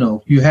 So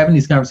you're having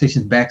these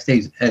conversations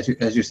backstage, as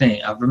you're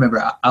saying. I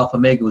remember Alpha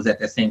Mega was at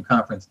that same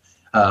conference.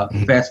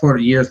 Fast forward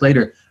years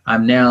later,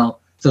 I'm now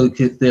So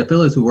the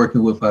affiliates were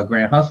working with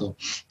Grand Hustle,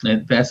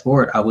 and fast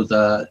forward, I was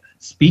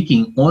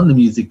speaking on the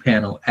music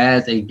panel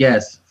as a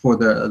guest for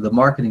the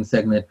marketing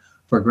segment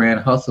for Grand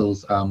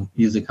Hustle's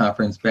music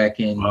conference back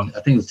in I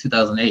think it was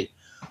 2008.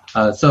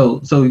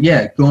 So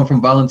yeah, going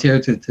from volunteer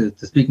to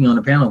speaking on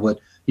the panel, but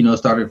it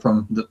started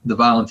from the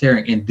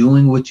volunteering and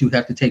doing what you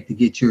have to take to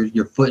get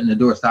your foot in the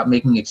door. Stop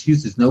making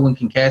excuses. No one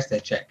can cash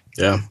that check.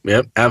 Yeah,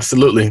 yep,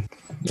 absolutely.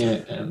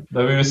 Yeah, and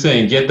like we were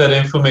saying, get that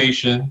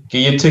information.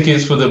 Get your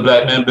tickets for the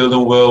Black Men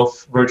Building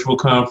Wealth virtual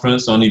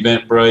conference on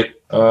Eventbrite.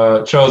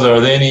 Charles, are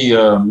there any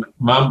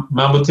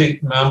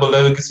Mambo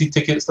Legacy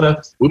tickets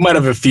left? We might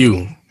have a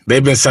few.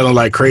 They've been selling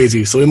like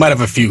crazy, so we might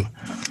have a few.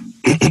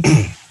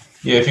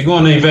 Yeah, if you go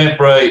on the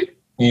Eventbrite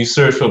and you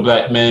search for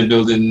Black Men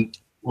Building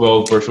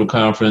Wealth virtual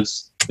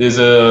conference, there's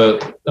an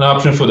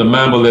option for the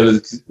Mambo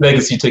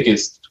Legacy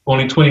tickets.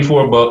 Only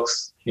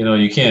 $24.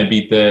 You can't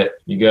beat that.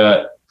 You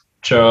got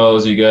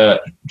Charles, you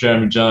got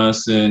Jeremy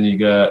Johnson, you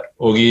got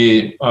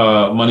Ogie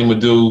Money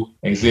Madu,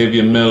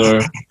 Xavier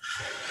Miller,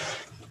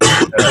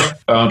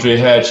 Andre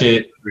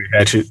Hatchett.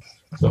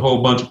 There's a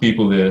whole bunch of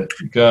people there.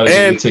 You gotta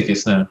get the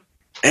tickets now.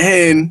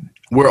 And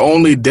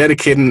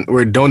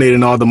we're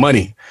donating all the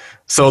money.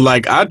 So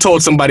like I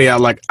told somebody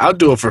I'll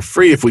do it for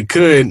free if we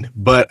could,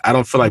 but I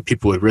don't feel like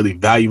people would really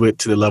value it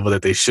to the level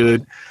that they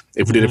should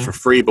if we did it for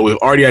free. But we've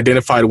already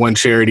identified one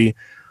charity.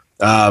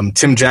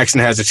 Tim Jackson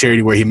has a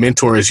charity where he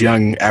mentors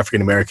young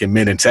African-American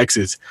men in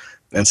Texas.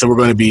 And so we're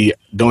going to be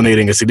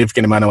donating a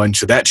significant amount of money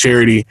to that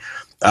charity,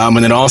 and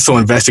then also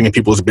investing in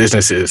people's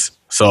businesses.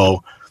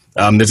 So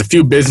there's a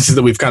few businesses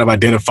that we've kind of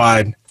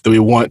identified that we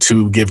want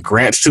to give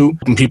grants to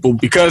people,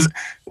 because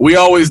we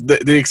always,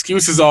 the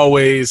excuse is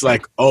always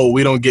like, oh,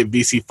 we don't get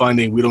VC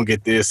funding, we don't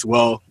get this.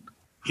 Well,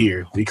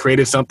 here, we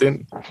created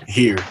something,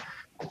 here.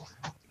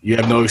 You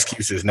have no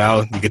excuses.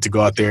 Now you get to go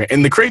out there.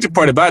 And the crazy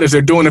part about it is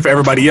they're doing it for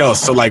everybody else.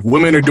 So like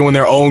women are doing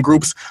their own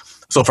groups.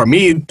 So for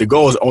me, the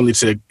goal is only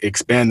to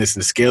expand this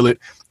and scale it.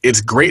 It's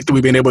great that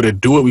we've been able to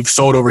do it. We've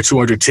sold over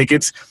 200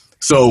 tickets.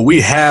 So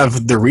we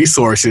have the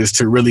resources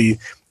to really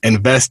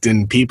invest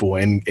in people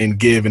and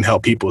give and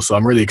help people. So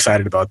I'm really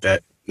excited about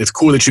that. It's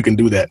cool that you can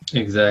do that.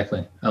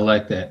 Exactly. I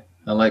like that.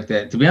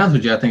 To be honest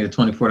with you, I think the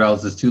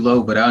 $24 is too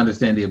low, but I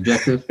understand the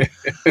objective.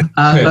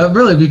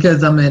 Really,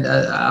 because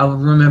I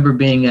remember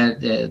being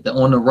at the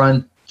On the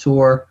Run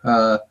tour,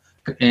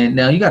 and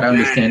now you got to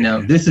understand.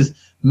 Now this is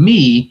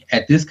me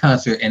at this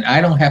concert, and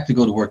I don't have to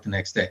go to work the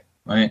next day,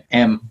 right?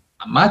 And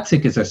my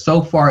tickets are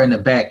so far in the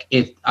back.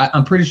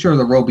 I'm pretty sure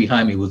the row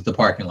behind me was the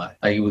parking lot.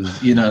 Like it was,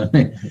 what I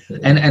mean?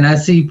 And I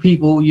see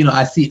people,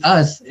 I see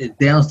us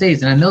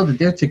downstage, and I know that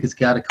their tickets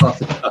got to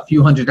cost a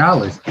few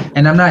 $100s,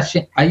 and I'm not,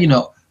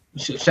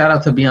 shout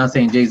out to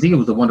Beyonce and Jay-Z. It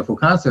was a wonderful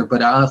concert,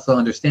 but I also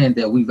understand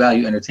that we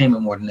value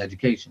entertainment more than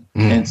education.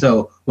 And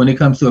so when it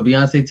comes to a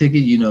Beyonce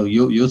ticket,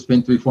 you'll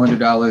spend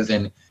 $300-$400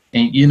 and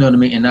you know what I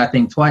mean, and not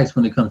think twice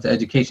when it comes to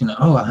education.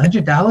 Oh,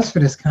 $100 for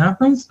this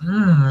conference?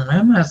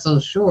 I'm not so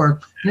sure.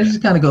 And it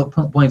just kind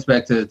of points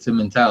back to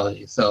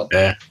mentality. So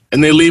yeah,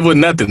 and they leave with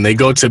nothing. They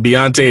go to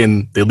Beyonce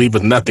and they leave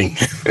with nothing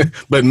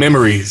but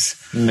memories.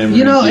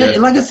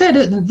 Like I said,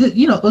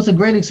 it was a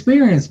great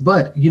experience.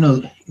 But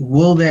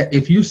will that,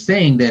 if you're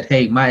saying that,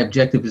 hey, my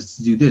objective is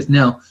to do this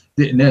now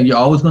you're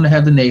always going to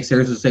have the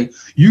naysayers who say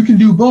you can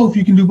do both,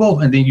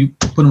 and then you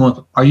put them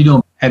on.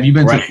 Have you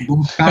been to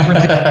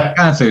conferences,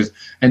 concerts?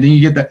 And then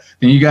you got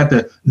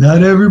the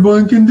not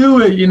everyone can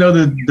do it.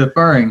 The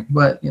deferring,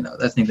 but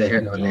that's neither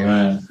here nor there.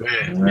 Yeah.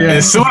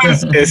 As soon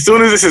as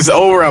this is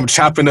over, I'm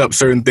chopping up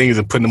certain things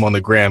and putting them on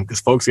the gram because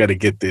folks got to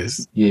get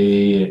this.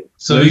 Yeah.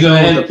 So we're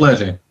gonna end a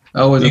pleasure.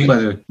 Always a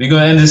pleasure. We're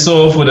gonna end this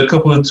off with a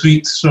couple of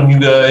tweets from you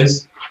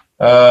guys.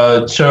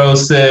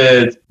 Charles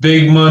said,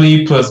 "Big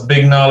money plus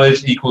big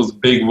knowledge equals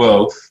big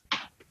wealth."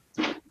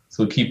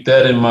 So keep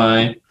that in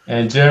mind.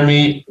 And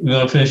Jeremy, we're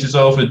going to finish this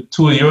off with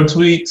two of your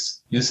tweets.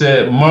 You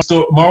said,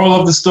 moral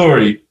of the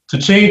story, to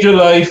change your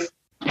life,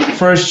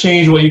 first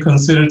change what you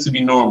consider to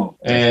be normal.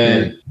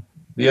 And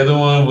the other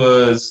one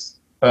was,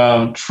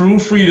 true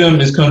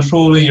freedom is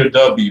controlling your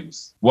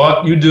W's.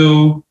 What you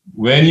do,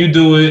 when you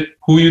do it,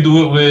 who you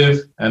do it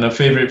with, and a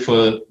favorite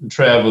for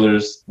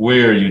travelers,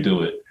 where you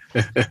do it.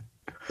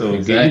 So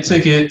get your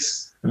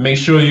tickets. Make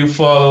sure you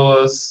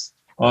follow us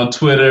on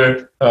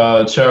Twitter,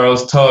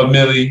 Charles Todd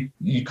Millie.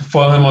 You can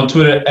follow him on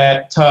Twitter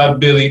at Todd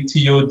Billy,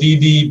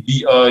 TODDBILLI.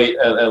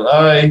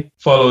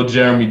 Follow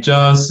Jeremy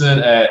Johnson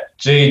at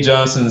J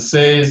Johnson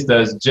Says.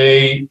 That's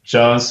J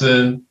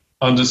Johnson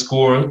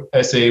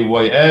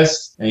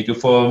 _SAYS. And you can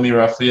follow me,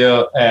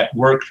 Raphael, at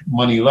Work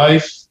Money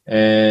Life.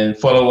 And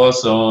follow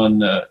us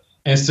on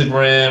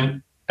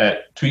Instagram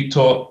at Tweet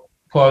Talk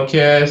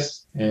Podcast.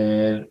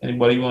 And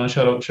anybody you want to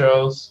shout out,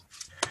 Charles?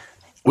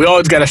 We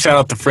always got to shout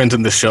out the friends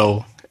in the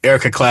show.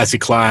 Erica Classy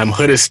Climb,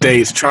 Hood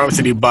Estates, Charm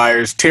City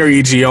Buyers,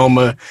 Terry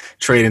Gioma,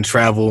 Trade and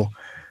Travel,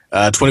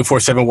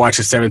 24/7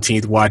 Watches,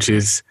 17th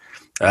Watches,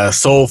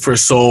 Soul for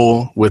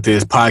Soul with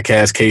his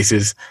podcast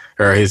cases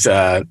or his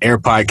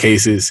AirPod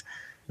cases.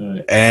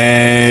 Right.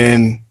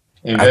 And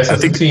I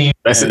think team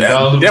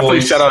definitely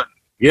shout out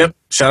Yep.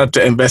 Shout out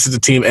to Invested the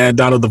Team and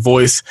Donald the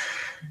Voice.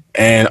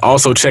 And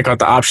also check out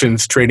the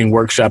options trading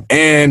workshop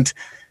and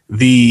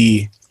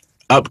the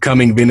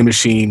upcoming vending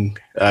machine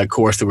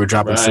course that we're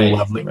dropping soon. We'll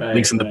have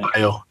links in the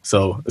bio.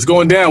 So it's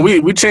going down.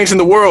 We changing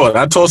the world.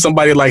 I told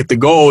somebody like the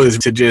goal is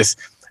to just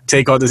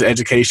take all this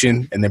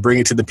education and then bring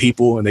it to the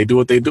people and they do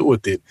what they do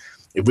with it.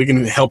 If we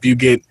can help you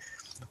get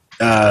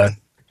a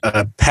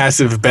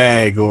passive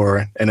bag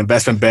or an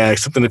investment bag,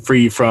 something to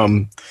free you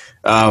from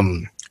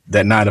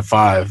that 9 to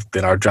 5,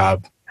 then our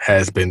job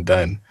has been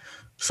done.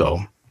 So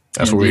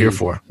that's what we're here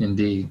for.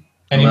 Indeed.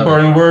 Any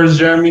parting words,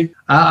 Jeremy?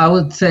 I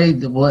would say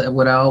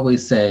what I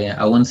always say.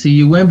 I want to see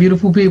you win,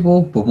 beautiful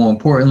people, but more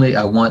importantly,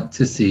 I want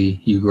to see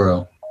you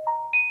grow.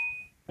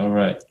 All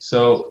right.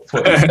 So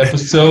for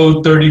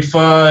episode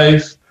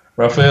 35,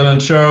 Raphael and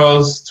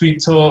Charles,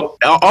 Tweet Talk.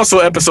 Also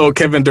episode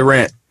Kevin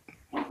Durant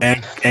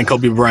and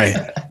Kobe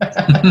Bryant.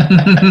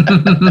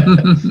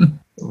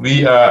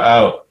 We are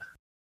out.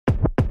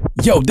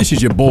 Yo, this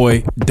is your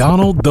boy,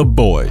 Donald the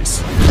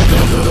Boys.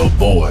 The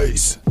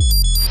Boys.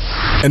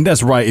 And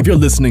that's right, if you're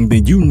listening,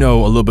 then you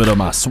know a little bit of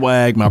my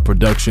swag, my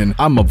production.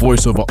 I'm a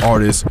voiceover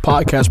artist,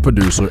 podcast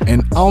producer,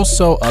 and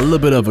also a little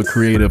bit of a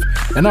creative.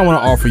 And I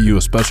want to offer you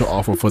a special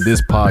offer for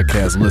this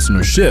podcast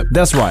listenership.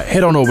 That's right,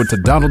 head on over to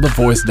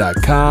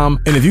DonaldTheVoice.com.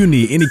 And if you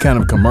need any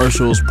kind of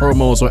commercials,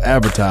 promos, or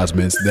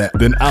advertisements,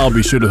 then I'll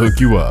be sure to hook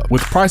you up.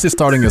 With prices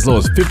starting as low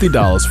as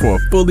 $50 for a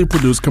fully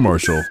produced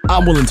commercial,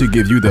 I'm willing to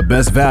give you the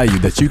best value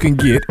that you can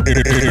get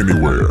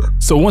anywhere.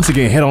 So once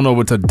again, head on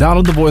over to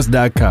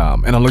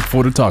DonaldTheVoice.com, and I look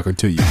forward to talking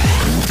to you.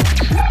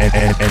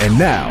 And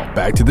now,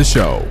 back to the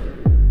show.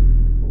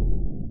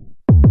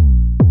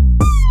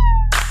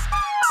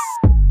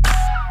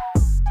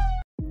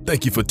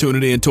 Thank you for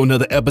tuning in to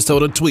another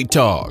episode of Tweet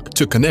Talk.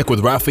 To connect with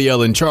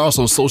Raphael and Charles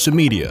on social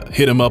media,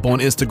 hit them up on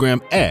Instagram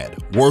at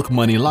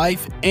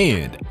WorkMoneyLife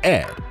and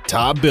at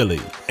Todd Billy.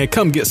 And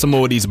come get some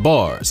more of these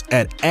bars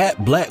at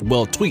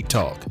Blackwell Tweet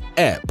Talk,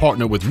 at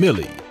Partner with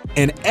Millie,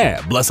 and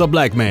at Bless a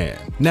Black Man.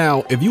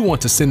 Now, if you want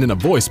to send in a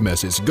voice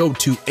message, go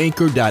to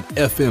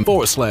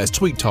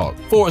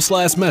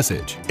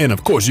anchor.fm/tweettalk/message. And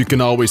of course, you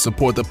can always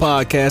support the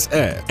podcast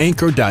at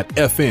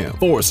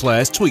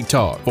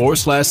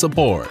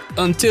anchor.fm/tweettalk/support.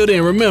 Until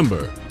then,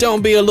 remember,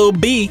 don't be a little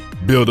B,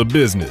 build a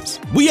business.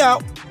 We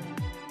out.